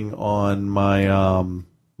something on my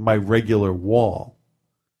my regular wall.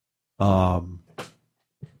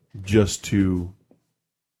 just to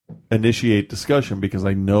initiate discussion, because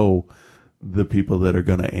I know the people that are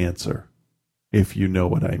going to answer, if you know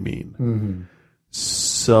what I mean. Mm-hmm.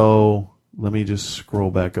 So let me just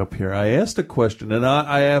scroll back up here. I asked a question, and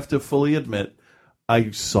I have to fully admit,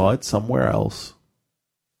 I saw it somewhere else,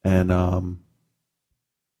 and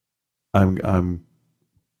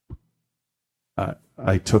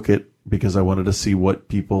I took it because I wanted to see what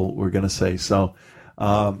people were going to say. So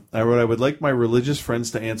I wrote, I would like my religious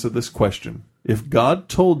friends to answer this question. If God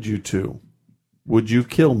told you to, would you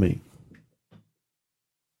kill me?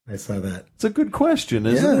 I saw that. It's a good question,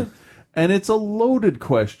 isn't Yeah. it? And it's a loaded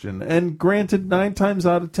question. And granted, 9 times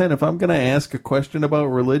out of 10, if I'm going to ask a question about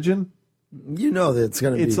religion, you know that it's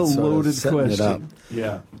going to be it's a sort of loaded setting it up. question.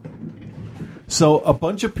 Yeah. So a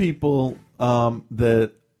bunch of people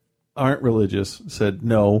that aren't religious said,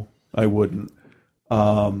 no, I wouldn't.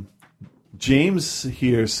 James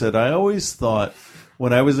here said, I always thought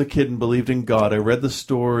when I was a kid and believed in God, I read the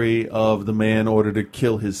story of the man ordered to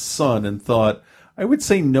kill his son and thought, I would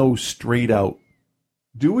say no straight out.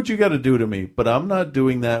 Do what you got to do to me, but I'm not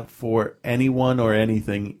doing that for anyone or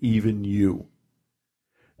anything, even you.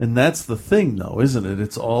 And that's the thing, though, isn't it?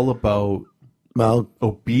 It's all about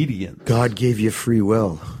obedience. God gave you free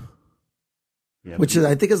will. Yeah, Which is,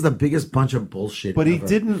 I think, is the biggest bunch of bullshit. But he ever.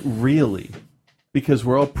 didn't really, because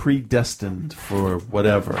we're all predestined for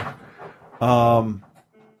whatever.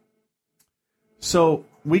 So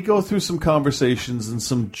we go through some conversations and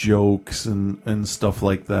some jokes and stuff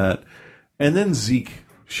like that. And then Zeke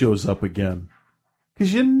shows up again.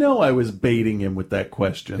 Because you know I was baiting him with that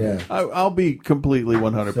question. Yeah. I'll be completely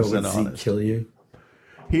 100% So would Zeke honest. kill you?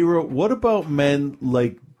 He wrote, what about men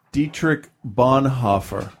like Dietrich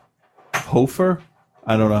Bonhoeffer? Hofer?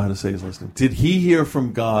 I don't know how to say his last name. Did he hear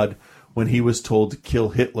from God when he was told to kill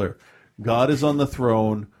Hitler? God is on the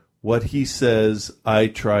throne. What he says, I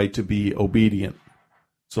try to be obedient.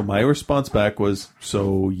 So my response back was,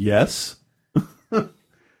 so yes?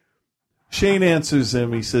 Shane answers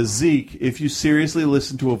him. He says, Zeke, if you seriously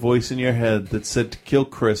listen to a voice in your head that said to kill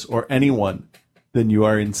Chris or anyone, then you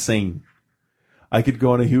are insane. I could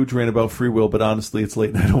go on a huge rant about free will, but honestly, it's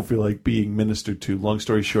late and I don't feel like being ministered to. Long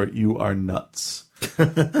story short, you are nuts.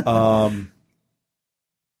 John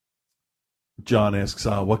asks,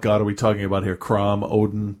 what God are we talking about here? Crom,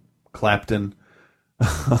 Odin, Clapton?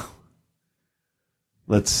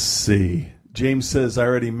 Let's see. James says, I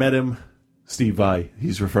already met him. Steve Vai,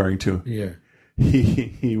 he's referring to. Yeah.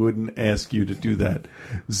 He wouldn't ask you to do that.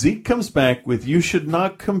 Zeke comes back with, you should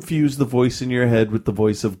not confuse the voice in your head with the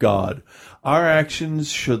voice of God. Our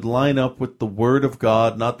actions should line up with the word of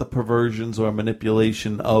God, not the perversions or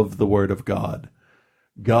manipulation of the word of God.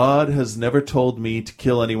 God has never told me to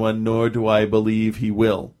kill anyone, nor do I believe he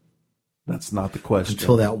will. That's not the question.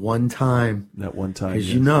 Until that one time. That one time. Because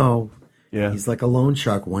yes. you know, yeah. he's like a loan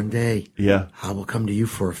shark one day. Yeah. I will come to you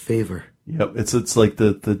for a favor. Yep, it's like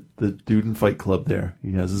the dude in Fight Club there.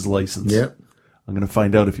 He has his license. Yep. I'm going to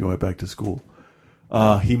find out if he went back to school.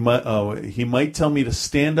 He might tell me to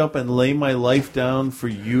stand up and lay my life down for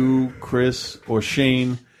you, Chris, or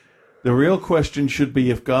Shane. The real question should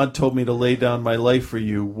be, if God told me to lay down my life for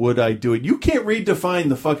you, would I do it? You can't redefine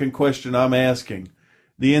the fucking question I'm asking.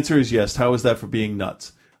 The answer is yes. How is that for being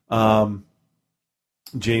nuts?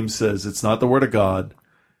 James says, it's not the word of God.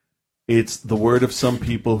 It's the word of some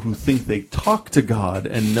people who think they talk to God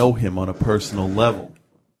and know him on a personal level.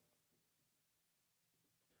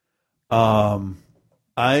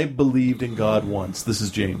 I believed in God once. This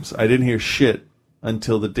is James. I didn't hear shit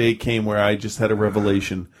until the day came where I just had a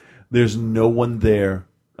revelation. There's no one there.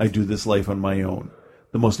 I do this life on my own.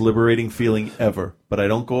 The most liberating feeling ever. But I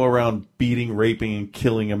don't go around beating, raping, and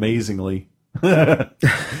killing amazingly.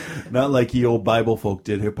 Not like ye old Bible folk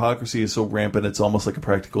did. Hypocrisy is so rampant it's almost like a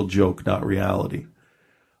practical joke, not reality.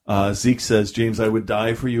 Zeke says, James, I would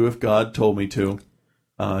die for you if God told me to.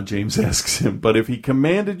 James asks him, but if he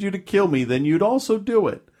commanded you to kill me, then you'd also do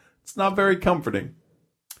it. It's not very comforting.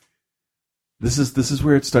 This is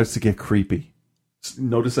where it starts to get creepy.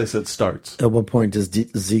 Notice I said starts. At what point does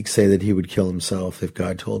Zeke say that he would kill himself if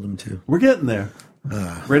God told him to? We're getting there.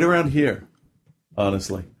 Right around here,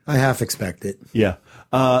 honestly. I half expect it. Yeah.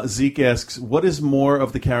 Zeke asks, what is more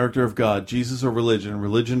of the character of God, Jesus or religion?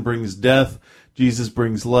 Religion brings death. Jesus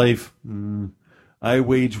brings life. I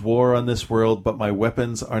wage war on this world, but my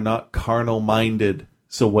weapons are not carnal-minded.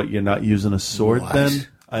 So what, you're not using a sword then?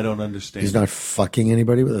 I don't understand. He's not fucking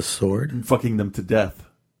anybody with a sword? Fucking them to death,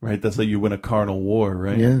 right? That's how you win a carnal war,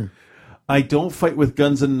 right? Yeah. I don't fight with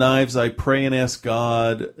guns and knives. I pray and ask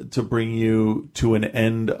God to bring you to an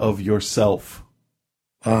end of yourself.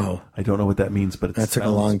 Wow. I don't know what that means, but that took a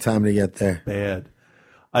long time to get there. Bad.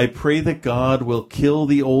 I pray that God will kill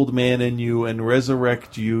the old man in you and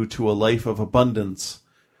resurrect you to a life of abundance.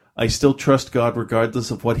 I still trust God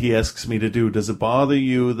regardless of what he asks me to do. Does it bother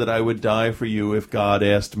you that I would die for you if God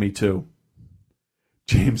asked me to?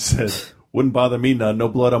 James said, wouldn't bother me none. No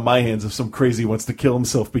blood on my hands if some crazy wants to kill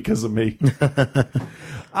himself because of me.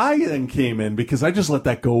 I then came in because I just let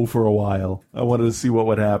that go for a while. I wanted to see what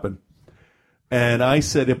would happen. And I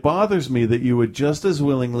said, it bothers me that you would just as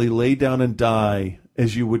willingly lay down and die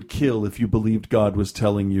as you would kill if you believed God was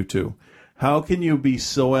telling you to. How can you be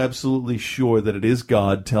so absolutely sure that it is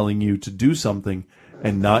God telling you to do something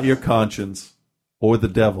and not your conscience or the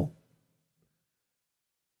devil?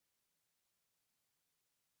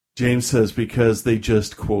 James says, because they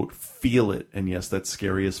just, quote, feel it. And yes, that's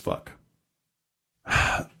scary as fuck.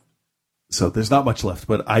 So there's not much left,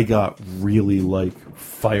 but I got really like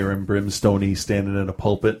fire and brimstone-y standing in a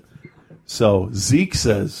pulpit. So Zeke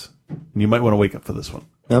says, and you might want to wake up for this one.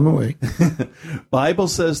 I'm awake. Bible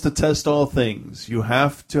says to test all things. You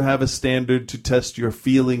have to have a standard to test your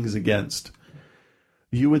feelings against.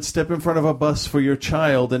 You would step in front of a bus for your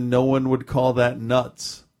child and no one would call that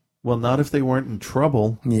nuts. Well, not if they weren't in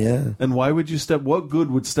trouble. Yeah. And why would you step? What good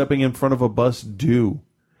would stepping in front of a bus do?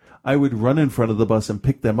 I would run in front of the bus and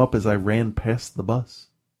pick them up as I ran past the bus.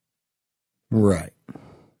 Right.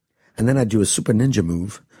 And then I'd do a super ninja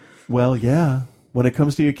move. Well, yeah. When it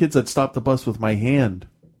comes to your kids, I'd stop the bus with my hand.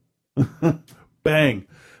 Bang.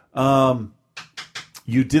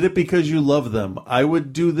 You did it because you love them. I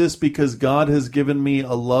would do this because God has given me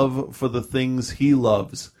a love for the things he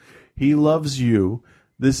loves. He loves you.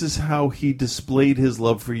 This is how he displayed his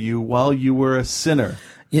love for you while you were a sinner.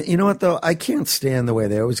 You know what, though? I can't stand the way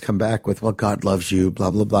they always come back with, well, God loves you,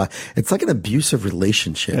 blah, blah, blah. It's like an abusive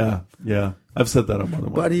relationship. Yeah. I've said that on more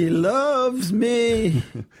than one. But he loves me.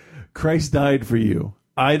 Christ died for you.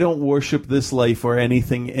 I don't worship this life or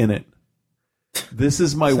anything in it. This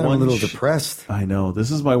is my one. A little depressed. I know. This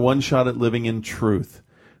is my one shot at living in truth.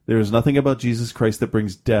 There is nothing about Jesus Christ that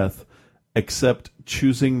brings death except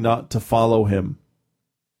choosing not to follow him.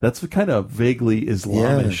 That's kind of vaguely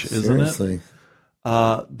Islamish, isn't seriously. it?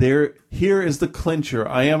 Here is the clincher.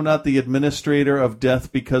 I am not the administrator of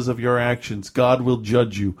death because of your actions. God will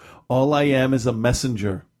judge you. All I am is a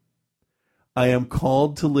messenger. I am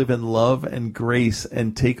called to live in love and grace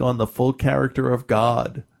and take on the full character of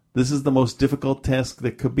God. This is the most difficult task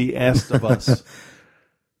that could be asked of us.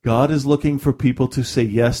 God is looking for people to say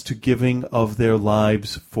yes to giving of their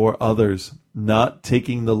lives for others, not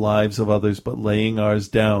taking the lives of others, but laying ours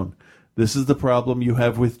down. This is the problem you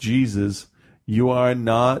have with Jesus. You are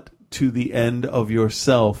not to the end of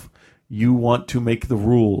yourself. You want to make the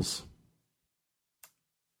rules.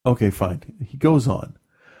 Okay, fine. He goes on.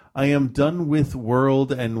 I am done with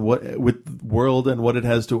world and what it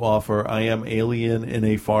has to offer. I am alien in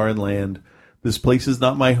a foreign land. This place is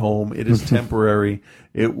not my home. It is temporary.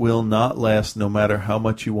 It will not last no matter how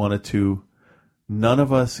much you want it to. None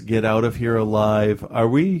of us get out of here alive. Are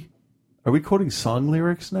we quoting song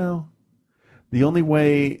lyrics now? The only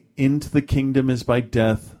way into the kingdom is by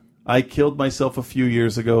death. I killed myself a few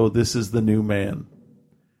years ago. This is the new man.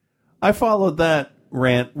 I followed that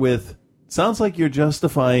rant with, sounds like you're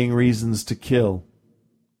justifying reasons to kill.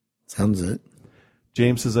 Sounds it.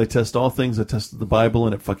 James says, I test all things. I tested the Bible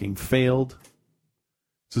and it fucking failed.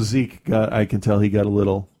 So Zeke I can tell he got a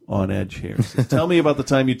little on edge here. He says, tell me about the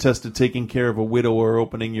time you tested taking care of a widow or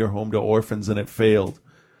opening your home to orphans and it failed.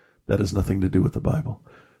 That has nothing to do with the Bible.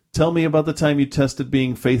 Tell me about the time you tested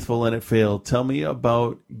being faithful and it failed. Tell me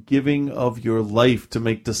about giving of your life to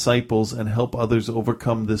make disciples and help others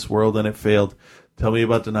overcome this world and it failed. Tell me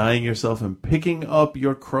about denying yourself and picking up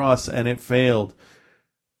your cross and it failed.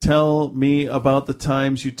 Tell me about the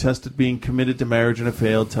times you tested being committed to marriage and it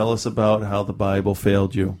failed. Tell us about how the Bible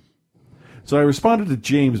failed you. So I responded to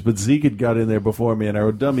James, but Zeke had got in there before me, and I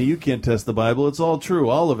wrote, dummy, you can't test the Bible. It's all true,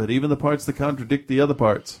 all of it, even the parts that contradict the other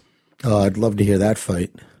parts. Oh, I'd love to hear that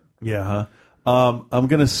fight. Yeah, huh? I'm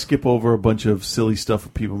going to skip over a bunch of silly stuff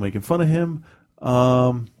of people making fun of him.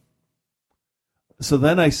 So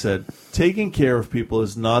then I said, taking care of people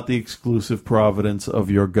is not the exclusive providence of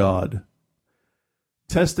your God.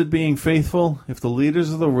 Tested being faithful, if the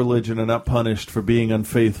leaders of the religion are not punished for being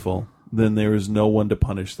unfaithful, then there is no one to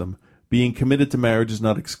punish them. Being committed to marriage is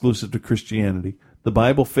not exclusive to Christianity. The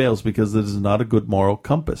Bible fails because it is not a good moral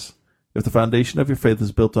compass. If the foundation of your faith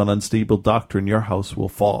is built on unstable doctrine, your house will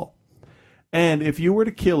fall. And if you were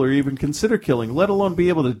to kill or even consider killing, let alone be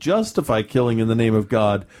able to justify killing in the name of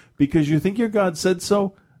God, because you think your God said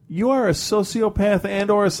so, you are a sociopath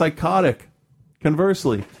and or a psychotic.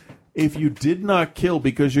 Conversely, If you did not kill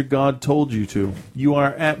because your God told you to, you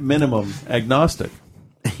are at minimum agnostic.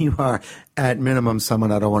 You are at minimum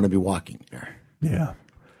someone I don't want to be walking there. Yeah.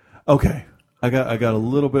 Okay. I got a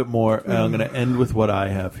little bit more, and I'm going to end with what I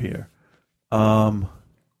have here.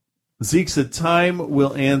 Zeke said, time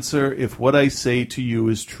will answer if what I say to you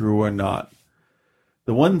is true or not.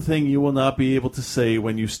 The one thing you will not be able to say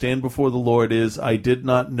when you stand before the Lord is, I did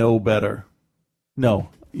not know better. No.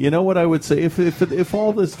 You know what I would say? If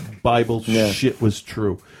all this Bible shit was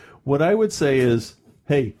true, what I would say is,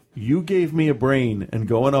 hey, you gave me a brain, and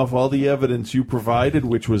going off all the evidence you provided,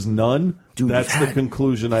 which was none, that's the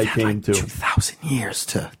conclusion I came to. 2,000 years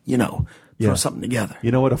to, throw something together.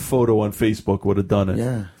 You know what? A photo on Facebook would have done it.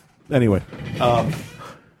 Yeah. Anyway,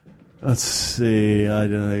 let's see.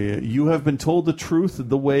 You have been told the truth,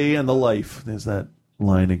 the way, and the life. There's that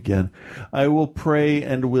line again. I will pray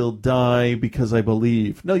and will die because I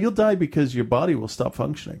believe. No, you'll die because your body will stop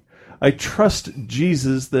functioning. I trust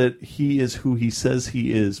Jesus that he is who he says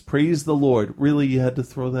he is. Praise the Lord. Really, you had to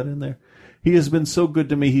throw that in there? He has been so good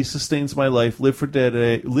to me. He sustains my life. Live for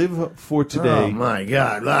today. Oh, my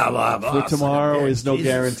God. Blah, blah, blah. For tomorrow is no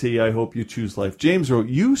guarantee. I hope you choose life. James wrote,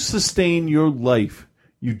 you sustain your life.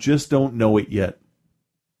 You just don't know it yet.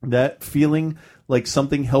 That feeling like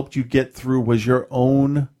something helped you get through was your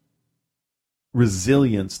own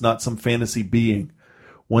resilience, not some fantasy being.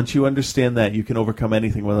 Once you understand that, you can overcome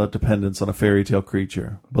anything without dependence on a fairy tale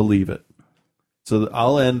creature. Believe it. So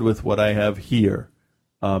I'll end with what I have here,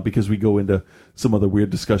 because we go into some other weird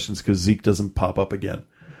discussions because Zeke doesn't pop up again.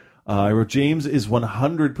 I wrote, James is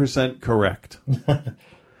 100% correct.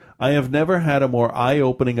 I have never had a more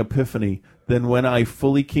eye-opening epiphany than when I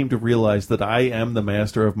fully came to realize that I am the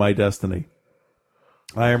master of my destiny.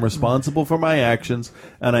 I am responsible for my actions,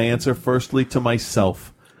 and I answer firstly to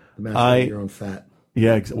myself. The master of your own fat.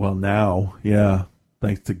 Yeah, well, now, yeah,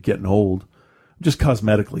 thanks to getting old. I'm just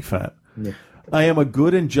cosmetically fat. Yeah. I am a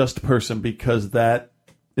good and just person because that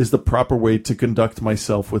is the proper way to conduct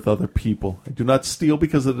myself with other people. I do not steal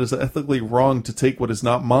because it is ethically wrong to take what is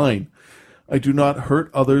not mine. I do not hurt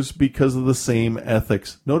others because of the same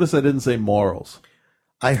ethics. Notice I didn't say morals.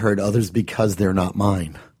 I hurt others because they're not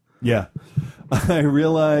mine. Yeah. I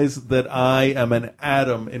realize that I am an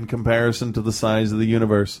atom in comparison to the size of the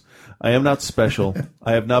universe. I am not special.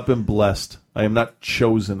 I have not been blessed. I am not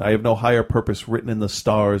chosen. I have no higher purpose written in the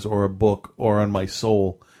stars or a book or on my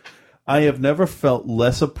soul. I have never felt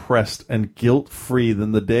less oppressed and guilt-free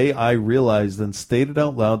than the day I realized and stated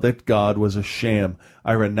out loud that God was a sham.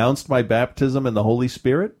 I renounced my baptism in the Holy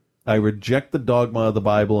Spirit. I reject the dogma of the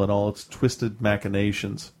Bible and all its twisted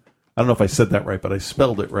machinations. I don't know if I said that right, but I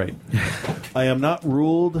spelled it right. I am not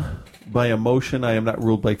ruled by emotion. I am not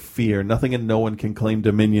ruled by fear. Nothing and no one can claim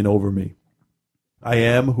dominion over me. I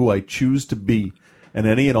am who I choose to be, and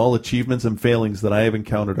any and all achievements and failings that I have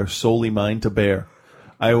encountered are solely mine to bear.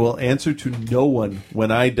 I will answer to no one when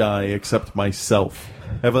I die except myself.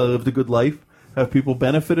 Have I lived a good life? Have people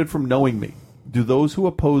benefited from knowing me? Do those who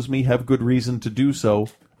oppose me have good reason to do so?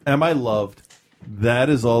 Am I loved? That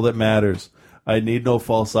is all that matters. I need no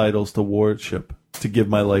false idols to worship to give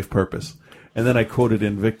my life purpose. And then I quoted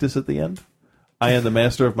Invictus at the end. I am the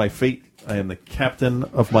master of my fate. I am the captain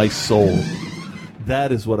of my soul.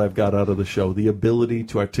 That is what I've got out of the show, the ability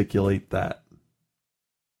to articulate that.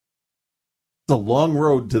 It's a long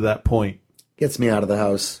road to that point. Gets me out of the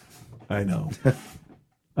house. I know.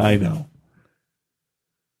 I know.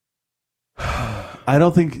 I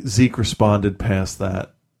don't think Zeke responded past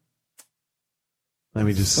that. Let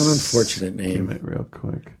me just... An unfortunate name. It real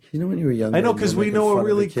quick. You know when you were younger... I know, because we know a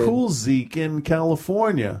really cool Zeke in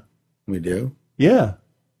California. We do? Yeah.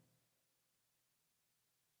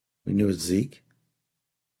 We knew a Zeke?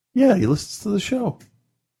 Yeah, he listens to the show.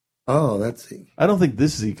 Oh, that's Zeke. I don't think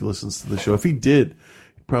this Zeke listens to the show. If he did,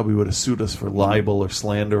 he probably would have sued us for libel or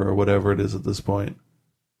slander or whatever it is at this point.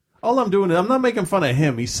 All I'm doing is I'm not making fun of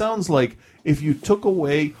him. He sounds like if you took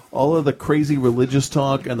away all of the crazy religious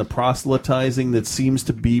talk and the proselytizing that seems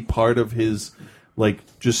to be part of his,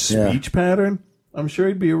 like, just speech pattern, I'm sure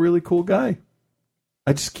he'd be a really cool guy.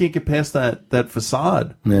 I just can't get past that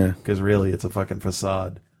facade. Yeah. Because really, it's a fucking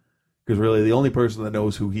facade. Because really, the only person that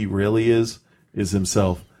knows who he really is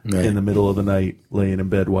himself in the middle of the night, laying in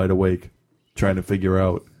bed wide awake, trying to figure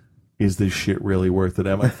out, is this shit really worth it?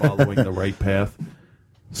 Am I following the right path?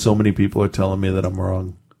 So many people are telling me that I'm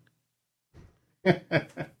wrong.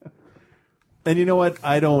 And you know what?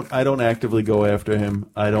 I don't actively go after him.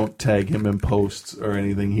 I don't tag him in posts or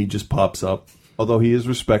anything. He just pops up. Although he is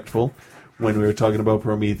respectful. When we were talking about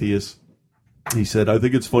Prometheus, he said, I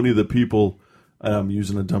think it's funny that people I'm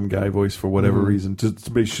using a dumb guy voice for whatever reason to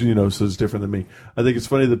make sure, so it's different than me. I think it's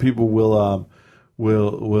funny that people will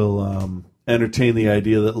entertain the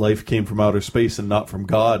idea that life came from outer space and not from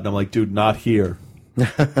God. And I'm like, dude, not here.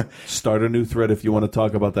 Start a new thread if you want to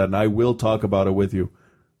talk about that, and I will talk about it with you.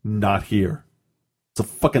 Not here. It's a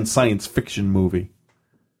fucking science fiction movie.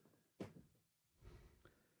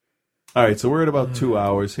 All right, so we're at about 2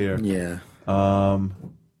 hours here. Yeah.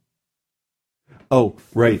 Oh,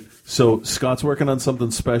 right. So Scott's working on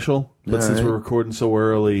something special, but since we're recording so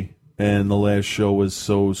early and the last show was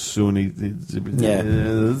so soon,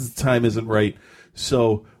 time isn't right.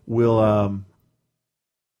 So we'll I'm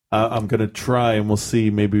going to try, and we'll see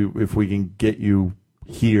maybe if we can get you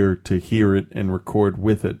here to hear it and record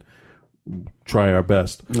with it. Try our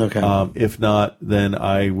best. Okay. If not, then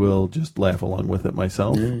I will just laugh along with it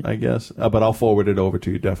myself, I guess. But I'll forward it over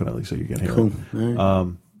to you definitely so you can hear it.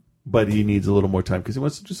 Right. But he needs a little more time because he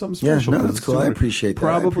wants to do something special. Yeah, no, that's cool. I appreciate that.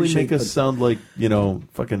 Probably make us sound like,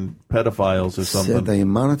 fucking pedophiles or something. The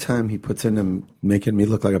amount of time he puts into making me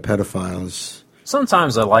look like a pedophile is...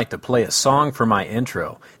 Sometimes I like to play a song for my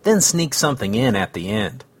intro, then sneak something in at the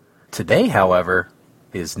end. Today, however,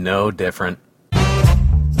 is no different.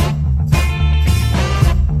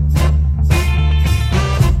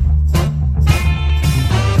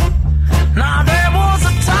 Now there was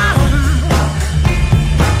a time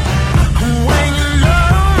when you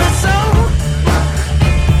loved me so.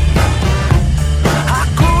 I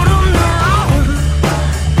couldn't go wrong.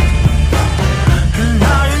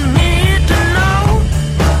 Now you need to know.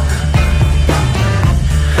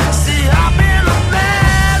 See, I've been a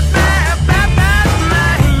bad man,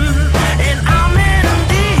 and I'm in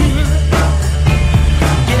deep.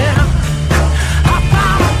 Yeah, I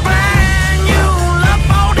found a brand new love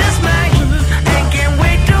for this man, and can't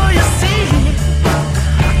wait till you see.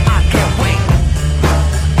 I can't wait.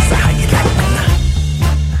 So how you like me now?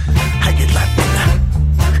 How you like me now?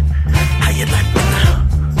 How you like me now?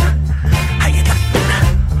 How you like me now?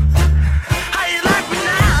 How you like me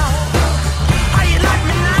now? How you like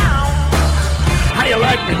me now? How you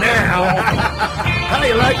like me now? How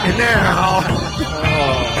you like me now?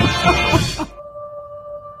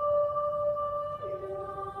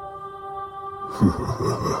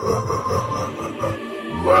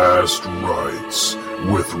 Last Rites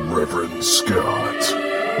with Reverend Scott.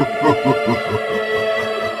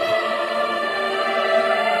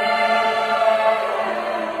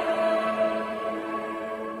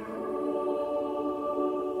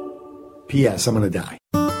 P.S. I'm going to die.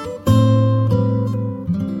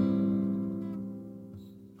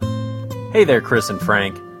 Hey there, Chris and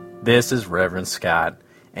Frank. This is Reverend Scott,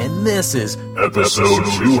 and this is Episode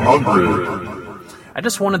 200. I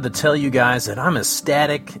just wanted to tell you guys that I'm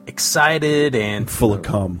ecstatic, excited, and full of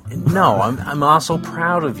cum. No, I'm also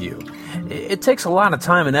proud of you. It takes a lot of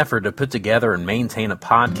time and effort to put together and maintain a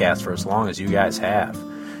podcast for as long as you guys have.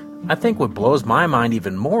 I think what blows my mind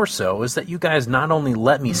even more so is that you guys not only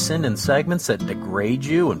let me send in segments that degrade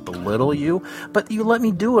you and belittle you, but you let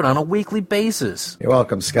me do it on a weekly basis. You're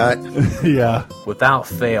welcome, Scott. Yeah. Without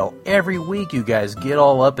fail, every week you guys get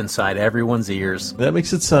all up inside everyone's ears. That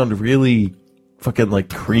makes it sound really fucking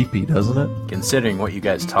creepy, doesn't it? Considering what you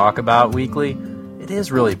guys talk about weekly, it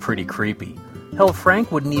is really pretty creepy. Hell,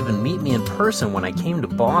 Frank wouldn't even meet me in person when I came to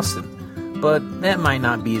Boston. But that might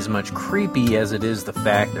not be as much creepy as it is the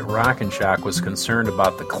fact that Rock and Shock was concerned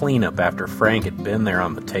about the cleanup after Frank had been there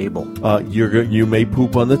on the table. You may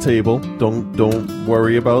poop on the table. Don't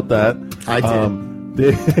worry about that. I did.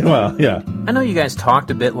 Well, yeah. I know you guys talked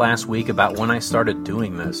a bit last week about when I started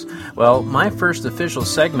doing this. Well, my first official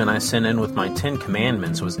segment I sent in with my 10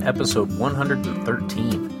 Commandments was episode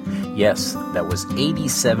 113. Yes, that was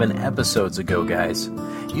 87 episodes ago, guys.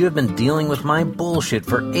 You have been dealing with my bullshit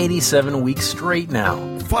for 87 weeks straight now.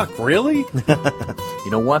 Fuck, really? You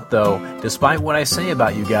know what, though? Despite what I say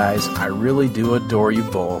about you guys, I really do adore you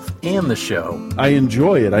both and the show. I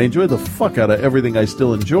enjoy it. I enjoy the fuck out of everything I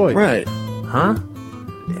still enjoy. Right. Huh?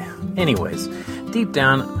 Anyways, deep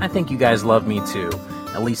down, I think you guys love me too.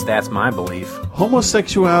 At least that's my belief.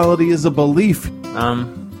 Homosexuality is a belief.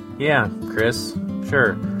 Yeah, Chris,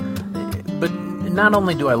 sure. But not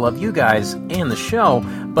only do I love you guys and the show,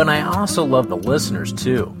 but I also love the listeners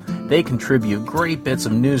too. They contribute great bits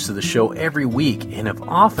of news to the show every week and have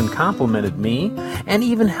often complimented me and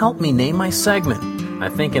even helped me name my segment. I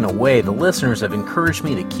think in a way the listeners have encouraged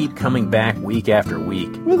me to keep coming back week after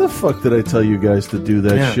week. Where the fuck did I tell you guys to do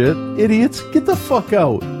that shit? Idiots, get the fuck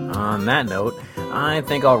out. On that note, I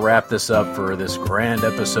think I'll wrap this up for this grand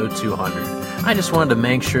episode 200. I just wanted to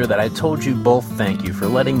make sure that I told you both thank you for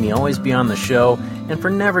letting me always be on the show and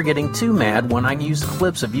for never getting too mad when I use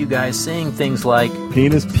clips of you guys saying things like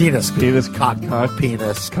penis, cock,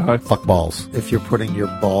 penis, cock, fuck balls. If you're putting your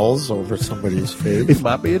balls over somebody's face, it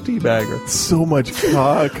might be a teabagger. So much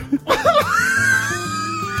cock.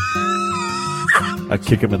 I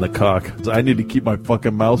kick him in the cock. I need to keep my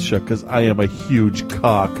fucking mouth shut because I am a huge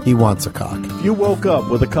cock. He wants a cock. If you woke up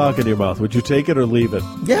with a cock in your mouth, would you take it or leave it?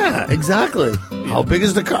 Yeah, exactly. How big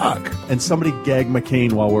is the cock? And somebody gag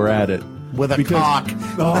McCain while we're at it. With a cock.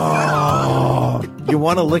 Oh. You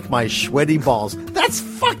want to lick my sweaty balls. That's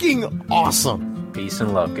fucking awesome. Peace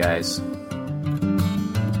and love, guys.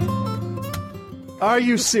 Are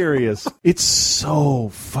you serious? It's so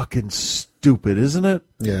fucking stupid, isn't it?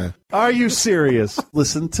 Yeah. Are you serious?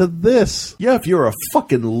 Listen to this. Yeah, if you're a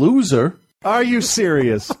fucking loser. Are you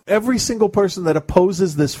serious? Every single person that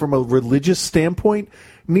opposes this from a religious standpoint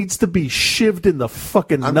needs to be shivved in the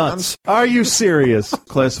fucking nuts. Are you serious?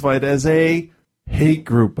 Classified as a hate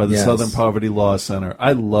group by the Southern Poverty Law Center.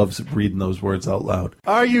 I love reading those words out loud.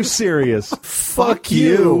 Are you serious? Fuck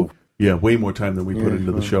you. Yeah, way more time than we put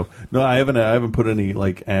into the show. No, I haven't put any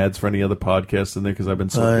like ads for any other podcasts in there because I've been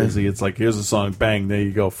so busy. It's like, here's a song, bang, there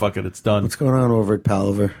you go, fuck it, it's done. What's going on over at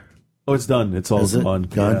Palaver? Oh, it's done. It's all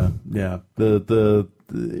done. Yeah.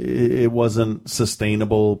 It wasn't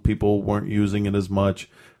sustainable. People weren't using it as much.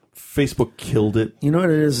 Facebook killed it. You know what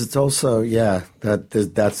it is? It's also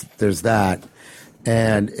there's that,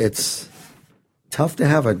 and it's tough to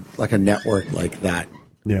have a network like that.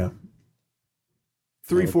 Yeah.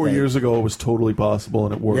 3-4 years ago, it was totally possible,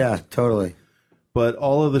 and it worked. Yeah, totally. But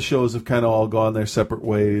all of the shows have kind of all gone their separate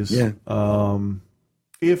ways. Yeah.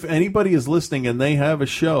 If anybody is listening and they have a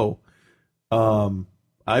show,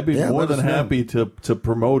 I'd be more than happy to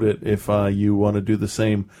promote it if you want to do the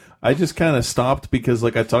same. I just kind of stopped because,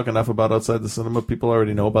 like, I talk enough about Outside the Cinema. People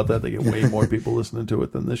already know about that. They get way more people listening to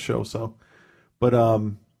it than this show. So, but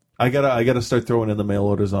I gotta start throwing in the mail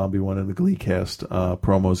order zombie one and the Gleecast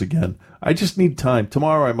promos again. I just need time.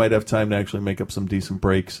 Tomorrow I might have time to actually make up some decent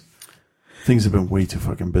breaks. Things have been way too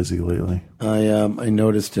fucking busy lately. I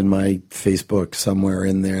noticed in my Facebook somewhere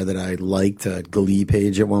in there that I liked a Glee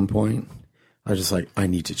page at one point. I was just like, I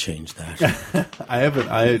need to change that. I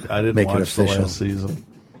didn't Make it watch the official. last season.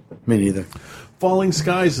 Me neither. Falling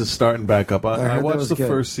Skies is starting back up. I heard that watched was the good.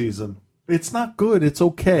 first season. It's not good. It's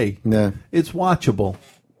okay. Yeah. It's watchable.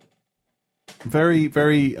 Very,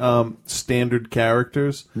 very standard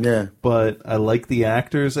characters. Yeah. But I like the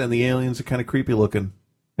actors, and the aliens are kind of creepy looking.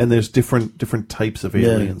 And there's different types of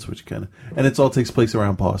aliens, which kind of, and it all takes place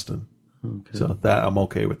around Boston. Okay. So that I'm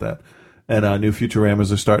okay with that. And new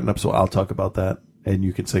Futuramas are starting up, so I'll talk about that. And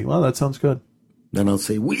you can say, well, that sounds good. Then I'll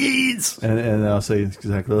say, weeds! And I'll say it's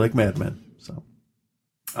exactly like Mad Men. So,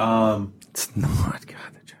 it's not.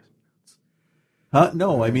 God,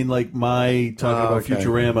 no, I mean, like my talking about okay.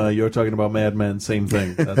 Futurama, you're talking about Mad Men, same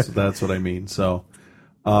thing. That's what I mean. So,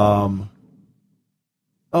 we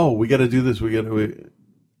got to do this.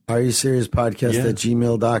 Are You Serious Podcast at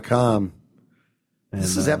gmail.com.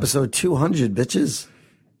 This is episode 200, bitches.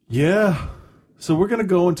 Yeah. So we're going to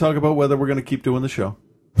go and talk about whether we're going to keep doing the show.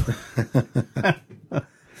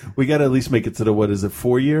 We got to at least make it to the,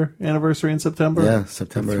 4-year anniversary in September? Yeah,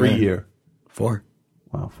 September. 3-year. 4.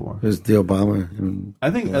 Wow, 4. It was the Obama.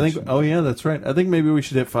 I think, oh yeah, that's right. I think maybe we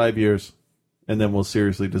should hit 5 years, and then we'll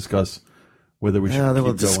seriously discuss whether we should then keep we'll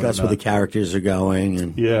going discuss or where the not. characters are going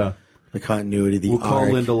and the continuity, the We'll call arc.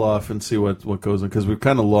 Lindelof and see what goes on, because we've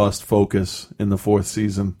kind of lost focus in the 4th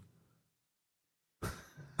season.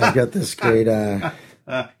 I've got this great,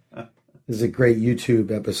 there's a great YouTube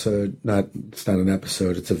episode. It's not an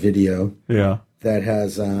episode, it's a video. Yeah. That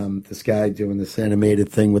has this guy doing this animated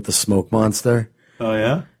thing with the smoke monster. Oh,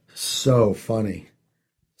 yeah? So funny.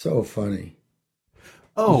 So funny.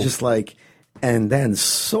 Oh. He's just like, and then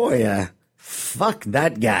Sawyer, fuck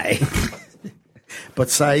that guy. But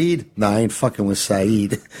Saeed, I ain't fucking with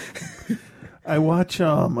Saeed. I watch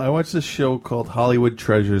this show called Hollywood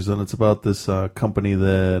Treasures, and it's about this company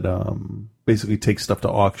that basically takes stuff to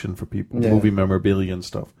auction for people, movie memorabilia and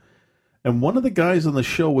stuff. And one of the guys on the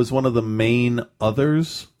show was one of the main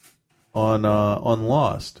others on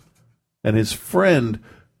Lost, and his friend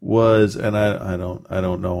was, and I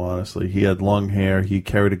don't know honestly. He had long hair. He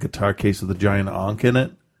carried a guitar case with a giant ankh in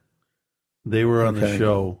it. They were on the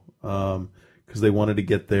show because they wanted to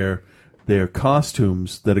get their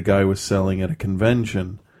costumes that a guy was selling at a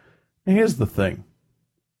convention. And here's the thing.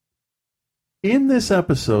 In this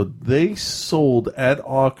episode, they sold at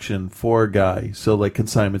auction for a guy, so like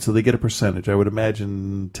consignment, so they get a percentage. I would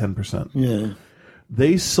imagine 10%. Yeah.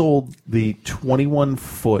 They sold the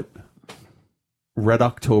 21-foot Red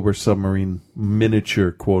October submarine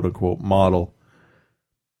miniature, quote unquote, model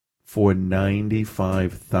for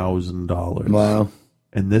 $95,000. Wow.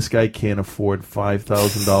 And this guy can't afford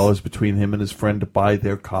 $5,000 between him and his friend to buy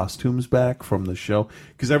their costumes back from the show,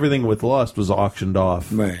 because everything with Lost was auctioned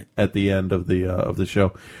off at the end of the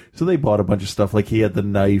show. So they bought a bunch of stuff. Like he had the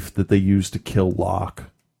knife that they used to kill Locke.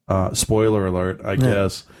 Spoiler alert, I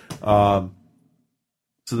guess. So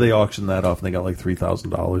they auctioned that off, and they got like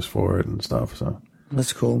 $3,000 for it and stuff. So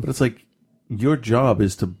that's cool. But it's like your job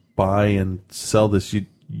is to buy and sell this.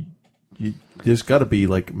 There's got to be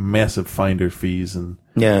like massive finder fees and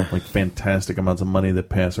like fantastic amounts of money that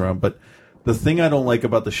pass around. But the thing I don't like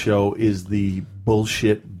about the show is the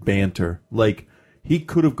bullshit banter. Like he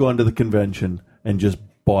could have gone to the convention and just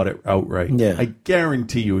bought it outright. Yeah. I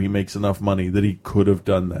guarantee you he makes enough money that he could have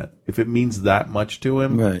done that if it means that much to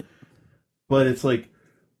him. Right. But it's like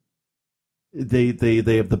they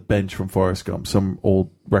have the bench from Forrest Gump. Some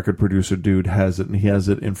old record producer dude has it, and he has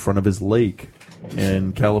it in front of his lake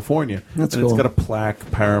in California. That's and cool. It's got a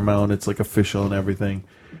plaque, Paramount. It's like official and everything.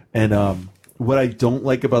 And what I don't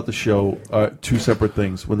like about the show are two separate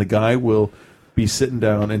things. When the guy will be sitting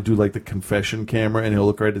down and do like the confession camera, and he'll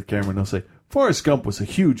look right at the camera and he'll say, Forrest Gump was a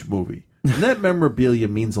huge movie. And that memorabilia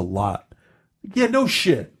means a lot. Yeah, no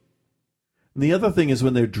shit. And the other thing is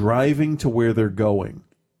when they're driving to where they're going.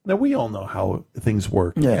 Now, we all know how things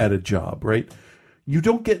work at a job, right? You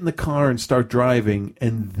don't get in the car and start driving,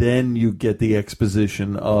 and then you get the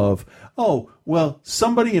exposition of, oh, well,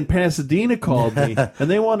 somebody in Pasadena called me, and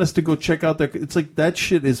they want us to go check out their... It's like that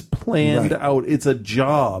shit is planned out. It's a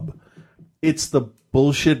job. It's the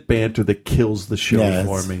bullshit banter that kills the show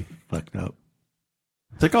for me. Fucked up.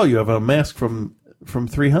 It's like, oh, you have a mask from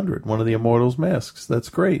 300, one of the Immortals masks. That's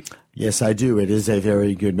great. Yes, I do. It is a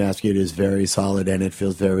very good mask. It is very solid, and it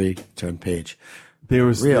feels very turn page. There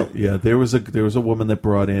was real. There was a woman that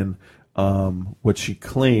brought in what she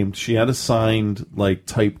claimed. She had a signed, like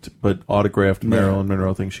typed but autographed Marilyn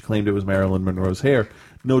Monroe thing. She claimed it was Marilyn Monroe's hair.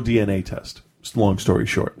 No DNA test. Just long story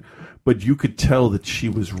short, but you could tell that she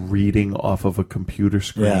was reading off of a computer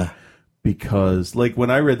screen. Yeah. Because, like, when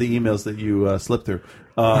I read the emails that you slipped through,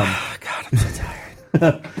 God, I'm so tired.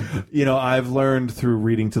 You know, I've learned through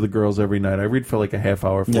reading to the girls every night. I read for like a half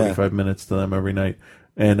hour, 45 minutes to them every night,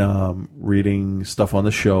 and reading stuff on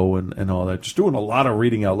the show and all that. Just doing a lot of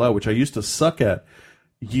reading out loud, which I used to suck at.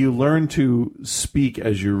 You learn to speak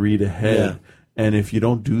as you read ahead, and if you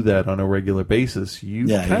don't do that on a regular basis, you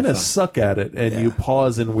kind of suck at it, and you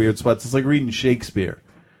pause in weird spots. It's like reading Shakespeare.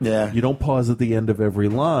 Yeah, you don't pause at the end of every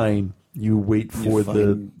line. You wait for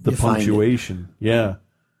the punctuation. Yeah.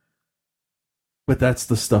 But that's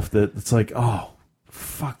the stuff that it's like, oh,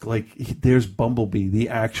 fuck. Like, there's Bumblebee, the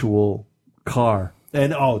actual car.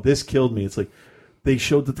 And, oh, this killed me. It's like, they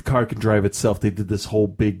showed that the car can drive itself. They did this whole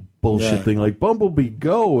big bullshit thing like, Bumblebee,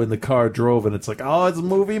 go. And the car drove. And it's like, oh, it's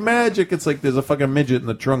movie magic. It's like there's a fucking midget in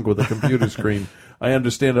the trunk with a computer screen. I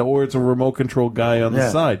understand it. Or it's a remote control guy on the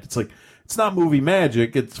side. It's like, it's not movie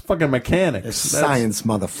magic. It's fucking mechanics. It's science,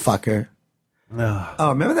 motherfucker. Oh,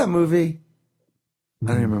 remember that movie? I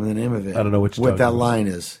don't even remember the name of it. I don't know what that line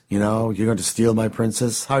is. You know, you're going to steal my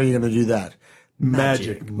princess? How are you going to do that?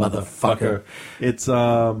 Magic, motherfucker. It's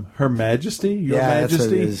Her Majesty? Your Majesty? That's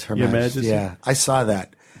what it is. Her Majesty. Yeah, I saw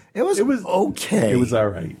that. It was okay. It was all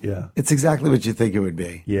right, yeah. It's exactly what you think it would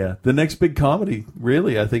be. Yeah. The next big comedy,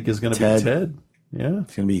 really, I think, is going to be Ted. Yeah.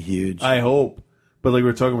 It's going to be huge. I hope. But like we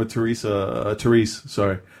were talking with Therese,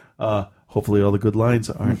 hopefully all the good lines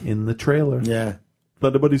aren't in the trailer. Yeah.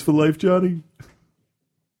 Thunder Buddies for life, Johnny.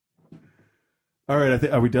 All right,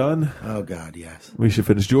 are we done? Oh, God, yes. We should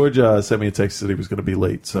finish. George sent me a text that he was going to be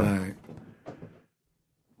late. So.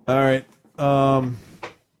 All right.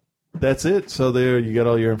 That's it. So there, you got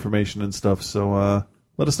all your information and stuff. So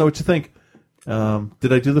let us know what you think.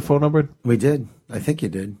 Did I do the phone number? We did. I think you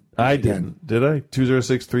did. I didn't. Did I?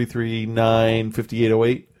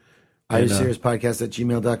 206-339-5808.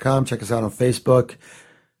 IRSeriouspodcast@gmail.com. Check us out on Facebook.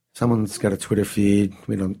 Someone's got a Twitter feed.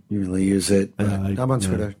 We don't usually use it. But I'm on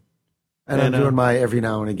Twitter. And I'm doing my every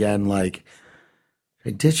now and again, like,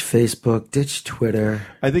 ditch Facebook, ditch Twitter.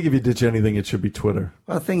 I think if you ditch anything, it should be Twitter.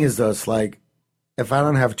 Well, the thing is, though, it's like, if I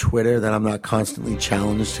don't have Twitter, then I'm not constantly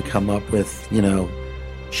challenged to come up with,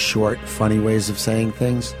 short, funny ways of saying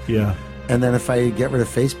things. Yeah. And then if I get rid of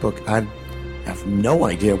Facebook, I have no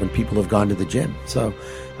idea when people have gone to the gym. So,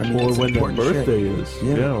 I mean, or when their birthday is.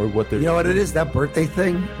 Yeah, or what they're... You know what it is? That birthday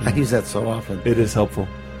thing? I use that so often. It is helpful.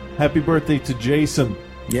 Happy birthday to Jason.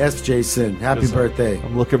 Yes, Jason. Happy birthday.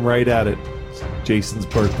 I'm looking right at it. It's Jason's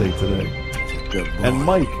birthday today. Good boy. And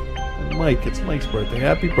Mike. It's Mike's birthday.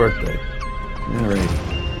 Happy birthday. All right.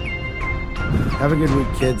 Have a good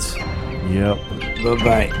week, kids. Yep.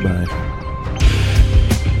 Bye-bye. Bye.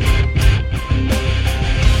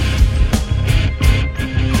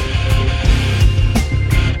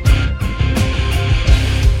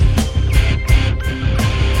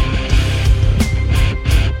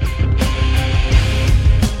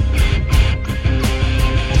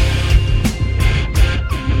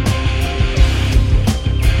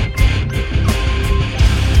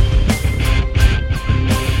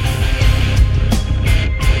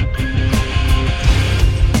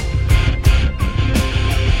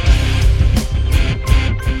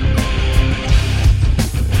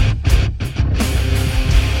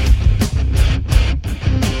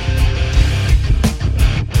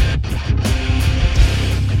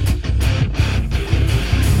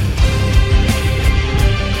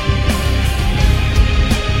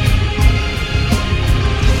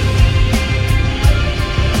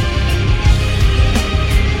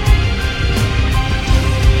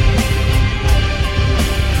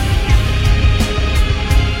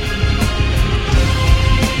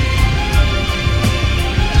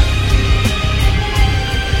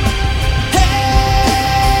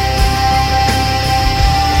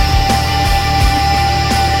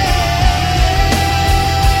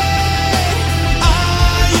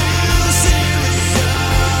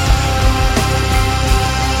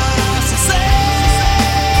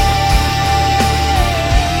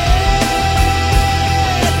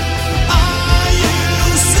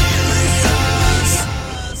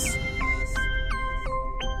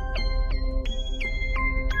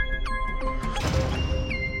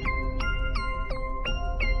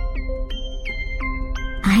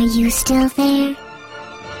 Are you still there?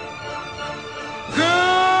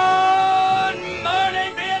 Good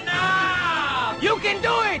morning, Vietnam! You can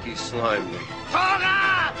do it! He slimed me.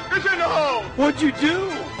 Tonga! It's in the hole! What'd you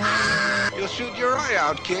do? You'll shoot your eye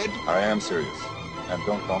out, kid. I am serious. And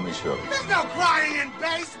don't call me Shirley. There's no crying in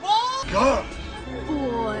baseball! Go!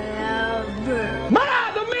 Forever.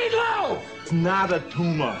 Mana, the meatloaf! It's not a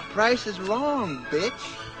tumor. Price is wrong,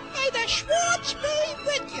 bitch. Hey, the Schwartz be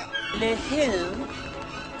with you! The who?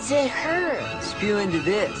 The her. Spew into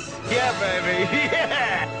this. Yeah, baby.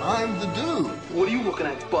 Yeah! I'm the dude. What are you looking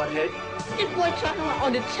at, butthead? This boy talking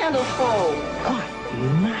on the telephone. God,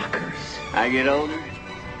 knockers. I get older,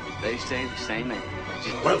 they stay the same age.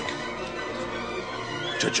 Welcome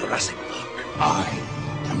to Jurassic Park. I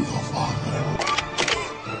am your father.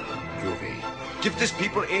 Groovy. Give these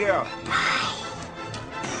people air.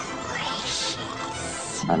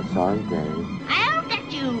 I'm sorry, Dave. I'll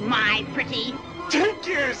get you, my pretty. Take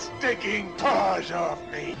your stinking paws off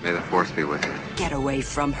me. May the force be with you. Get away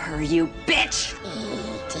from her, you bitch!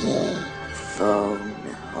 Phone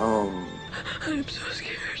home. I'm so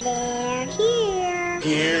scared. They're here.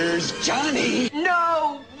 Here's Johnny.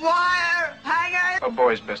 No wire hanger! A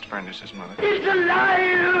boy's best friend is his mother. He's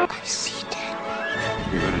alive! I see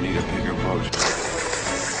dead. You're gonna need a bigger boat.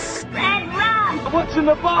 Red rum! What's in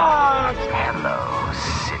the box? Hello,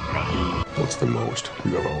 Sydney. What's the most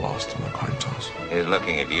you ever lost in a coin toss? He's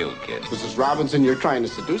looking at you, kid. Mrs. Robinson, you're trying to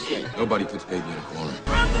seduce me. Nobody puts baby in a corner.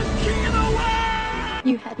 I'm the king of the world!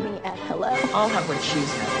 You had me at hello. I'll have what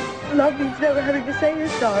she's having. Love means never having to say you're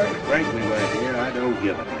sorry. Frankly, right here, I don't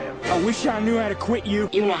give a damn. I wish I knew how to quit you.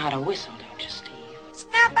 You know how to whistle, don't you, Steve?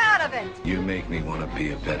 Snap out of it! You make me want to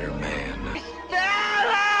be a better man.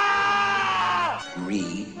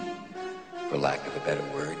 Greed, for lack of a better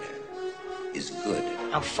word, is good.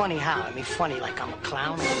 I'm funny how? I mean, funny like I'm a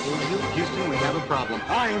clown to lose you? Houston, we have a problem.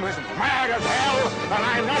 I'm as mad as hell, and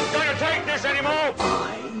I'm not gonna take this anymore!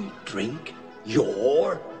 I drink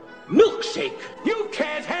your milkshake. You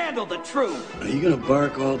can't handle the truth! Are you gonna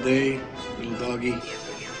bark all day, little doggy?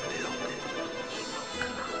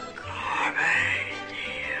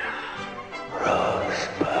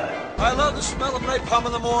 I love the smell of napalm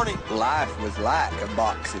in the morning. Life was like a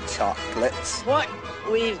box of chocolates. What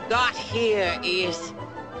we've got here is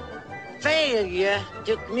failure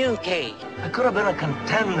to communicate. I could have been a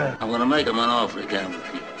contender. I'm gonna make him an offer again.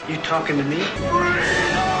 You talking to me?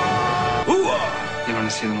 You want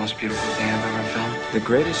to see the most beautiful thing I've ever filmed? The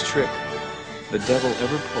greatest trick the devil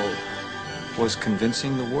ever pulled was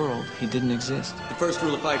convincing the world he didn't exist. The first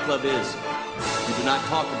rule of Fight Club is you do not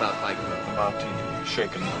talk about Fight Club.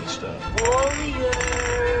 Shaking my stuff.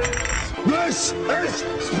 This is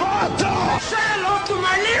Sparta! Say hello to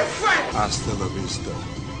my little friend! Hasta la vista,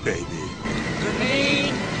 baby.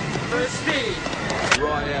 Grenade, prestige.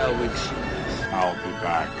 Royale with shoes. I'll be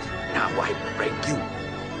back. Now I break you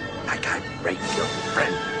like I break your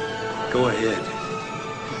friend. Go ahead.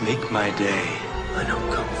 Make my day. I know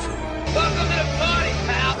Kung Fu. Welcome to the party,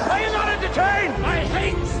 pal! Are you not entertained? I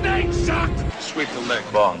hate snakes! ain't sucked! Sweep the leg.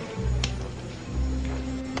 Bond.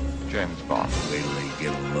 James Bond. Wait till they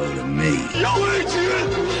get a load of me. Yo,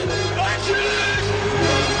 Adrian!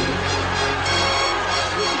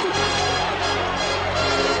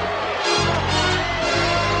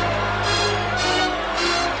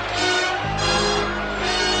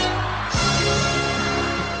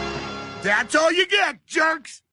 That's all you get, jerks!